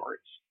fantasy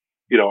stories.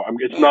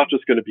 It's not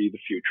just going to be the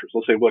futures.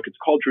 They'll say, look, it's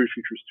called Jewish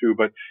Futures 2,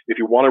 but if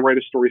you want to write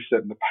a story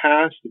set in the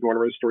past, if you want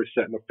to write a story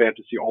set in a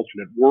fantasy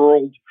alternate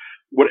world,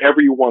 whatever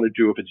you want to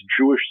do, if it's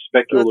Jewish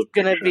speculative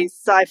fiction. It's going to be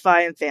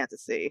sci-fi and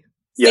fantasy.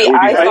 See,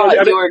 I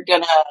thought you were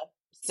going to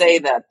say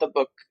that the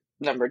book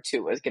number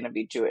 2 was going to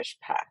be Jewish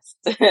past,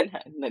 and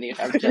then you'd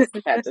have just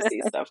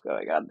fantasy stuff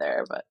going on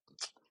there, but...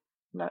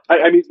 No.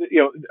 I mean,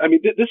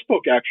 this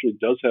book actually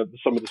does have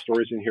some of the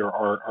stories in here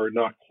are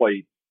not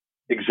quite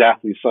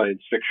exactly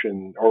science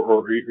fiction,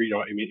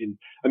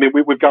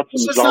 we've got some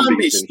it's a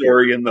zombie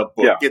story in the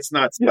book. Yeah. It's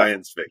not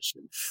science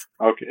fiction.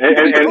 Okay,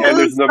 and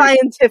there's another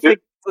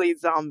scientifically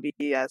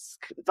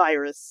zombie-esque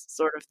virus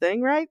sort of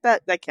thing, right?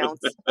 That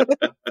counts.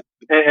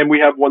 and we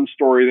have one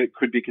story that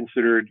could be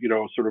considered,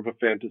 sort of a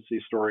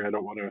fantasy story. I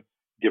don't want to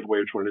give away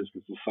which one it is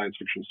because it's a science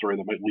fiction story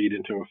that might lead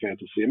into a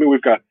fantasy. I mean, we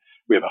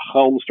have a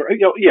Helm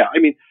story.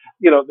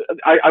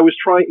 I was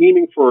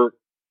aiming for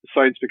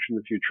science fiction in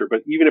the future,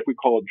 but even if we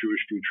call it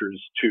Jewish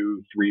Futures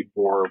 2, 3,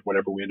 4,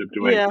 whatever we end up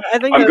doing, I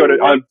think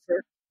I'm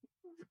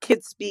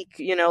Kids Speak,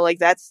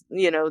 that's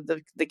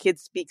the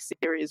Kids Speak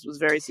series was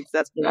very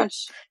successful. Not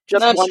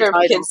sure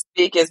if Kids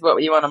Speak is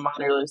what you want to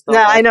model.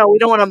 No, I know we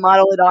don't want to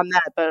model it on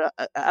that, but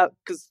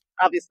because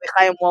obviously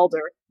Chaim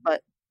Walder,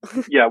 but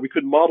yeah, we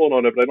could model it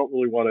on it, but I don't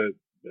really want to.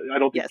 I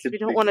don't think we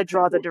don't want to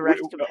draw the direct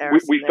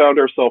comparison. We found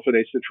ourselves in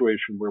a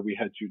situation where we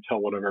had to tell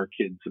one of our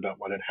kids about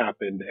what had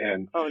happened,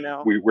 and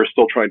we're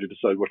still trying to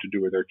decide what to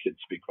do with our Kids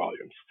Speak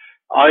volumes.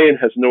 Ian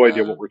has no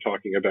idea what we're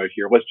talking about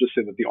here. Let's just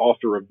say that the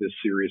author of this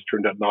series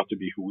turned out not to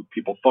be who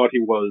people thought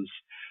he was,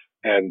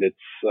 and it's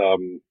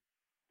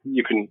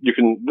you can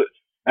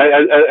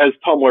as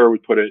Tom Lehrer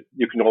would put it,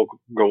 you can all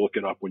go look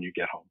it up when you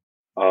get home.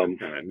 No,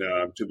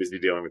 I'm too busy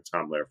dealing with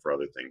Tom Lehrer for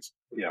other things.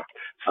 Yeah.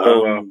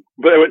 So,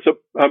 but anyway,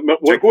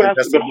 who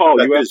asked? But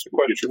Paul, you asked the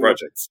question.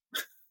 Projects.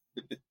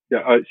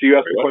 Yeah. So you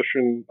asked the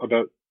question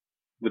about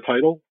the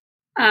title.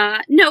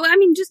 No, I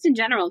mean just in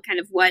general, kind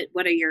of what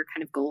are your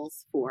kind of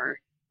goals for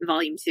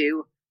Volume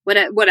 2,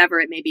 whatever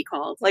it may be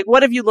called? Like,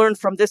 what have you learned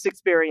from this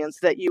experience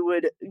that you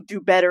would do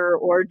better,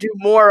 or do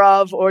more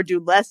of, or do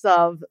less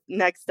of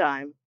next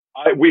time?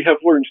 We have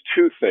learned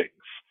 2 things,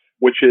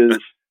 which is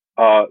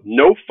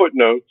no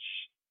footnotes.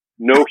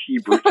 No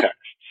Hebrew texts,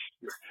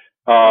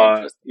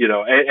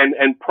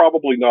 and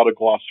probably not a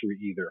glossary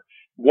either.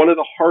 One of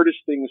the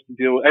hardest things to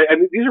deal with,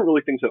 and these are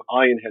really things that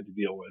Ian had to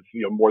deal with,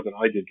 more than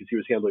I did because he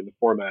was handling the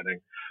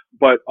formatting.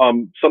 But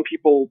some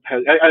people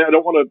had, I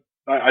don't want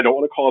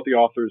to call it the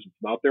authors.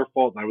 It's not their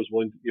fault, and I was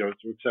willing to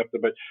accept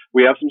it. But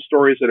we have some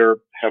stories that are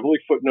heavily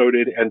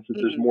footnoted, and since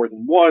there's more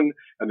than one,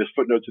 and there's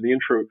footnotes in the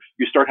intro,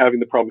 you start having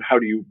the problem: how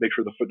do you make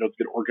sure the footnotes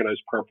get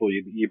organized properly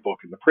in the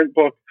ebook and the print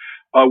book?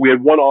 We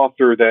had one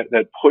author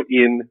that put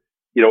in,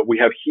 we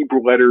have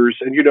Hebrew letters,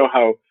 and you know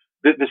how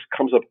this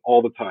comes up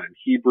all the time.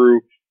 Hebrew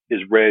is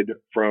read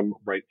from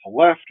right to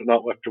left,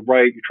 not left to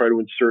right. You try to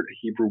insert a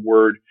Hebrew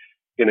word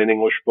in an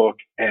English book,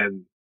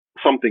 and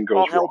something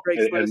goes wrong.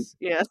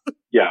 Yeah.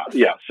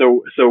 Yeah.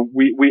 So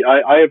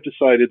I have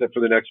decided that for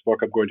the next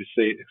book, I'm going to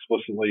say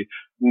explicitly,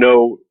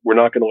 no, we're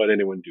not going to let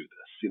anyone do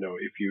this.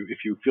 If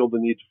you feel the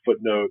need to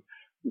footnote,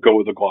 go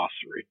with a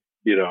glossary.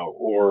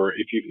 Or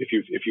if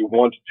you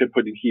want to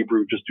put in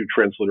Hebrew, just do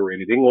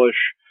transliterated English,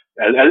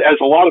 as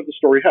a lot of the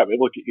story have.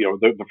 Look,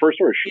 the first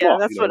story is Shema. Yeah,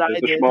 that's what I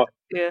did.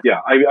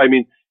 Yeah. I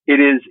mean,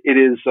 it's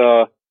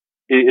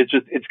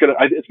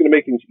gonna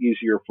make things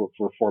easier for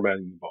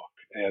formatting the book,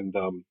 and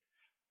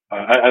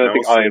I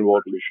think Ian will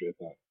appreciate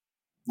that.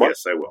 What?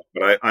 Yes, I will.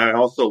 But I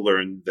also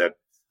learned that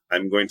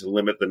I'm going to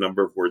limit the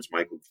number of words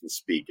Michael can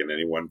speak in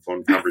any one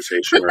phone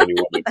conversation or any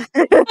one.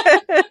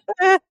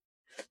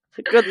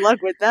 Good luck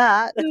with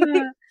that.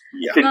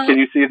 Yeah. Can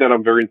you see that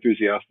I'm very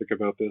enthusiastic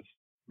about this?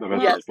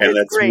 Yes, and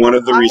that's great. one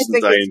of the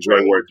reasons I enjoy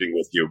great. working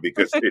with you,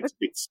 because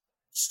it's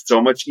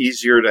so much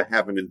easier to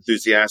have an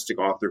enthusiastic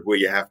author who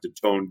you have to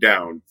tone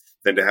down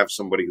than to have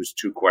somebody who's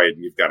too quiet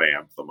and you've got to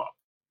amp them up.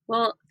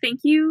 Well,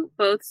 thank you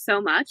both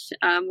so much.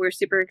 We're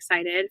super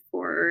excited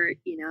for,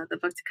 the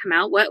book to come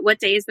out. What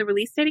day is the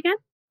release date again?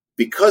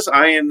 Because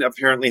Ian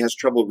apparently has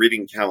trouble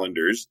reading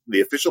calendars,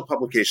 the official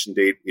publication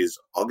date is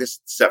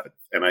August 7th.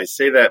 And I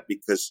say that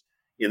because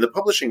in the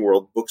publishing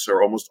world, books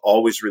are almost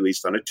always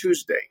released on a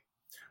Tuesday.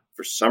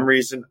 For some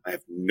reason, I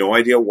have no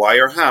idea why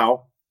or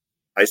how,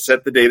 I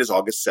set the date as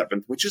August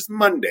 7th, which is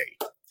Monday.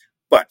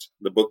 But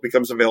the book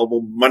becomes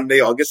available Monday,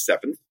 August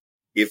 7th.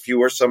 If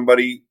you are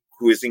somebody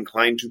who is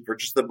inclined to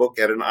purchase the book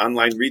at an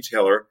online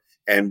retailer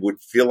and would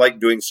feel like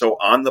doing so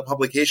on the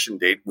publication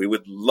date, we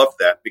would love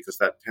that because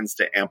that tends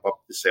to amp up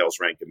the sales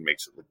rank and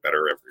makes it look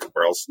better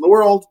everywhere else in the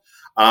world.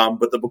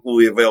 But the book will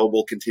be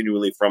available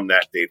continually from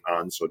that date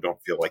on, so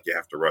don't feel like you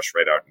have to rush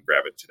right out and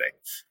grab it today.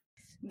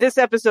 This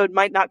episode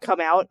might not come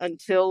out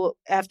until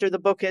after the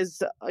book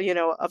is,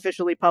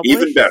 officially published.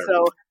 Even better.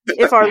 So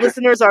if our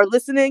listeners are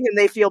listening and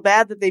they feel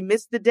bad that they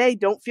missed the day,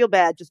 don't feel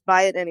bad. Just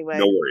buy it anyway.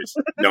 No worries.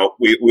 No,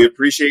 we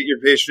appreciate your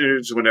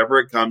patience whenever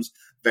it comes.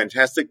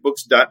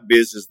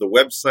 Fantasticbooks.biz is the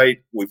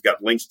website. We've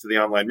got links to the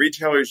online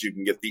retailers. You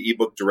can get the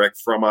ebook direct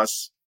from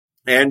us.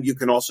 And you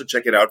can also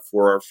check it out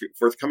for our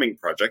forthcoming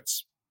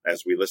projects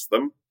as we list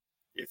them,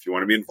 if you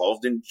want to be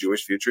involved in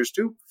Jewish Futures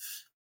too.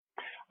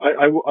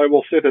 I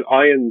will say that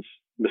Ian's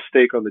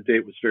mistake on the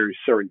date was very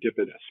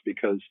serendipitous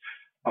because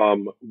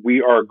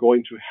we are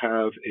going to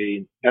have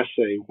an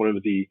essay, one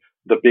of the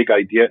big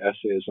idea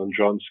essays on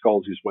John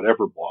Scalzi's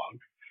Whatever blog.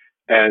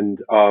 And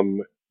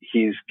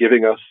he's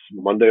giving us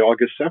Monday,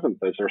 August 7th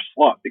as our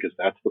slot because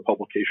that's the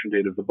publication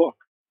date of the book.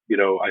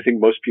 I think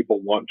most people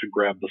want to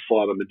grab the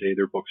slot on the day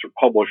their books are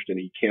published, and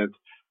he can't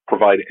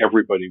provide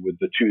everybody with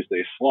the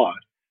Tuesday slot.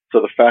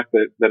 So the fact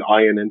that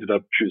Ian ended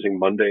up choosing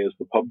Monday as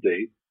the pub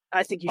date,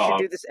 I think you should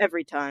do this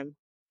every time.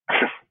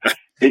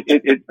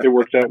 It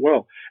worked out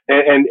well.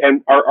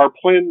 And our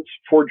plans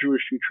for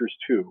Jewish Futures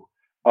too,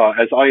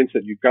 as Ian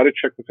said, you've got to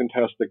check the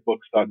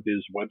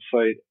fantasticbooks.biz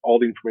website. All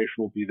the information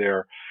will be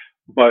there.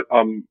 But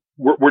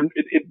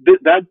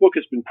that book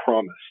has been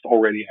promised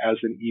already as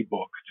an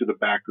ebook to the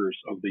backers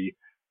of the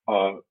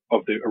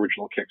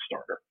original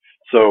Kickstarter.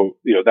 So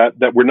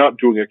that we're not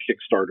doing a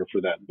Kickstarter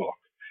for that book.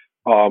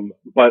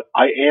 But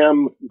I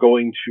am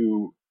going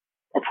to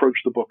approach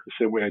the book the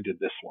same way I did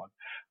this one.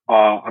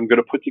 I'm going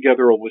to put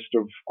together a list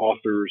of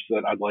authors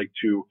that I'd like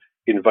to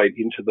invite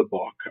into the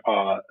book,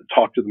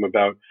 talk to them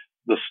about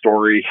the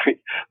stories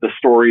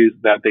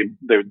that they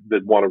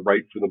want to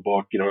write for the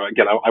book.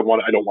 Again, I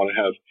don't want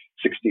to have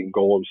 16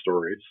 Golem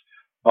stories.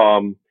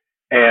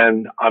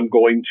 And I'm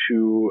going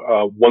to,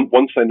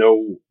 once I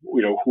know,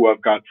 who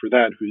I've got for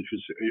that,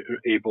 who's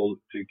able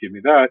to give me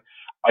that,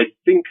 I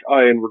think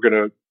we're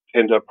going to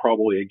end up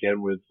probably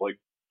again with like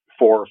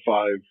 4 or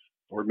 5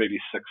 or maybe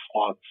 6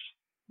 slots,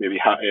 maybe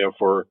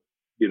for,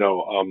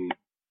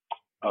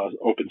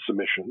 open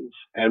submissions,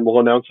 and we'll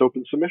announce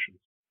open submissions.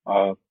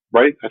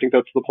 Right? I think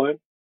that's the plan.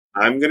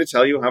 I'm going to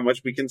tell you how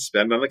much we can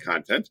spend on the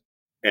content.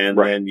 And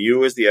then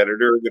you as the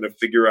editor are going to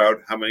figure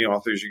out how many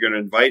authors you're going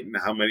to invite and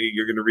how many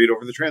you're going to read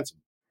over the transom.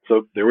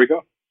 So there we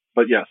go.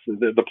 But yes,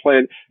 the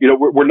plan,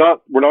 we're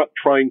not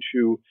trying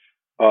to,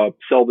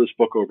 sell this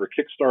book over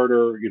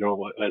Kickstarter,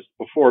 as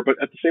before, but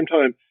at the same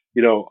time,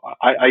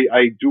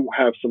 I do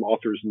have some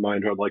authors in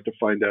mind who I'd like to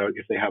find out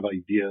if they have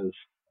ideas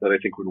that I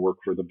think would work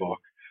for the book.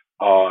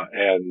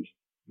 And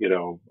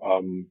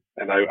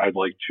I'd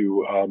like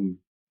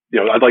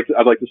to,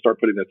 I'd like to start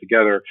putting that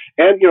together.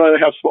 And, I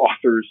have some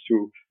authors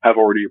who have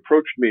already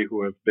approached me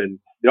who have been,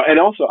 and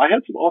also I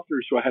had some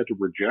authors who I had to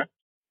reject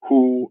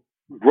who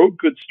wrote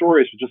good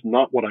stories, but just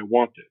not what I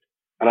wanted.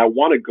 And I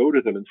want to go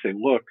to them and say,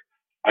 look,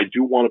 I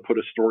do want to put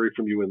a story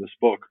from you in this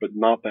book, but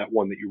not that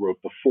one that you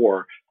wrote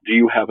before. Do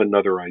you have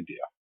another idea?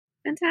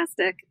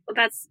 Fantastic. Well,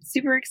 that's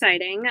super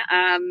exciting.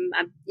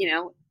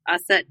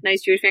 Us at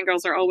Nice Jewish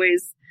Fangirls are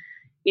always,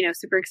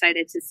 super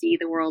excited to see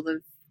the world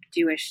of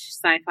Jewish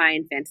sci-fi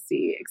and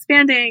fantasy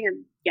expanding.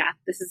 And yeah,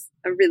 this is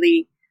a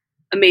really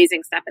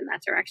amazing step in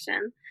that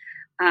direction.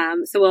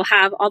 So we'll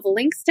have all the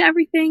links to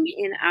everything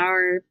in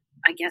our,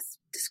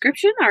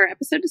 description, our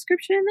episode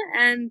description.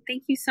 And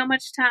thank you so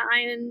much to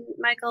Ian and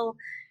Michael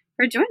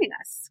for joining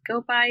us.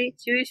 Go buy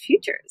Jewish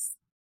Futures.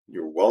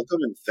 You're welcome,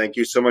 and thank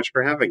you so much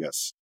for having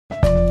us.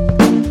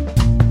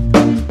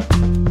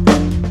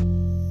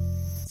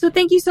 So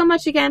thank you so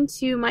much again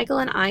to Michael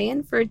and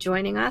Ian for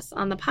joining us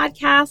on the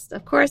podcast.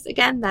 Of course,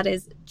 again, that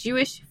is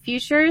Jewish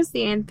Futures,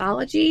 the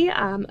anthology,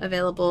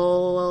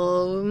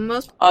 available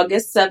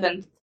August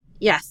 7th.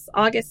 Yes,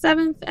 August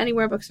 7th,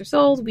 anywhere books are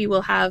sold. We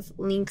will have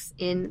links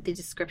in the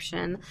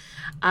description.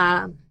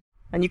 And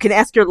you can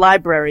ask your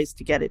libraries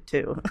to get it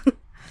too.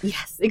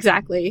 Yes,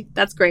 exactly.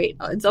 That's great.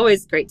 It's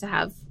always great to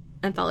have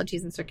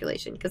anthologies in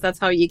circulation because that's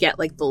how you get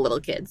like the little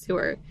kids who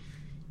are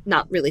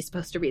not really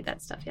supposed to read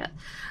that stuff yet.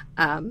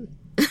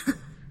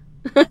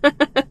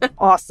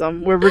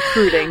 Awesome. We're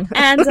recruiting.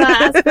 And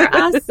as for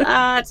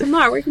us,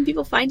 Tamar, where can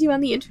people find you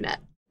on the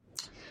internet?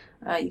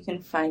 You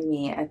can find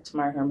me at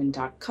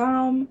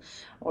tamarherman.com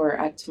or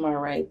at Tamar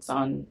Writes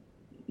on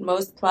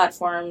most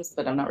platforms,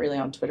 but I'm not really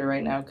on Twitter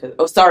right now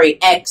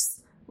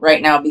X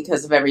right now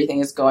because of everything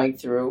is going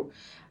through.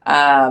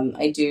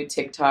 I do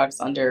TikToks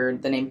under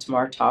the name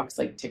Tamar Talks,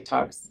 like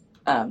TikToks,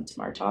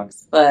 Tamar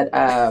Talks. But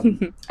I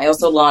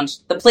also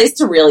launched the place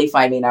to really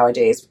find me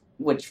nowadays,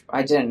 which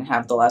I didn't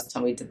have the last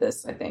time we did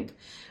this, I think,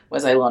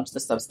 was I launched the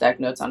Substack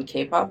Notes on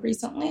K-pop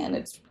recently,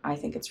 and I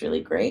think it's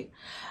really great.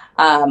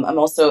 I'm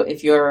also,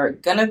 if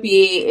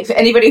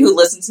anybody who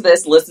listens to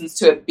this listens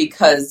to it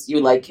because you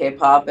like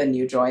K-pop and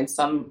you joined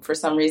for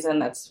some reason,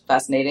 that's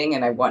fascinating,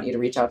 and I want you to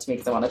reach out to me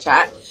because I want to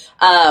chat.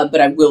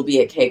 But I will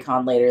be at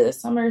KCON later this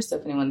summer, so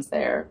if anyone's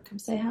there, come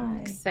say hi.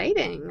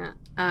 Exciting.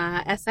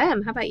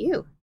 SM, how about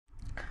you?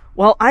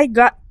 Well, I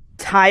got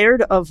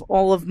tired of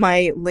all of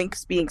my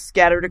links being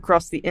scattered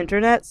across the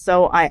internet,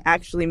 so I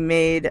actually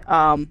made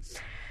a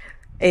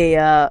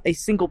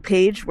single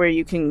page where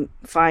you can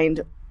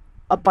find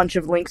a bunch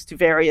of links to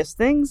various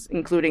things,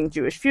 including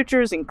Jewish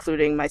Futures,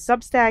 including my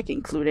Substack,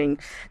 including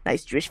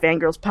Nice Jewish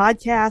Fangirls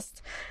podcast,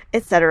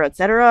 etc.,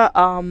 etc.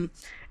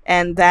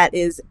 And that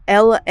is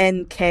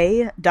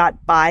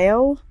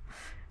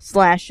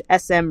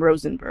lnk.bio/SM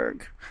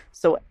Rosenberg.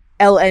 So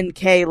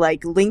LNK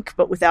like link,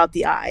 but without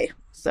the I.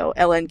 So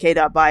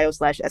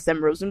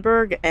lnk.bio/SM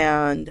Rosenberg,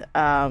 and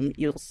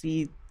you'll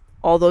see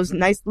all those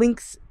nice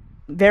links,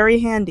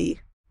 very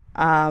handy.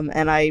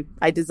 And I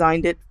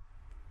designed it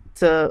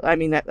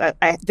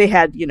they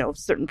had,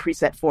 certain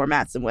preset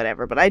formats and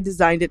whatever, but I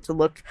designed it to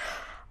look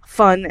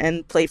fun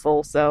and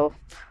playful, so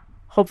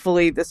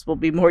hopefully this will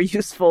be more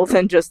useful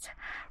than just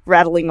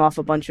rattling off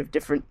a bunch of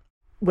different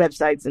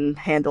websites and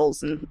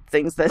handles and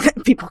things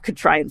that people could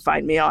try and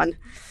find me on.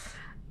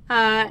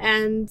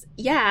 And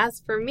yeah, as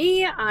for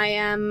me, I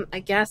am, I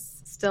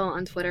guess, still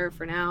on Twitter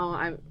for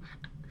now.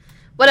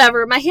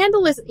 Whatever. My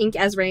handle is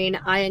Inkasrain,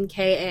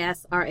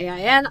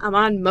 INKASRAIN. I'm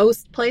on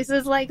most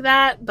places like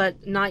that,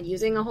 but not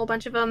using a whole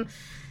bunch of them.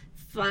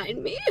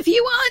 Find me if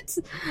you want.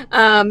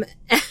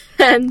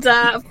 And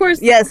of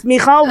course... Yes,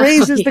 Michal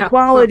raises the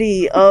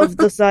quality of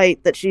the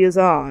site that she is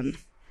on.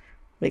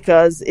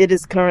 Because it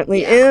is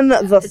currently in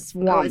the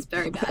swamp. It's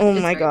very bad. Oh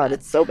my god,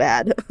 it's so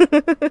bad.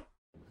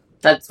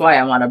 That's why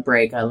I'm on a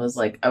break. I was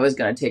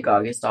going to take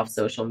August off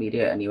social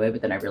media anyway,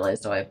 but then I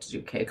realized, I have to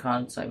do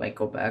KCON, so I might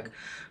go back.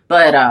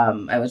 But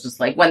I was just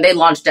like, when they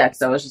launched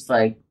X, I was just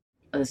like,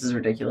 this is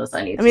ridiculous.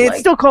 It's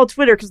still called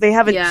Twitter because they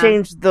haven't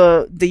changed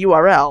the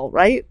URL,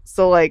 right?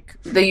 So,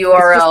 the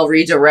URL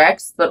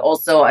redirects, but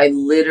also I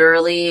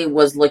literally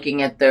was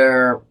looking at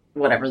their,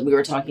 whatever, we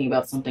were talking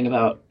about something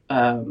about,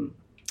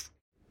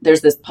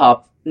 there's this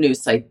pop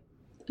news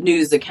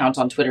account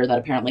on Twitter that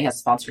apparently has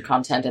sponsored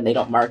content and they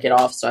don't mark it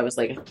off. So I was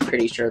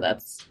pretty sure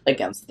that's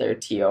against their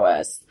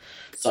TOS.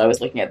 So I was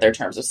looking at their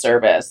terms of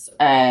service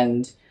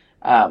and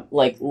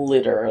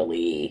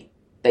literally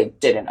they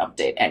didn't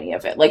update any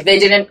of it. They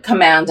didn't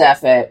Command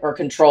F it or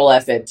Control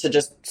F it to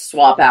just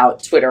swap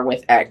out Twitter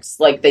with X.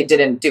 They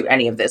didn't do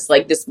any of this.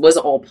 This was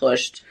all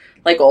pushed,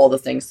 all the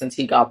things since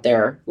he got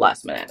there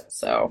last minute.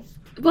 So...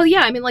 Well,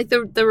 yeah,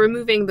 the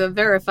removing the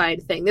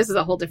verified thing. This is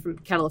a whole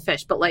different kettle of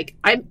fish. But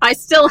I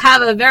still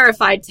have a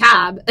verified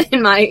tab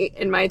in my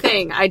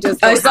thing. I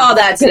saw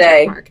that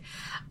today.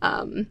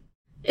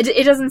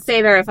 It doesn't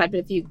say verified, but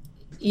if you,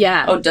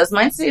 yeah. Oh, does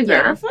mine say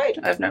verified?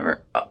 I've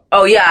never.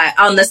 Oh yeah,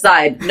 on the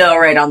side. No,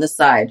 right on the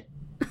side.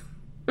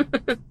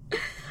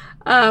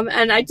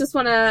 And I just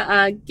want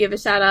to give a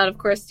shout out, of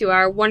course, to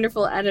our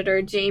wonderful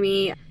editor,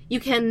 Jamie. You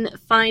can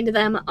find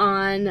them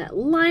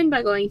online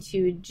by going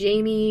to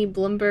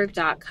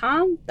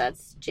jamieblumberg.com.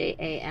 That's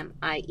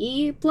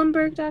JAMIE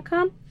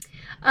Bloomberg.com.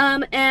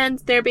 And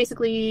they're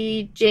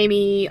basically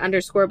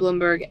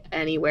Jamie_Bloomberg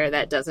anywhere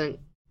that doesn't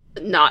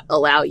not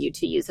allow you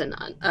to use an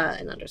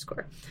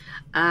underscore.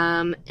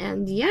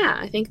 And yeah,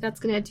 I think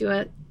that's going to do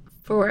it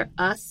for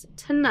us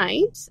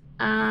tonight.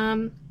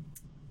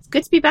 It's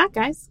good to be back,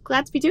 guys.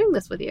 Glad to be doing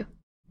this with you.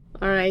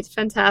 All right,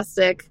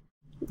 fantastic.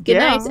 Good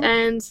night,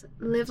 and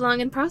live long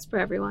and prosper,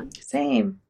 everyone. Same.